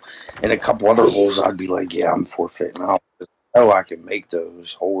 2, and a couple other holes, I'd be like, yeah, I'm forfeiting out. Oh, I can make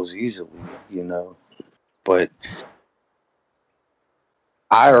those holes easily, you know. But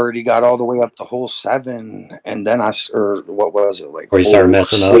I already got all the way up to hole 7, and then or what was it, like? Where you started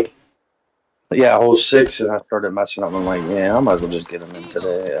messing up. Yeah, hole 6, and I started messing up. I'm like, yeah, I might as well just get them in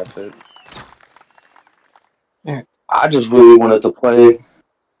today. F it. Yeah. I just really wanted to play.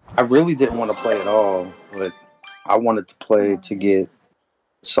 I really didn't want to play at all, but I wanted to play to get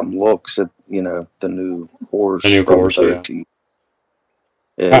some looks at, you know, the new course. The new course, yeah.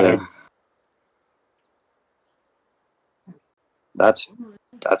 Yeah. That's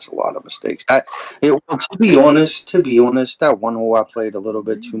a lot of mistakes. Well, to be honest, that one hole I played a little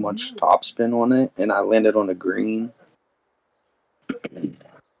bit too much topspin on it, and I landed on a green.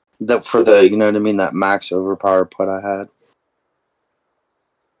 For the, you know what I mean, that max overpower putt I had.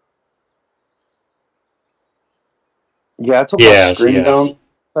 Yeah, I took my screen down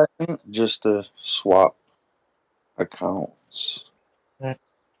just to swap accounts.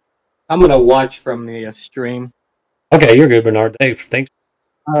 I'm gonna watch from the stream. Okay, you're good, Bernard. Hey, thanks.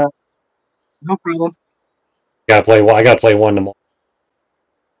 No problem. I gotta play one tomorrow.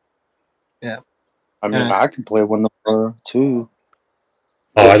 Yeah. I mean, I can play one tomorrow too.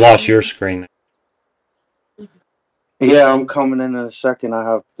 Oh, I lost your screen. Yeah, I'm coming in a second. I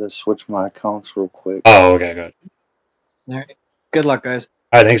have to switch my accounts real quick. Oh, okay, good. All right. Good luck, guys.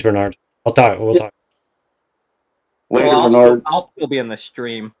 All right, thanks, Bernard. We'll talk. Later, Well, Bernard. I'll still be in the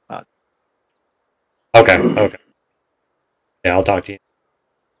stream. Okay, okay. Yeah, I'll talk to you.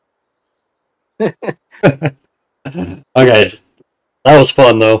 Okay, that was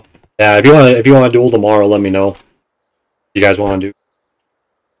fun though. Yeah, if you want to duel tomorrow, let me know. You guys want to do?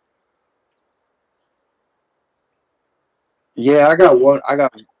 Yeah, I got one. I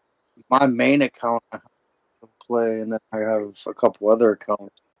got my main account I have to play, and then I have a couple other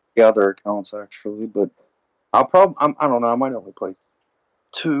accounts, the other accounts actually. But I don't know. I might only play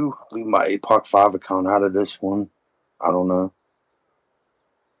two. Leave my APOC 5 account out of this one. I don't know.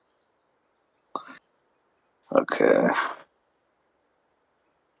 Okay.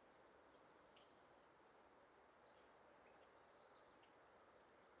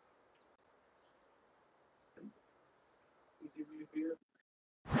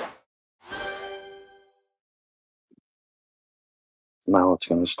 Now it's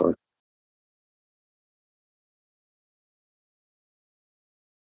gonna start.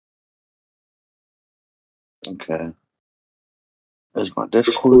 Okay. Is my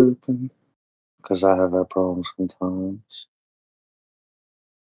Discord open? Because I have that problem sometimes.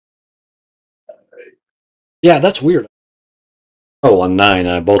 Yeah, that's weird. Oh, on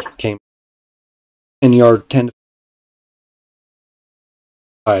 9, both came in yard 10 to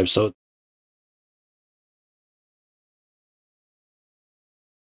 5, so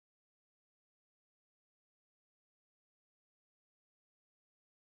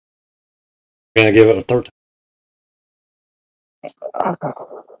we're gonna give it a third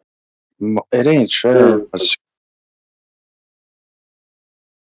It ain't sharing.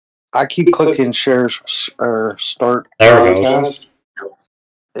 I keep clicking share or start There it goes. broadcast.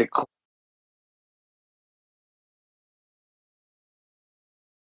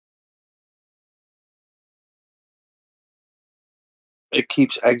 It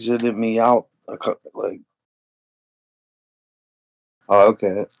keeps exiting me out. Like, oh,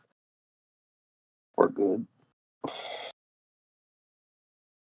 okay, we're good.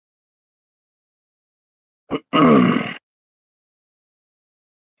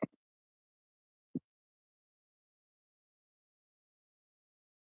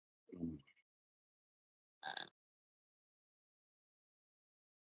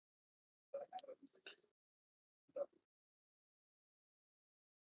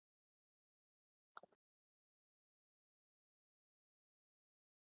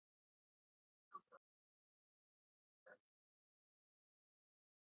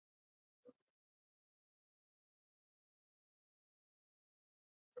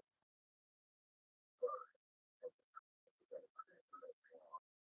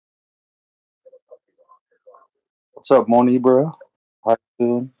 What's up, Moni, bro? How you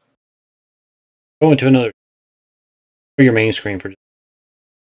doing? Go into another for your main screen for.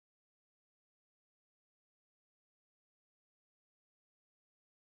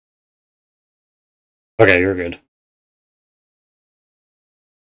 Okay, you're good.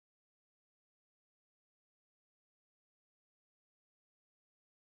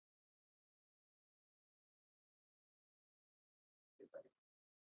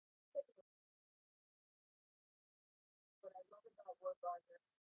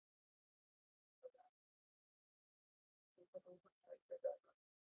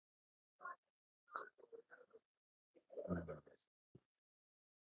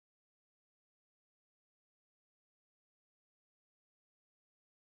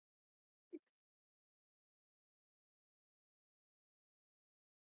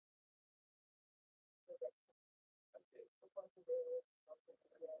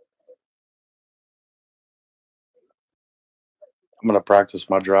 I'm gonna practice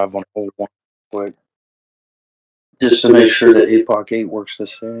my drive on hole one quick, just to make sure that APOC 8 works the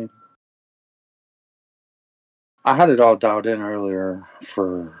same. I had it all dialed in earlier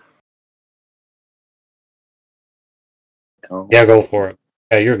for. Yeah, go for it.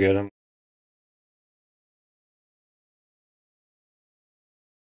 Yeah, you're good.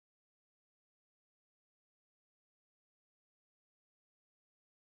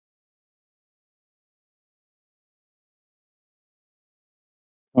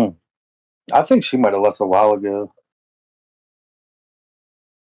 I think she might have left a while ago.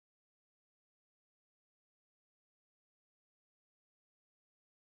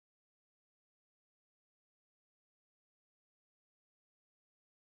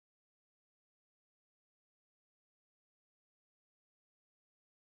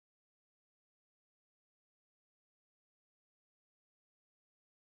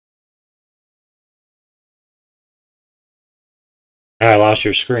 I lost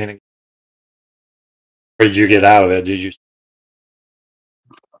your screen. Or did you get out of it? Did you?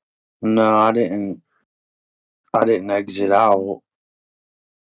 No, I didn't. I didn't exit out.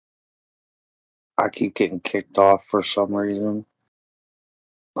 I keep getting kicked off for some reason.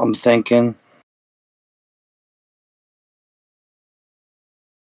 I'm thinking.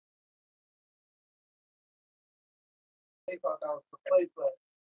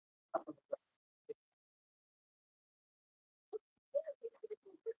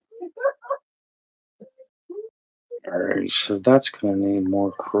 Alright, so that's gonna need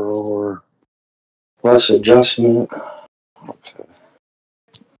more curl or less adjustment. Okay.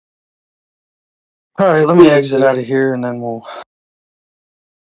 Alright, let me exit out of here and then we'll.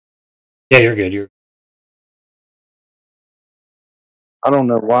 Yeah, you're good. You're I don't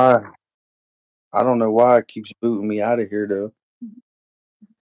know why. I don't know why it keeps booting me out of here though.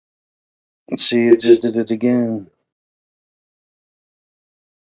 See, it just did it again.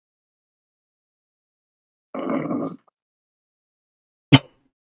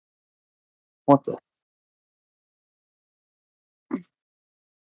 What the?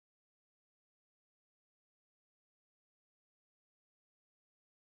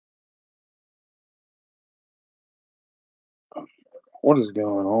 What is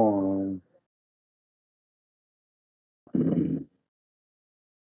going on?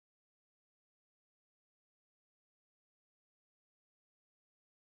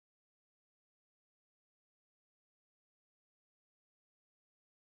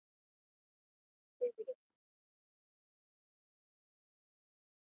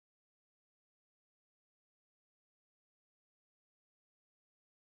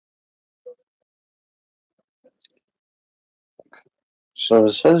 So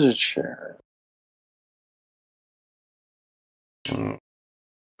it says it's shared.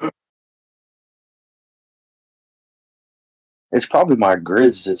 It's probably my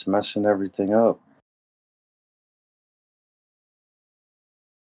grids that's messing everything up.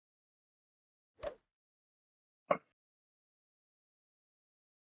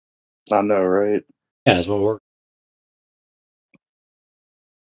 I know, right? yeah, that's what we're.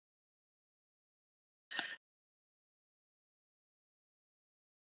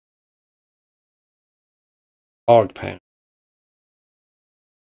 Hog pan.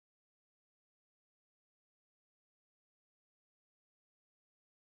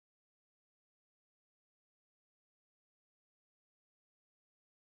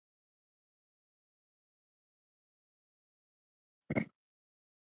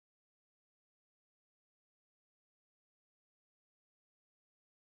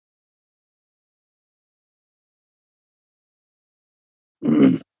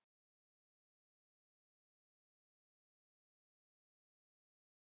 Mm.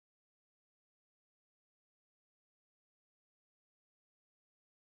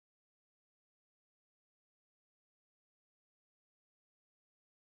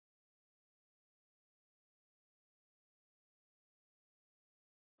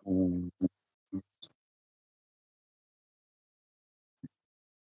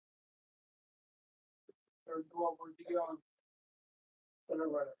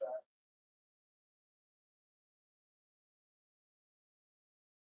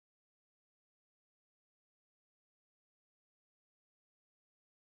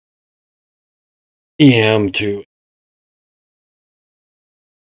 EM2.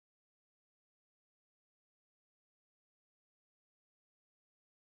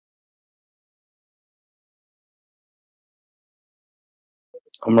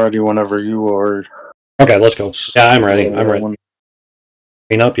 I'm ready whenever you are. Okay, let's go. Yeah, I'm ready. I'm ready.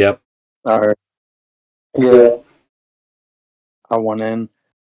 Clean up. Yep. All right. Yeah. I went in.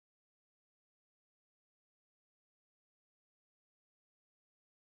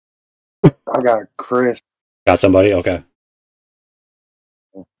 I got Chris. Got somebody. Okay.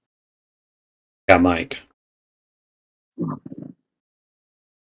 Got Mike.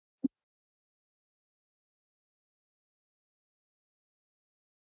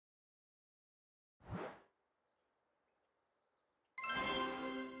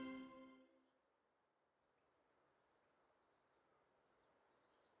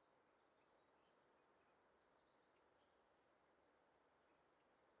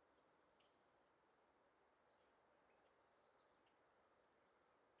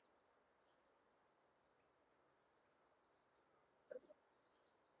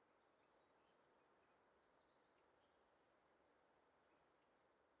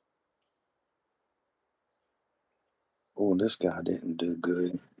 Oh, this guy didn't do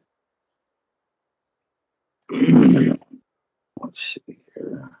good. Let's see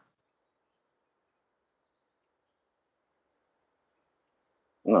here.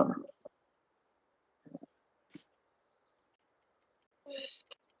 No.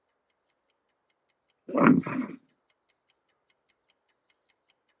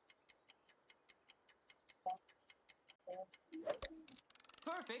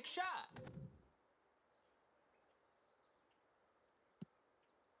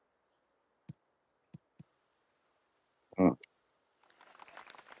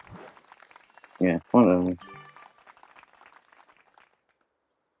 Yeah, whatever.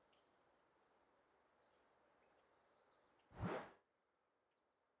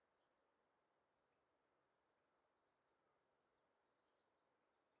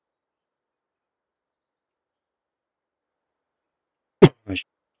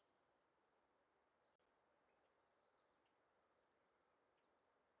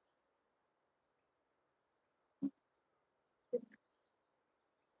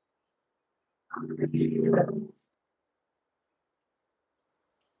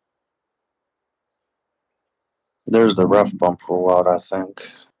 There's the rough bumper lot, I think.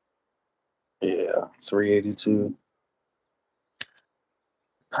 Yeah, 382.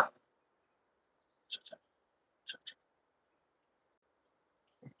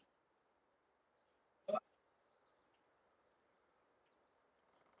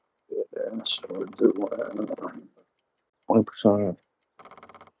 Yeah, so we're doing 20%.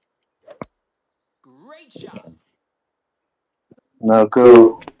 Great shot. No,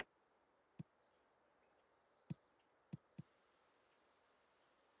 go.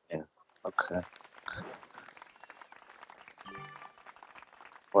 Yeah, okay.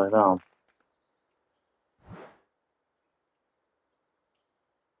 Play down.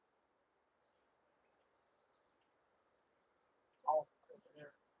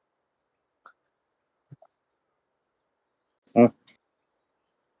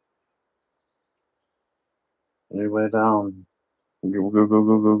 Way down. Go, go, go,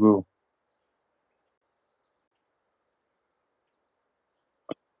 go, go, go.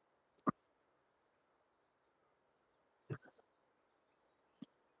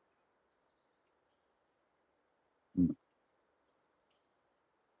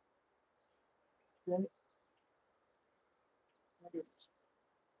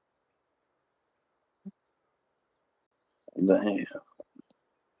 Damn.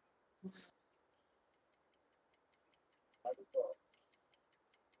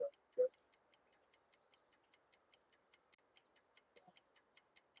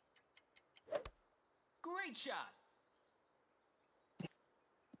 Great shot.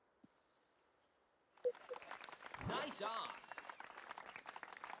 Nice on.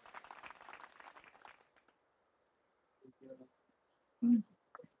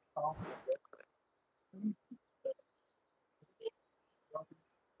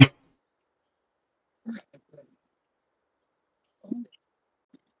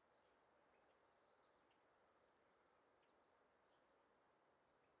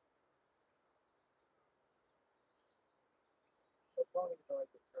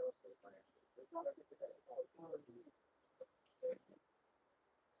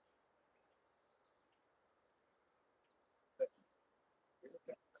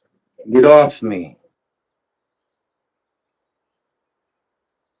 Get off me.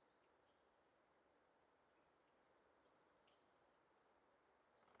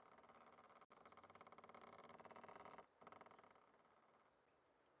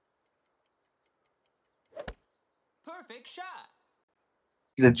 Perfect shot.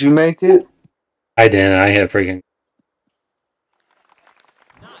 Did you make it? I didn't. I hit freaking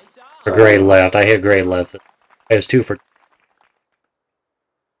Nice for on. great left. I hit great left. It was 2 for.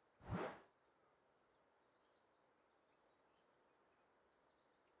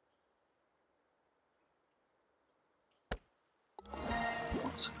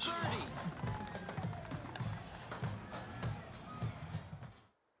 Birdie.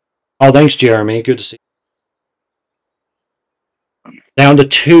 Oh, thanks, Jeremy. Good to see you. Down to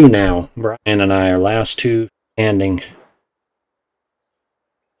 2 now. Brian and I are last 2 standing.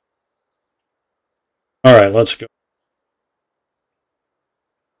 All right, let's go.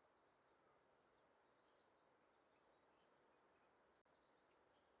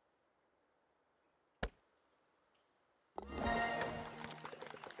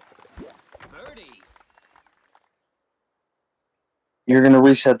 Birdie. You're gonna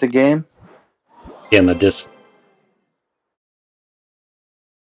reset the game? In the dis.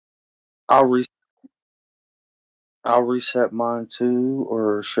 I'll reset mine too,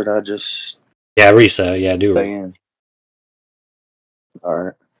 or should I just Yeah, reset. Yeah, do stay it. in? All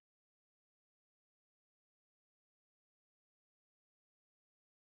right.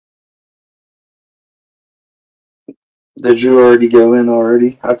 Did you already go in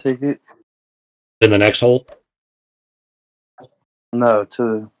already? I take it. In the next hole. No,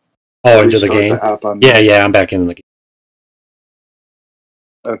 to Oh, into the restart game. the app. I Yeah, mean. yeah, I'm back in the game.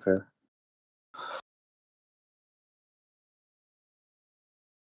 Okay.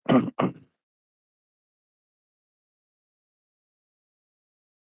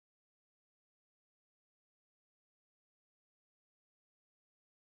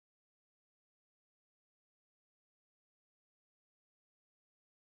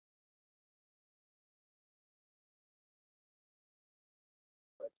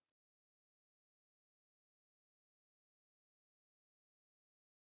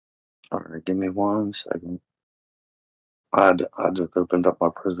 All right, give me 1 second. I just opened up my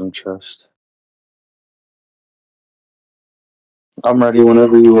prism chest. I'm ready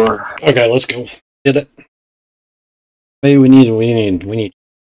whenever you are. Okay, let's go. Get it. Maybe we need.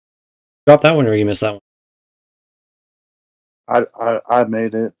 Drop that one, or you missed that one. I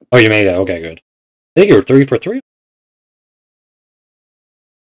made it. Oh, you made it. Okay, good. I think you were 3 for 3.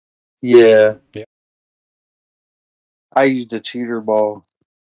 Yeah. Yeah. I used a cheater ball.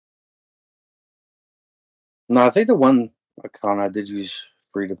 No, I think the one account I did use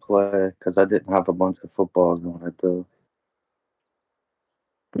free to play because I didn't have a bunch of footballs on it though.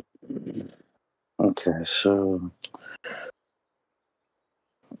 Okay, so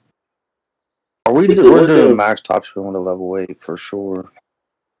we're doing max top spin to level 8 for sure.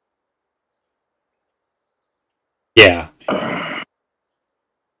 Yeah.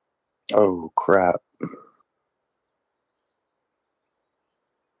 Oh crap.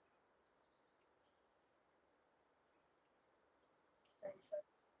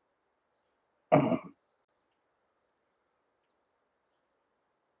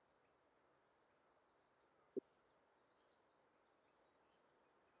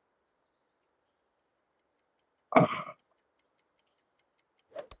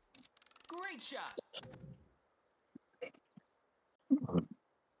 Great shot.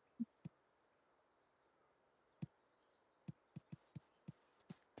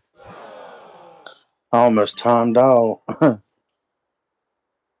 I almost timed out.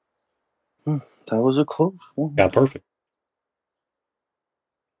 That was a close one. Got perfect.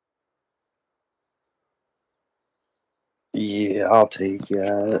 Yeah, I'll take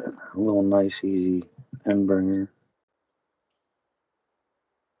that. A little nice, easy end bringer.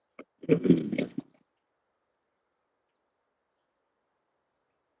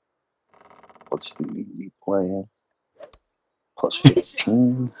 What's the be playing? Plus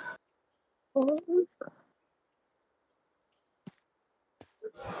 15.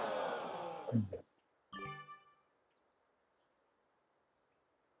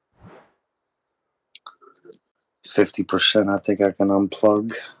 50%. I think I can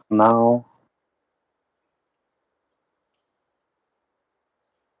unplug now.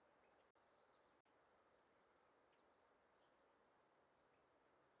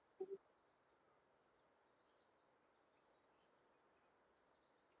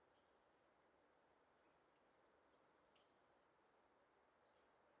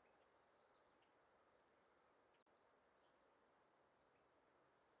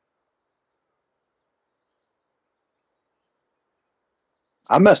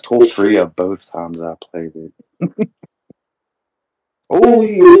 I messed hole 3 up both times I played it.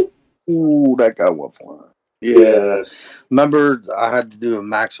 Holy, ooh, that guy went flying. Yeah. Remember, I had to do a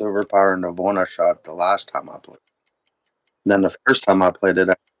max overpower Nirvana shot the last time I played. Then the first time I played it,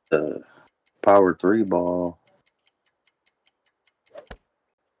 I had the power 3 ball.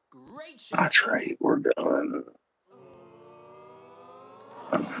 Great shot. That's right, we're done.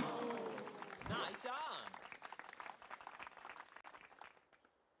 Nice on.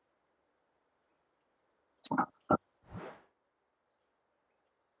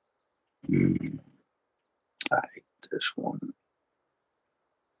 I hate this one.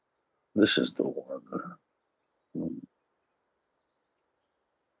 This is the one.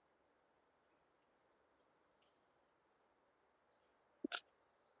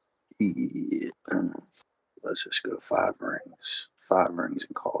 Yeah. Let's just go 5 rings. 5 rings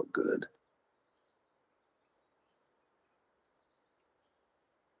and call it good.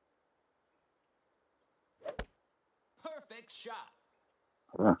 Perfect shot.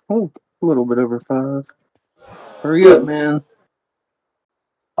 Oh, a little bit over 5. Hurry up, man.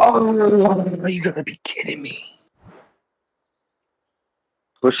 Oh, you gotta be kidding me.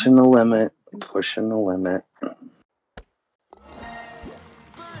 Pushing the limit. Pushing the limit. Birdie.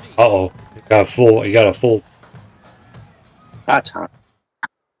 Uh-oh. You got a full. I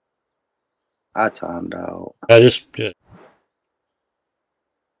timed out. I just.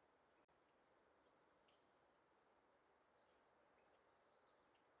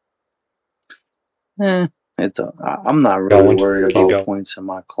 I'm not really Going. worried Keep about going. points in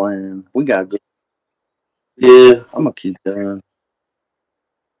my clan. We got good. Yeah, I'm gonna keep going.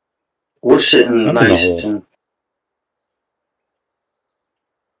 We're sitting I'm in the nice hole. and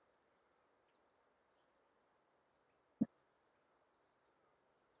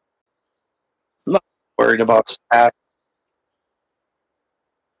I'm not worried about stats.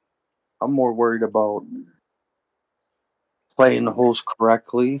 I'm more worried about playing the holes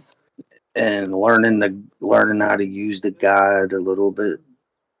correctly and learning how to use the guide a little bit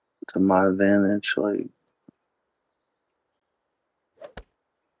to my advantage. Like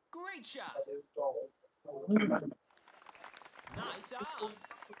Great Great shot. Nice out.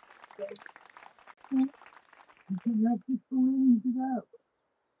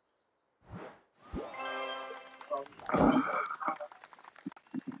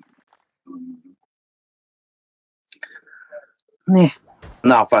 Yeah.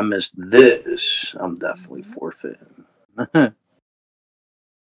 Now, if I miss this, I'm definitely forfeiting.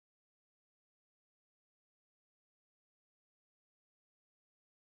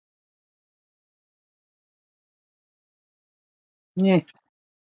 Yeah.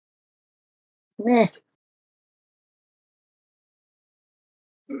 Yeah.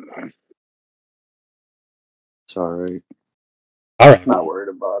 It's all right. All right. Not worried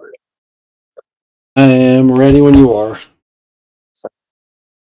about it. I am ready when you are.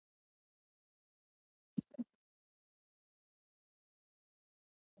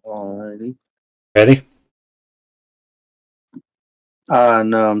 Alrighty. Ready?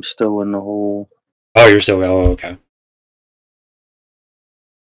 No, I'm still in the hole. Oh, you're still. Oh, okay.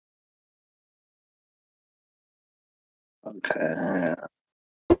 Okay.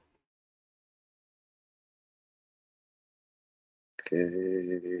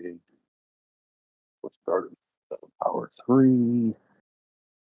 Okay. We'll start at power 3.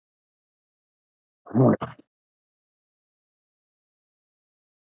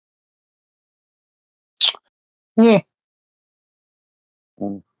 Yeah.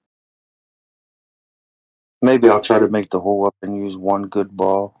 Maybe I'll try to make the hole up and use one good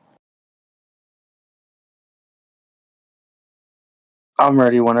ball. I'm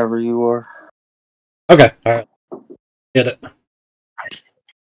ready whenever you are. Okay. All right. Get it. All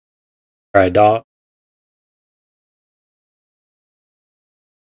right, dot.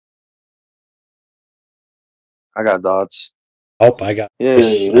 I got dots. Oh, I got. Yeah, This,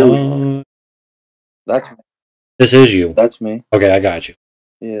 here we go. That's me. this is you. That's me. Okay, I got you.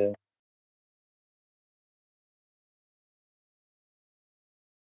 Yeah.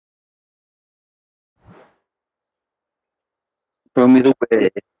 Show me the way.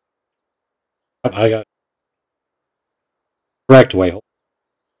 I got correct way.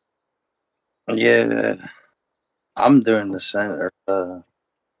 Yeah. I'm doing the center.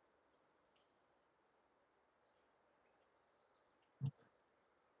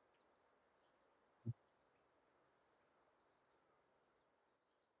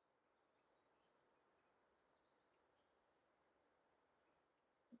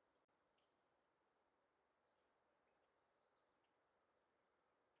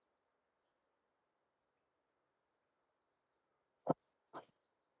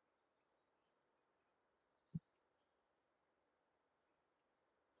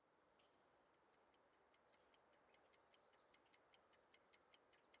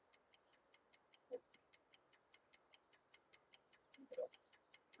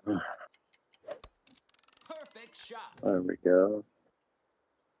 Perfect shot. There we go.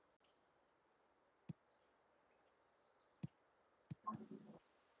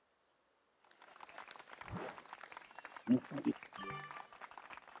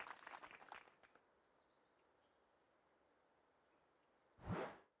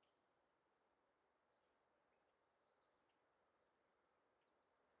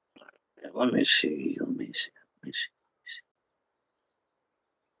 Let me see. Let me see. Let me see.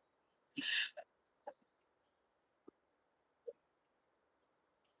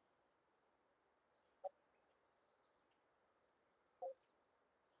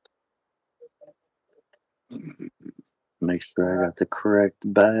 Make sure I got the correct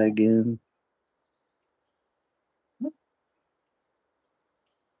bag in.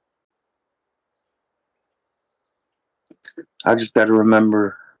 I just got to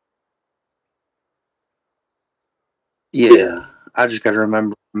remember. Yeah, I just got to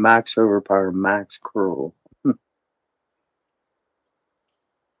remember max overpower, max curl.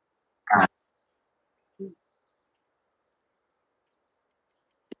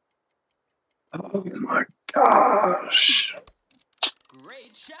 Oh my gosh.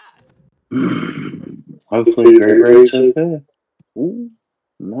 Great shot. Hopefully, great rate's okay. Ooh,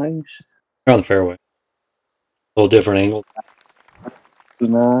 nice. You're on the fairway. A little different angle.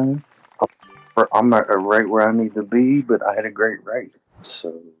 No, I'm at right where I need to be, but I had a great rate.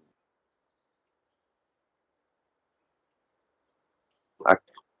 So, I,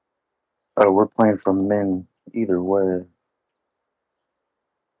 oh, we're playing for men either way.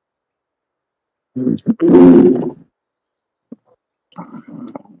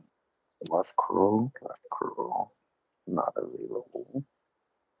 Left curl, not available.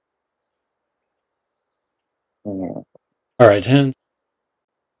 Yeah. All right, 10.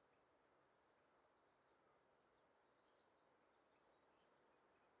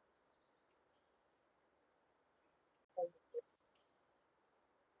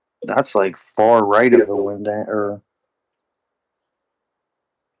 That's like far right of the wind or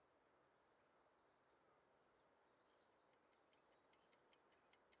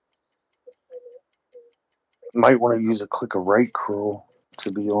might want to use a click of right curl,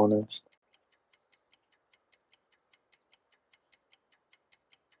 to be honest.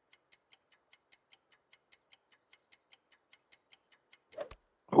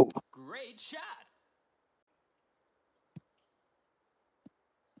 Oh, Great shot.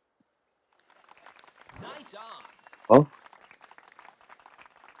 Nice on. oh.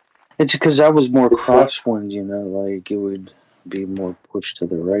 It's because that was more crosswind, you know, like it would be more pushed to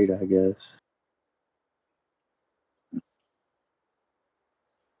the right, I guess.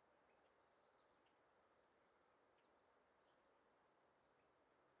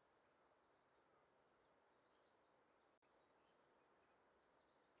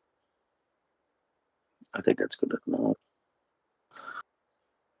 I think that's good enough.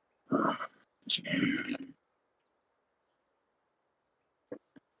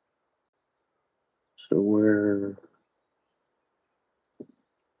 So we're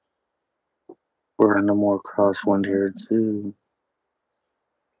in the more crosswind here too.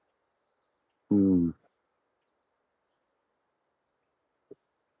 Hmm.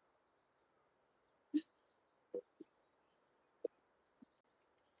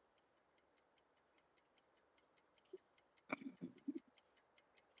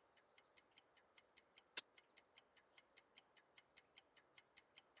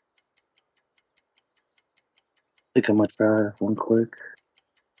 I think I might try one click.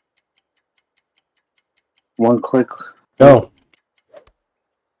 One click. Go.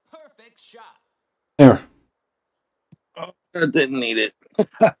 Perfect shot. There. I didn't need it.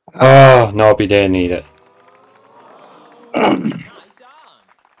 Oh, nope, you didn't need it. Nice on.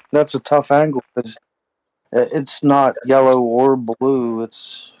 That's a tough angle because it's not yellow or blue.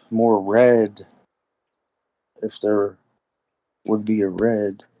 It's more red. If there would be a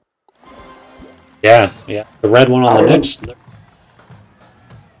red. Yeah, yeah. The red one on the next.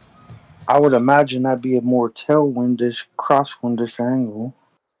 I would imagine that'd be a more tailwindish, crosswindish angle.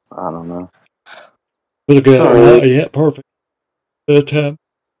 I don't know. Was a good. Alright. Yeah, perfect. Good attempt.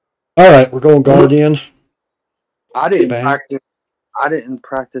 All right, we're going Guardian. I didn't Bang. practice. I didn't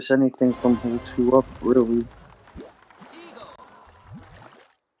practice anything from hole 2 up, really. Eagle.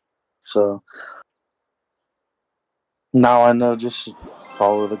 So now I know, just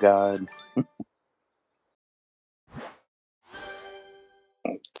follow the guide.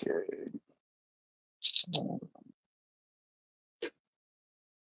 Okay.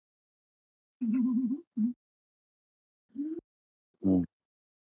 Hmm.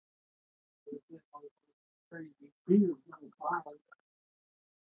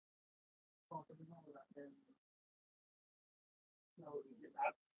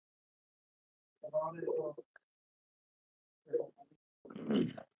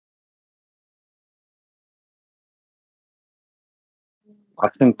 I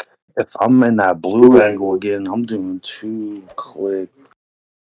think if I'm in that blue angle again, I'm doing 2 click.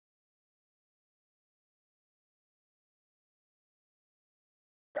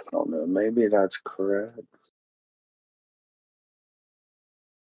 I don't know. Maybe that's correct.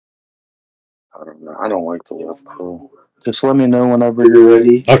 I don't know. I don't like the left curl. Just let me know whenever you're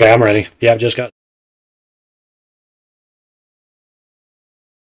ready. Okay, I'm ready. Yeah, I've just got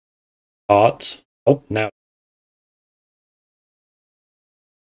thoughts. Oh, now.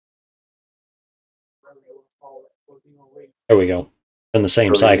 There we go. In the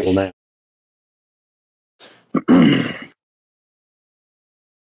same cycle now.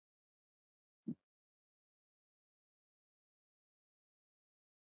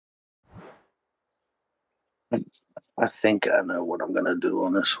 I think I know what I'm gonna do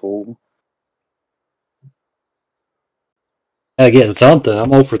on this hole. I get something. I'm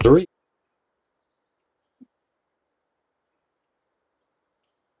 0 for 3.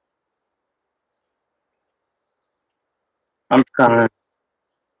 I'm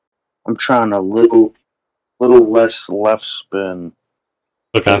trying a little less left spin.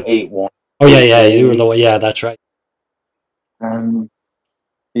 Okay. 8-1. Oh yeah, yeah. You were the way. Yeah, that's right.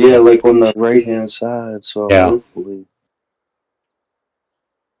 Yeah, like on the right hand side. So Yeah. hopefully.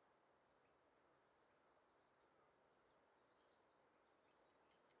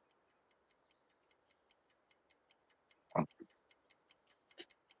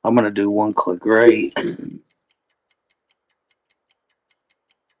 I'm gonna do 1 click right.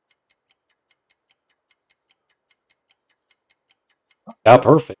 Yeah,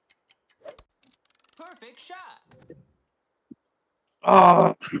 perfect. Perfect shot.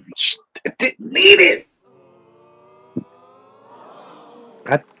 Oh, I didn't need it.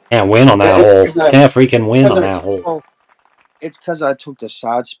 Can't win on that It's hole. 'cause I- Can't freaking win on because that hole. well, it's because I took the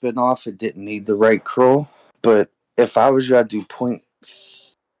side spin off. It didn't need the right curl. But if I was you, I'd do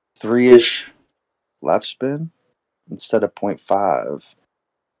 0.3-ish left spin instead of 0.5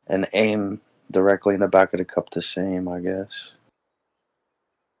 and aim directly in the back of the cup the same, I guess.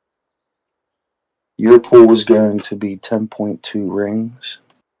 Your pool is going to be 10.2 rings.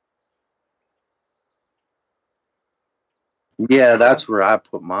 Yeah, that's where I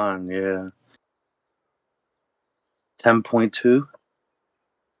put mine, yeah. 10.2.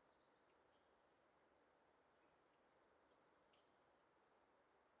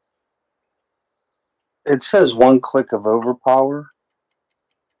 It says one click of overpower.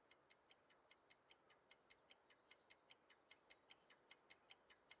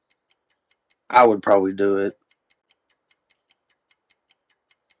 I would probably do it.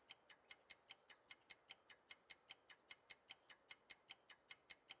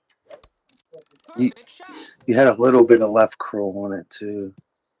 Perfect shot. You had a little bit of left curl on it too.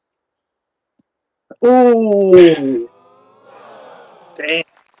 Oh, damn! It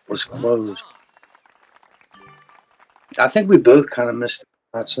was close. I think we both kind of missed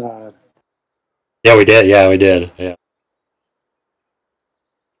that side. Yeah, we did. Yeah, we did. Yeah.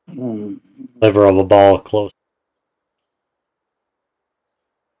 Hmm. Liver of a ball close.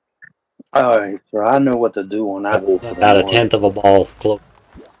 All right, so I know what to do on that hole. About a tenth of a ball close.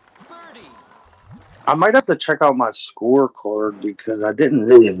 Birdie. I might have to check out my scorecard because I didn't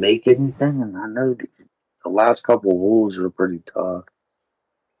really make anything, and I know the last couple holes were pretty tough.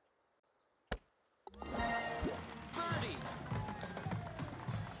 Birdie.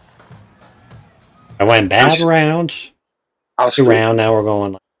 I went bad round. I'll Two still, round. Now we're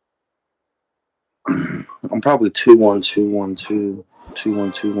going. I'm probably 2-1, 2-1, 2,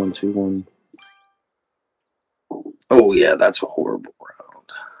 2-1, 2-1, 2-1. Oh yeah, that's a horrible round.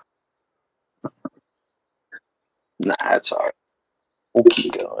 Nah, it's alright. We'll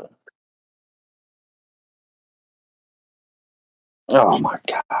keep going. Oh my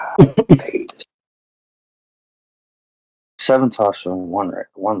god. 7 tops and one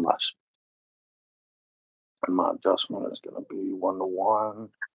less. And my adjustment is gonna be 1-1.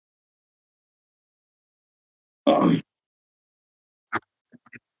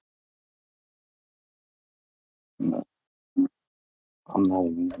 I'm not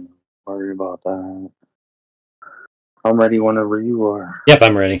even gonna worry about that. I'm ready whenever you are. Yep,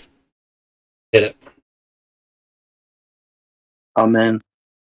 I'm ready. Hit it. I'm in.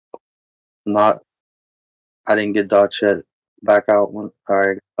 Not. I didn't get dots yet. Back out one. All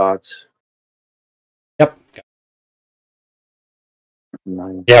right, dots. Yep.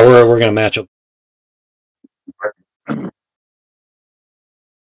 9. Yeah, we're gonna match up. All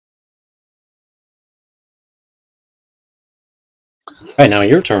right, now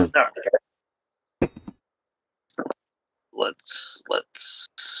your turn. Let's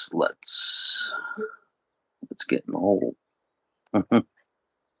get an hole.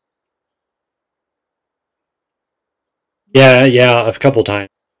 Yeah, a couple times.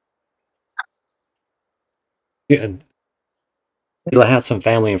 Yeah, he'll have some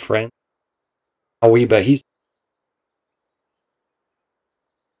family and friends. Oh, but he's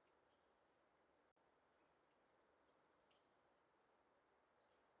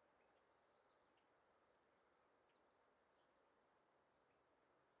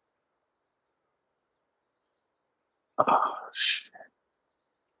Oh shit!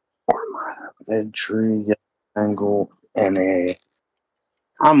 Where am I? Red tree angle and a.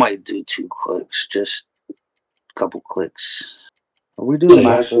 I might do 2 clicks, just a couple clicks. Are we doing Safe.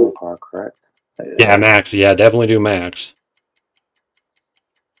 max overpower, correct? yeah, max. Yeah, definitely do max.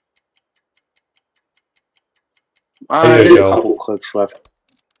 I There you did a go. couple clicks left.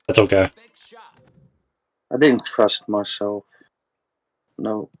 That's okay. Perfect shot. I didn't trust myself.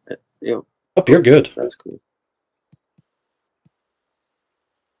 No, yep, Oh, you're good. that's good.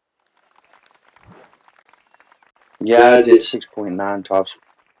 Yeah, I did 6.9 tops.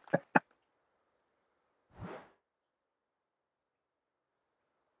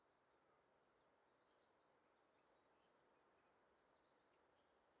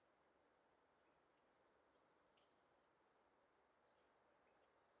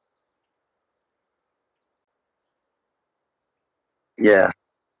 Yeah,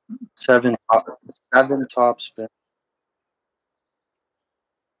 7 top spin.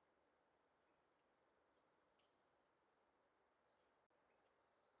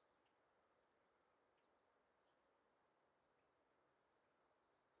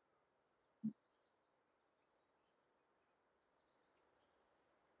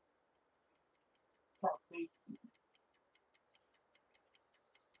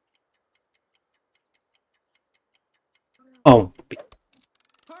 Oh,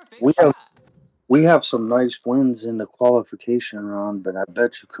 Perfect We have shot. we have some nice wins in the qualification round, but I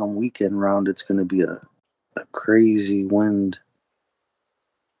bet you come weekend round it's going to be a crazy wind.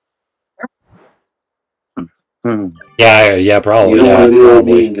 Hmm. yeah, probably. You don't Yeah, want to do OD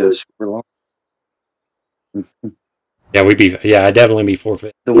probably. and go super long. Yeah, I'd definitely be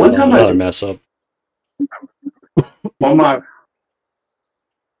forfeit. The one time I Another did mess up. on my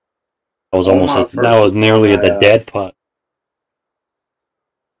That was on my that first was account, nearly the dead putt.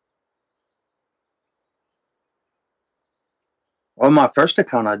 on my first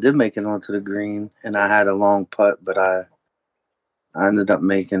account I did make it onto the green, and I had a long putt, but I ended up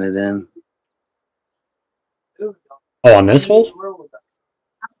making it in. Oh, on this hole?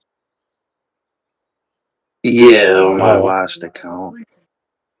 Yeah, on my Oh. last account.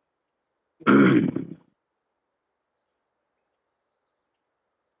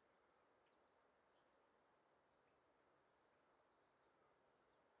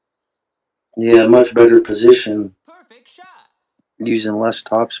 Yeah, much better position Perfect shot. using less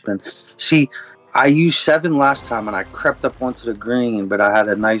topspin. See, I used 7 last time and I crept up onto the green, but I had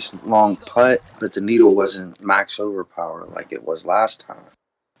a nice long putt, but the needle wasn't max overpower like it was last time.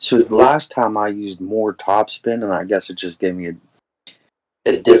 So last time I used more topspin, and I guess it just gave me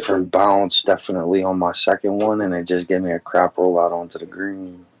a different bounce, definitely on my second one, and it just gave me a crap roll out onto the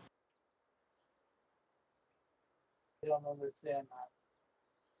green.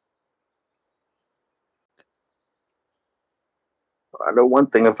 I know one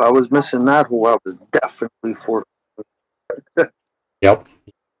thing: if I was missing that hole, I was definitely forfeit. Yep.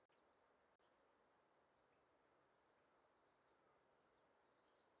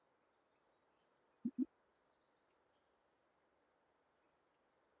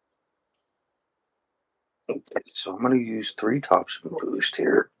 So I'm gonna use 3 topspin boost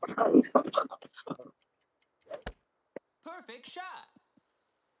here. Perfect shot.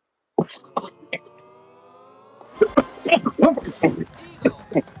 Eagle.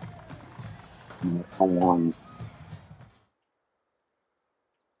 Come on.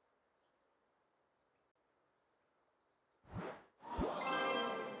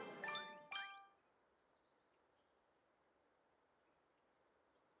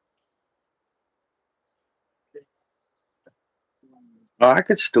 Well, I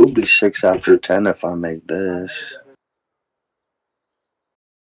could still be 6 after 10 if I make this.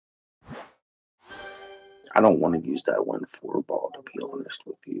 I don't want to use that 1-4 ball, to be honest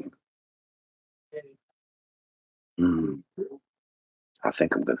with you. I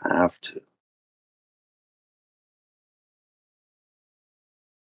think I'm gonna have to.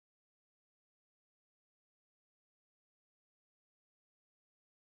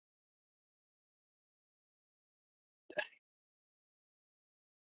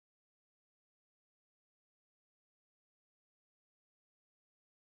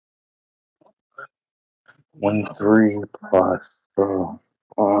 Win 3 plus.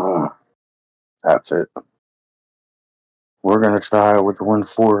 That's it. We're gonna try it with the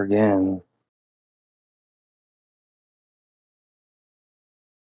 1-4 again.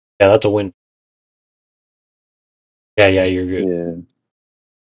 Yeah, that's a win. Yeah, you're good.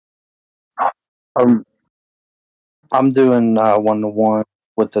 Yeah. I'm doing 1-1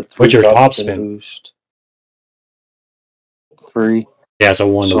 with the 3 What's your top topspin spin? boost. 3. Yeah, so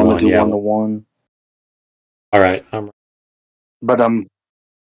 1 So to I'm gonna 1. do Yeah. 1-1. All right. But all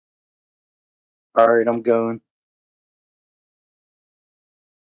right. I'm going.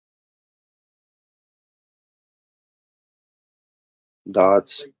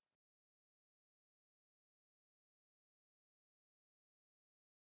 Dots.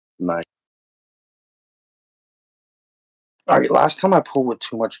 Nice. All right. Last time I pulled with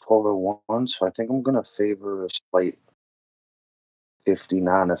too much 1201, so I think I'm gonna favor a slight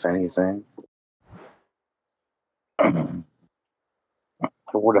 59, if anything.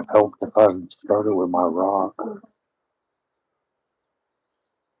 It would have helped if I had started with my rock.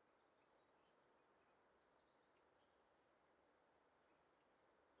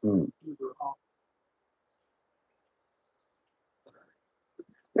 Hmm.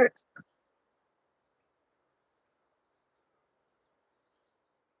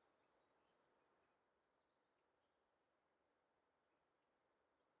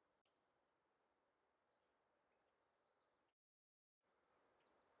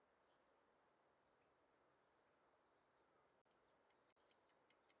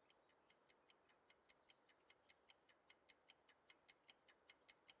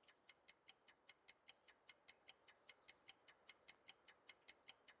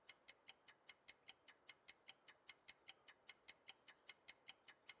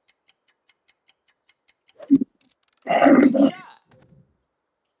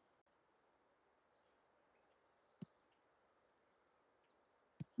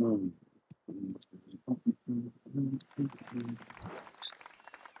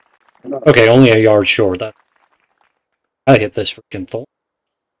 Okay, only a yard short. That I hit this freaking thorn.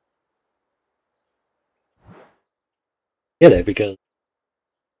 Get it because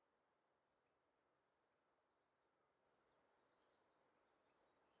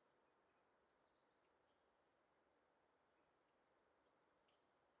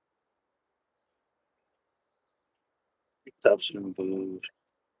Exception boost.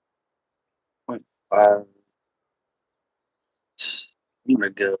 0.5. I'm gonna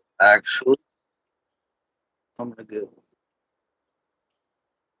go. Actually, I'm gonna go.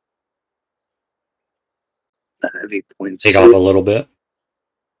 A heavy points. take off a little bit.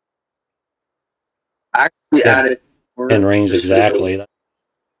 Actually, Yeah. added. 10 rings exactly.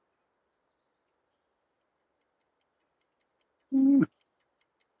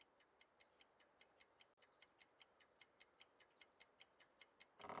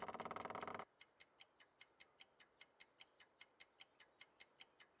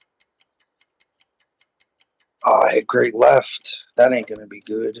 Oh, I hit great left. That ain't gonna be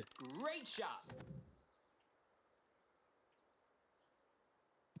good. Great shot.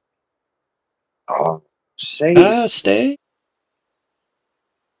 Oh, safe. Stay.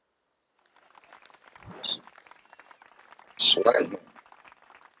 Sweating.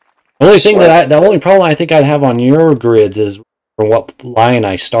 The only problem I think I'd have on your grids is for what line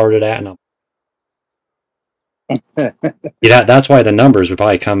I started at, and yeah, that's why the numbers would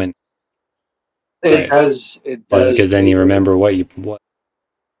probably come in. It does. It does. Because then you remember what.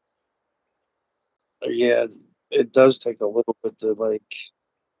 Yeah, it does take a little bit to like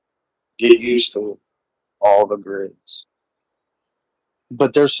get used to all the grids.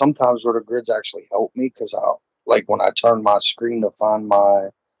 But there's sometimes where the grids actually help me because I'll like when I turn my screen to find my.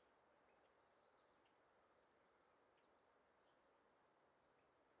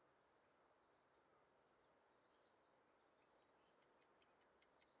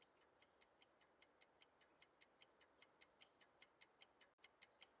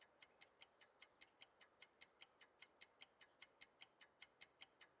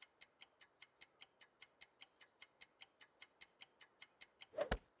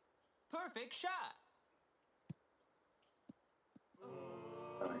 Perfect shot.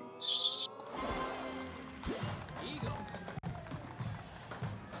 Nice. Eagle.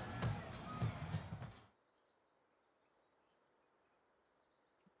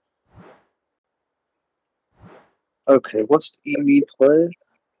 Okay, what's the EV play?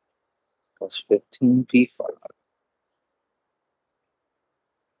 Plus 15 P5.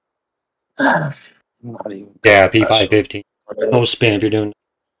 Not even. Yeah, P515. No spin if you're doing.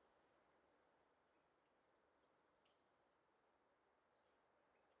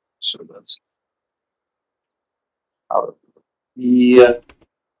 So that's. Yeah,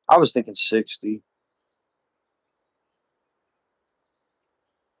 I was thinking 60.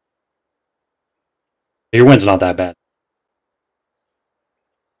 Your win's not that bad.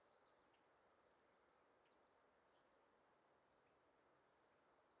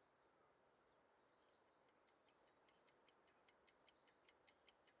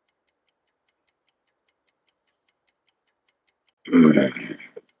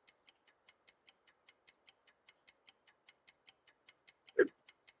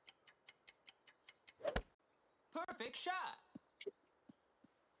 Perfect shot.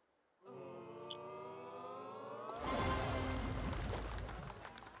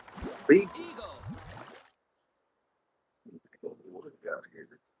 Eagle. What do we got here?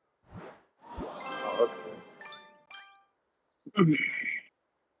 Oh, okay.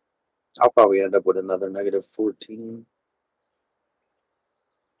 I'll probably end up with another negative 14.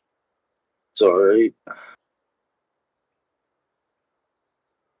 It's all right.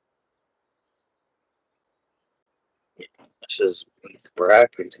 This is weak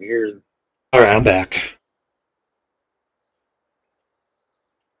bracket here. All right, I'm back.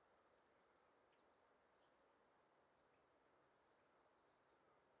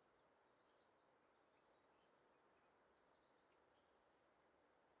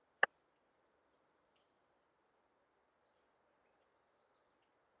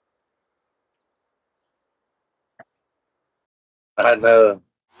 I know.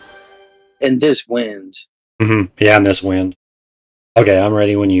 And this wind. Yeah, in this wind. Okay, I'm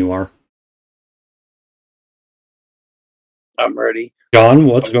ready when you are. I'm ready. John,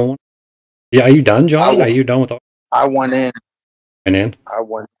 what's going on? Yeah, are you done, John? Are you done with all? I went in. And in? I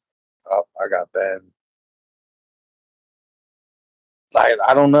went up. I got banned.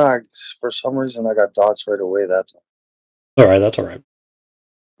 I don't know. For some reason, I got dots right away. That's All right. That's all right.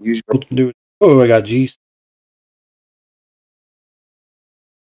 Use We'll do it. Oh, I got G.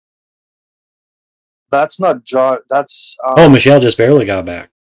 That's not Josh. That's Oh, Michelle just barely got back.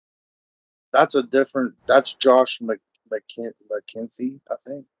 that's a different. That's Josh McKenzie, I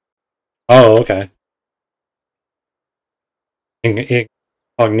think. Oh, okay.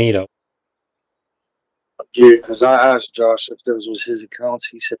 Incognito. Yeah, because I asked Josh if those was his accounts.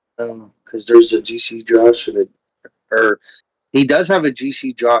 He said no, because there's a GC Josh or he does have a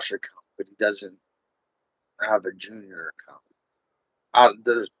GC Josh account, but he doesn't have a junior account.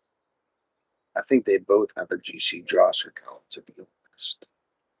 I think they both have a GC Josh account, to be honest.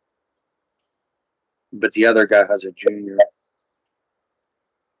 But the other guy has a junior.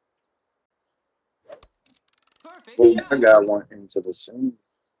 Perfect Well, shot. one guy went into the same.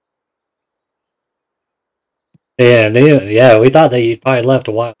 Yeah, we thought that you probably left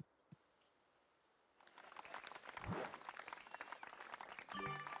a while.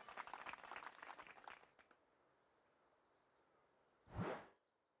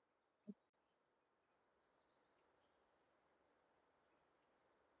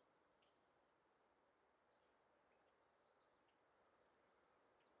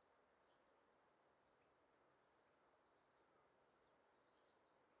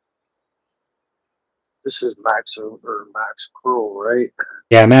 This is Max Curl, right?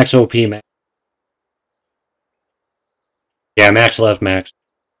 Yeah, Max OP, Max. Yeah, Max left, Max.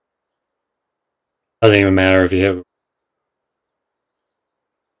 Doesn't even matter if you hit.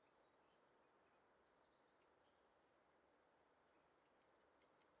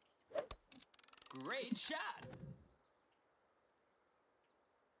 Great shot.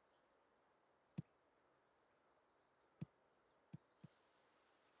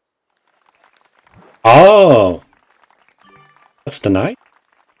 Oh, that's denied.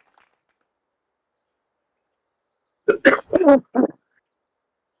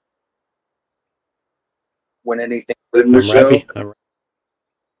 When anything good, I'm Michelle? happy.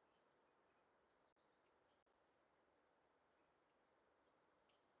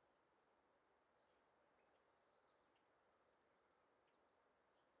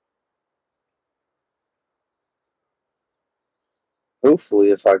 Hopefully,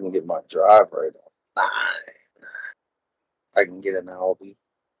 if I can get my drive right on 9, I can get an Albi.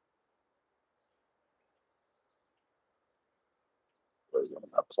 Where am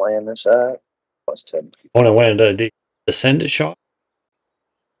I playing this at? Plus 10 people. When I went into the descendant shot.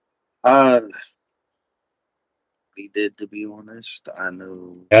 He did, to be honest. I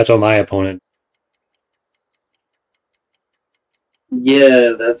know. That's what my opponent.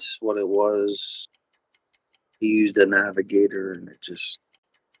 Yeah, that's what it was. He used a navigator, and it just.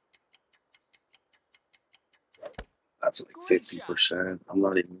 That's like 50%. I'm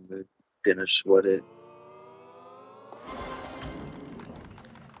not even gonna sweat it.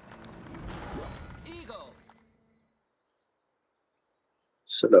 Eagle.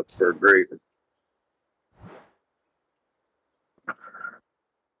 Set up for a great.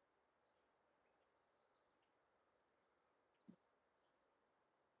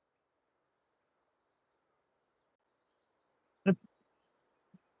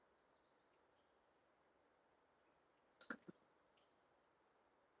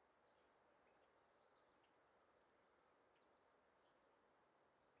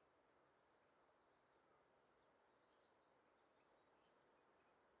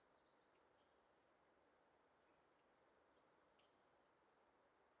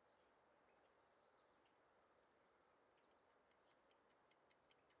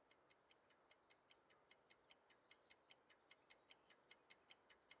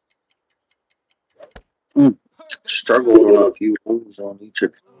 Perfect Struggled shot. on a few moves on each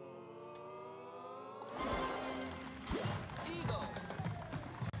of. Eagle.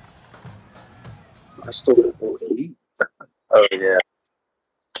 I still got more heat. Oh yeah.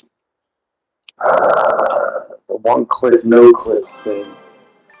 The one click, no click thing.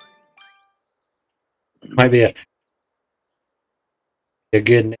 Might be a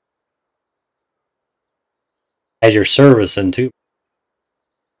good name as your servicing too.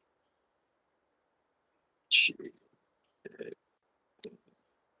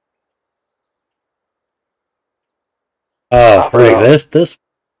 Oh, Rick, this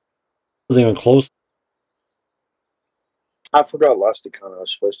wasn't even close. I forgot last account I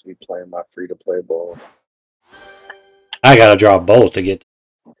was supposed to be playing my free to play ball. I gotta drop both to get.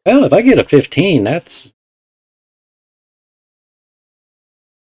 Well, if I get a 15, that's.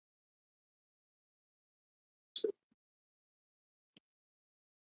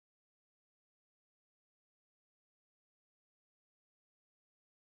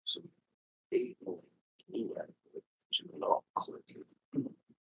 So 8 too long clicking.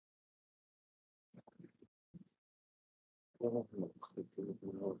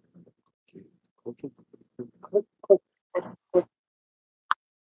 Click, click, click.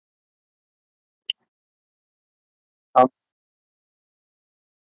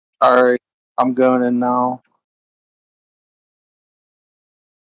 All right, I'm going in now.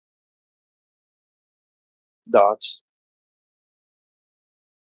 Dots.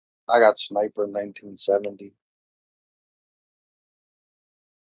 I got Sniper 1970.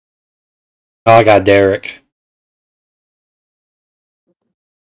 Oh, I got Derek.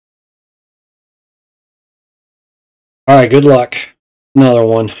 All right, good luck. Another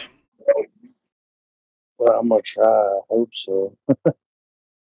one. Well, I'm gonna try. I hope so.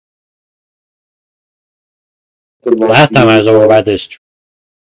 Good luck Last to time I you, was over bro. by this.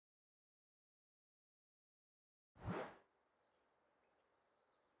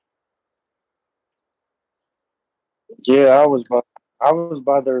 Yeah, I was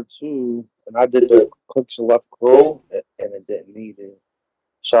by there too, and I did the clicks left scroll, and it didn't need it.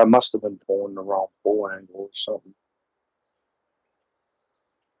 So I must have been pulling the wrong pull angle or something.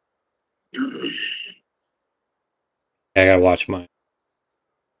 I gotta watch mine.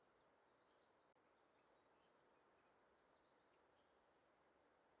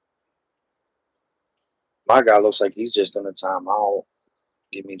 My guy looks like he's just gonna time out,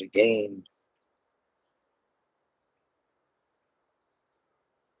 give me the game.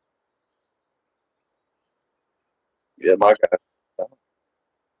 Yeah, my guy.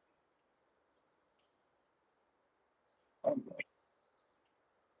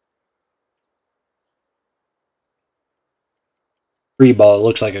 Free ball. It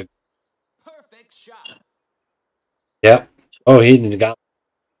looks like a. Perfect shot. Yep. Oh, he got.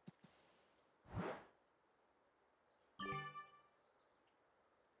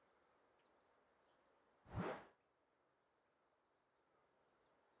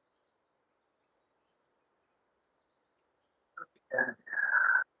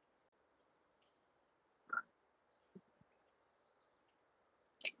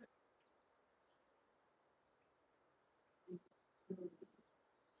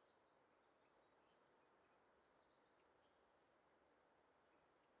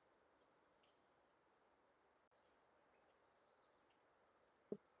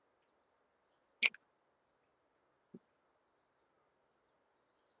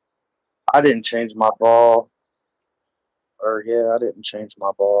 I didn't change my ball, or yeah, I didn't change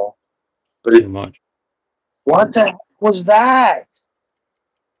my ball. But Too much. what the heck was that?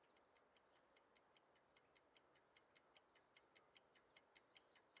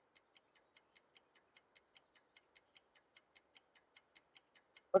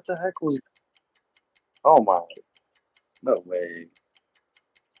 What the heck was? Oh my! No way.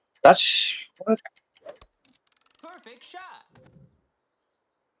 That's what Perfect shot.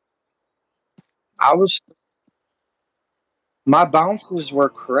 I was. My bounces were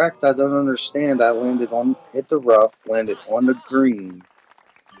correct. I don't understand. I landed on, hit the rough, landed on the green,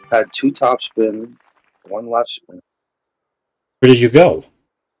 had two top spin, one left spin. Where did you go?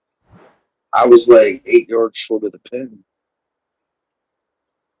 I was like 8 yards short of the pin.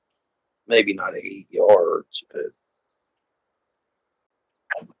 Maybe not 8 yards, but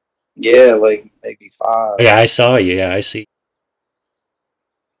yeah, like maybe five. Yeah, I saw you. Yeah, I see.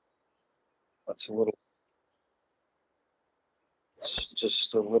 That's a little. It's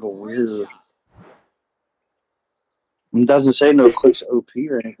just a little Great weird. shot. It doesn't say no clicks OP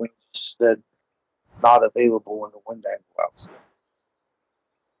or anything. It just said not available in the wind angle outside.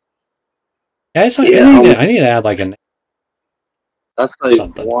 Yeah, it's like, Yeah, I need to add like a that's like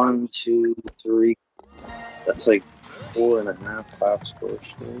something. 1, 2, 3. That's like 4.5, 5 scores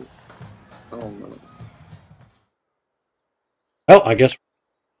short. I don't know. Oh, I guess.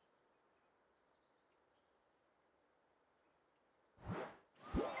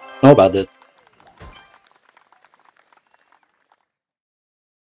 Know about this.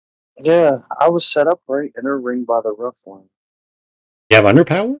 Yeah, I was set up right in a ring by the rough one. You have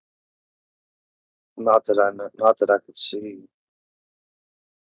underpower? Not that I know, not that I could see.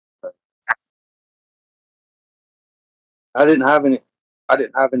 I didn't have any. I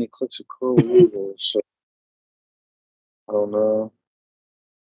didn't have any clicks of curl either, so I don't know.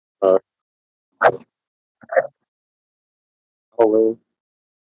 Uh, hello.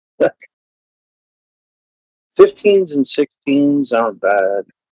 15s and 16s aren't bad.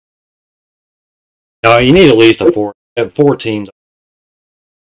 No, you need at least a 4. 14s.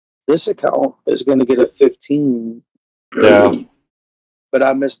 This account is going to get a 15. Yeah. But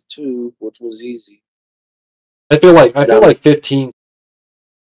I missed two, which was easy. I feel like 15.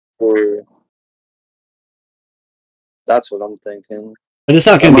 Or that's what I'm thinking. But it's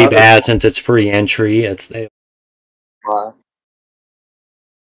not going to My be other bad since it's free entry. It's my,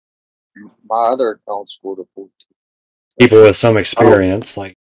 My other account scored a 14. People with some experience,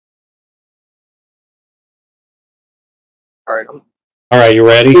 like. All right, All right, you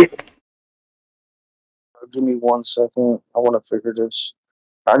ready? give me 1 second. I want to figure this.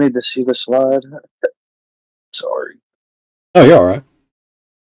 I need to see the slide. Sorry. Oh, you're all right.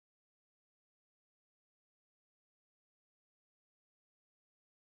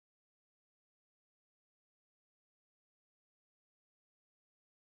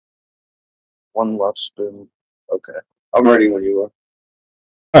 One left spin. Okay. I'm ready when you are.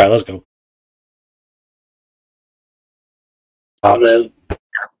 All right, let's go. I'm in.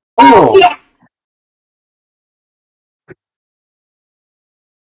 Oh, yeah.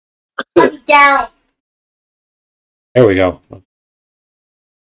 I'm down. There we go.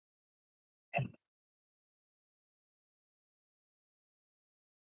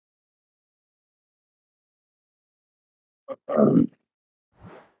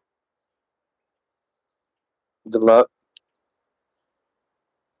 Good luck.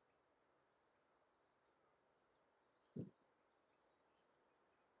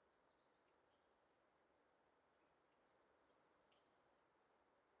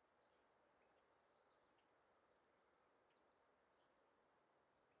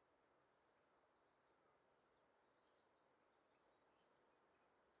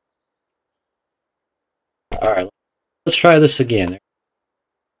 All right, let's try this again.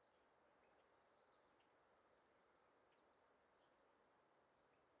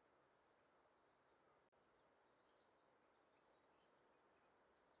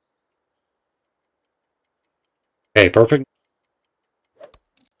 Okay, perfect.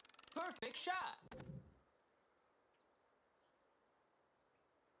 Perfect shot.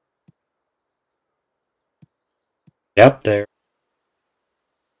 Yep, there.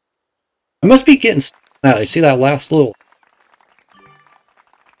 I must be getting that. You see that last little.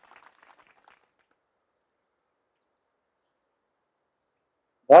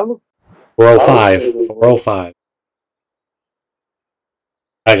 That look, 405. 405.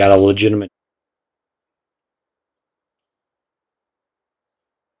 I got a legitimate.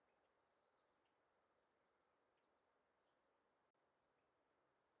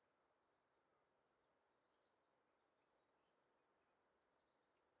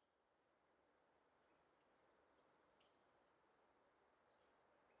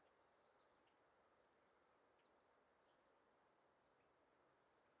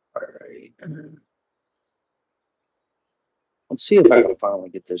 all right. Let's see if I can finally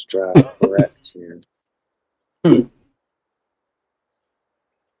get this draft correct here.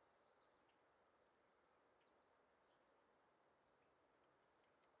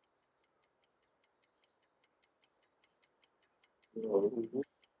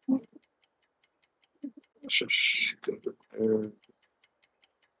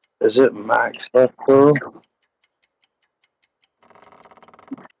 Is it max left though?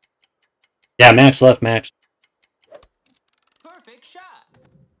 Yeah, max left, max. Perfect shot.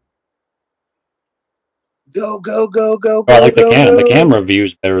 Go, go, go, go, Oh, I go, like the go, the go. camera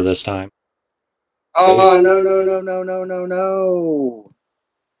view's better this time. Oh, no, no, no, no, no, no, no. Oh,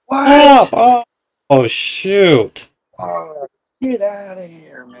 What? oh, oh shoot. Oh, get out of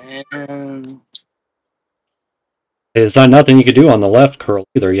here, man. There's not nothing you could do on the left curl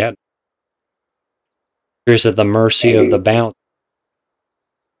either yet. You're just at the mercy of the bounce.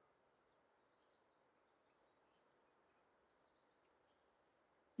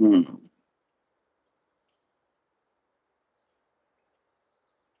 Hmm.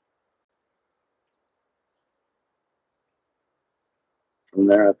 From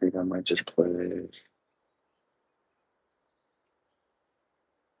there, I think I might just play.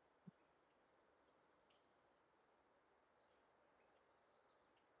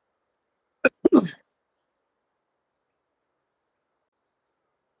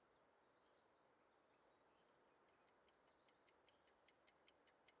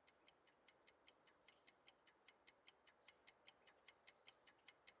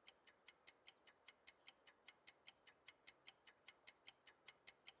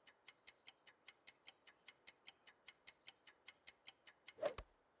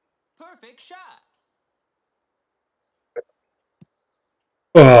 Perfect shot.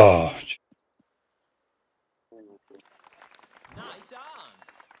 Oh, Nice on.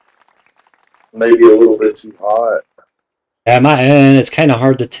 Maybe a little bit too hot. yeah, and it's kind of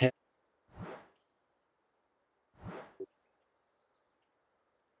hard to tell.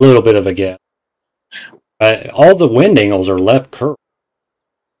 A little bit of a gap. All the wind angles are left curl.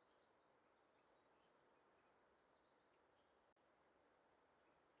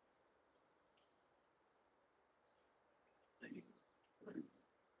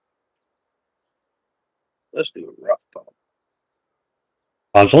 Let's do a rough bump.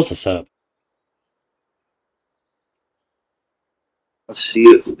 I'm supposed to set up. Let's see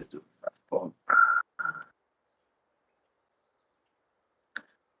if we can do a rough bump.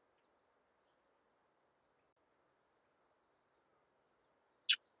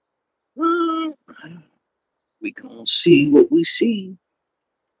 We gonna see what we see.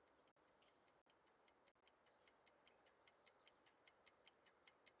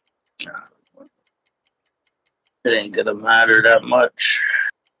 It ain't gonna matter that much.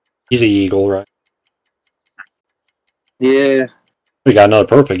 Easy eagle, right? Yeah. We got another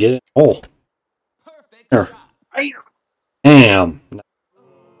perfect. Get it? Oh, Perfect Here. shot. damn.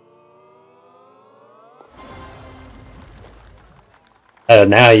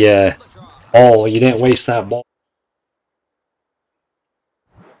 Now you. The draw. Oh, you didn't waste that ball.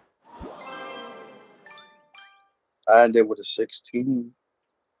 I ended with a 16.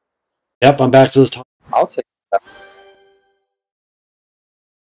 Yep, I'm back to the top. I'll take that.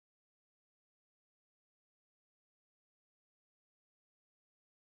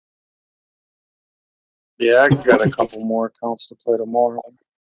 Yeah, I got a couple more accounts to play tomorrow.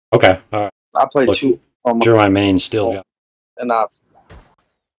 Okay, all right. I played Look, 2 on my Sure, my main still got. and I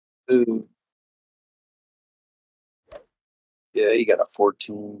two. Yeah, he got a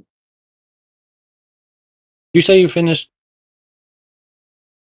 14. You say you finished?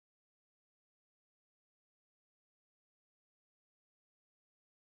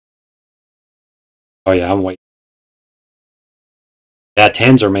 Oh yeah, I'm waiting. Yeah,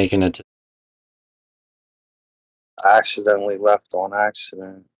 10s are making it. I accidentally left on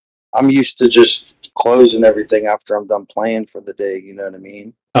accident. I'm used to just closing everything after I'm done playing for the day, you know what I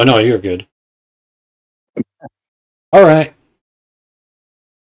mean? Oh no, you're good. All right.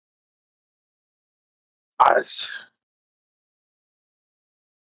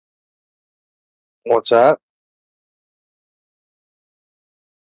 What's that?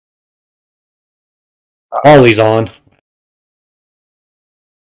 Harley's on.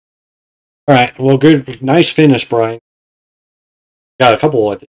 All right. Well, good. Nice finish, Brian. Got a couple,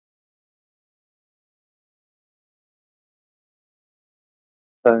 I think.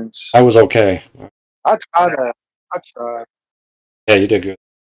 Thanks. That was okay. I tried. Yeah, you did good.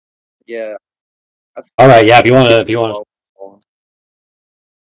 Yeah. All right. Yeah, if you want to,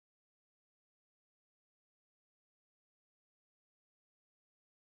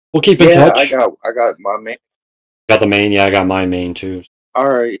 we'll keep in touch. I got my main. Got the main. Yeah, I got my main too. All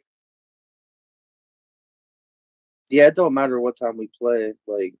right. Yeah, it don't matter what time we play.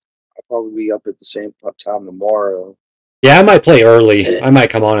 Like, I'll probably be up at the same time tomorrow. Yeah, I might play early. I might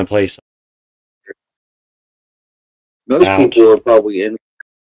come on and play some. Most Out. people are probably in.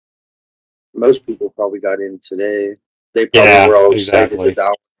 Most people probably got in today. They probably Yeah, were all excited exactly. to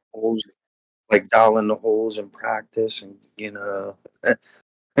dial the holes, like dialing the holes in practice, and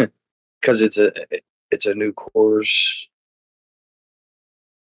because it's a new course.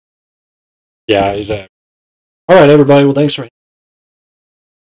 Yeah, exactly. All right, everybody. Well, thanks for good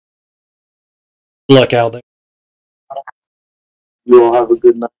luck out there. You all have a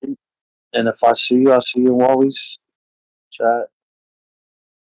good night, and if I see you, I'll see you in Wally's chat.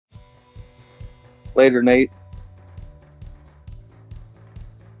 Later, Nate.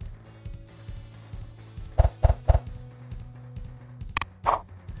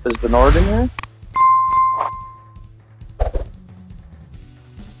 Is Bernard in here?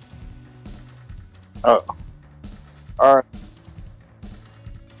 Oh. Alright.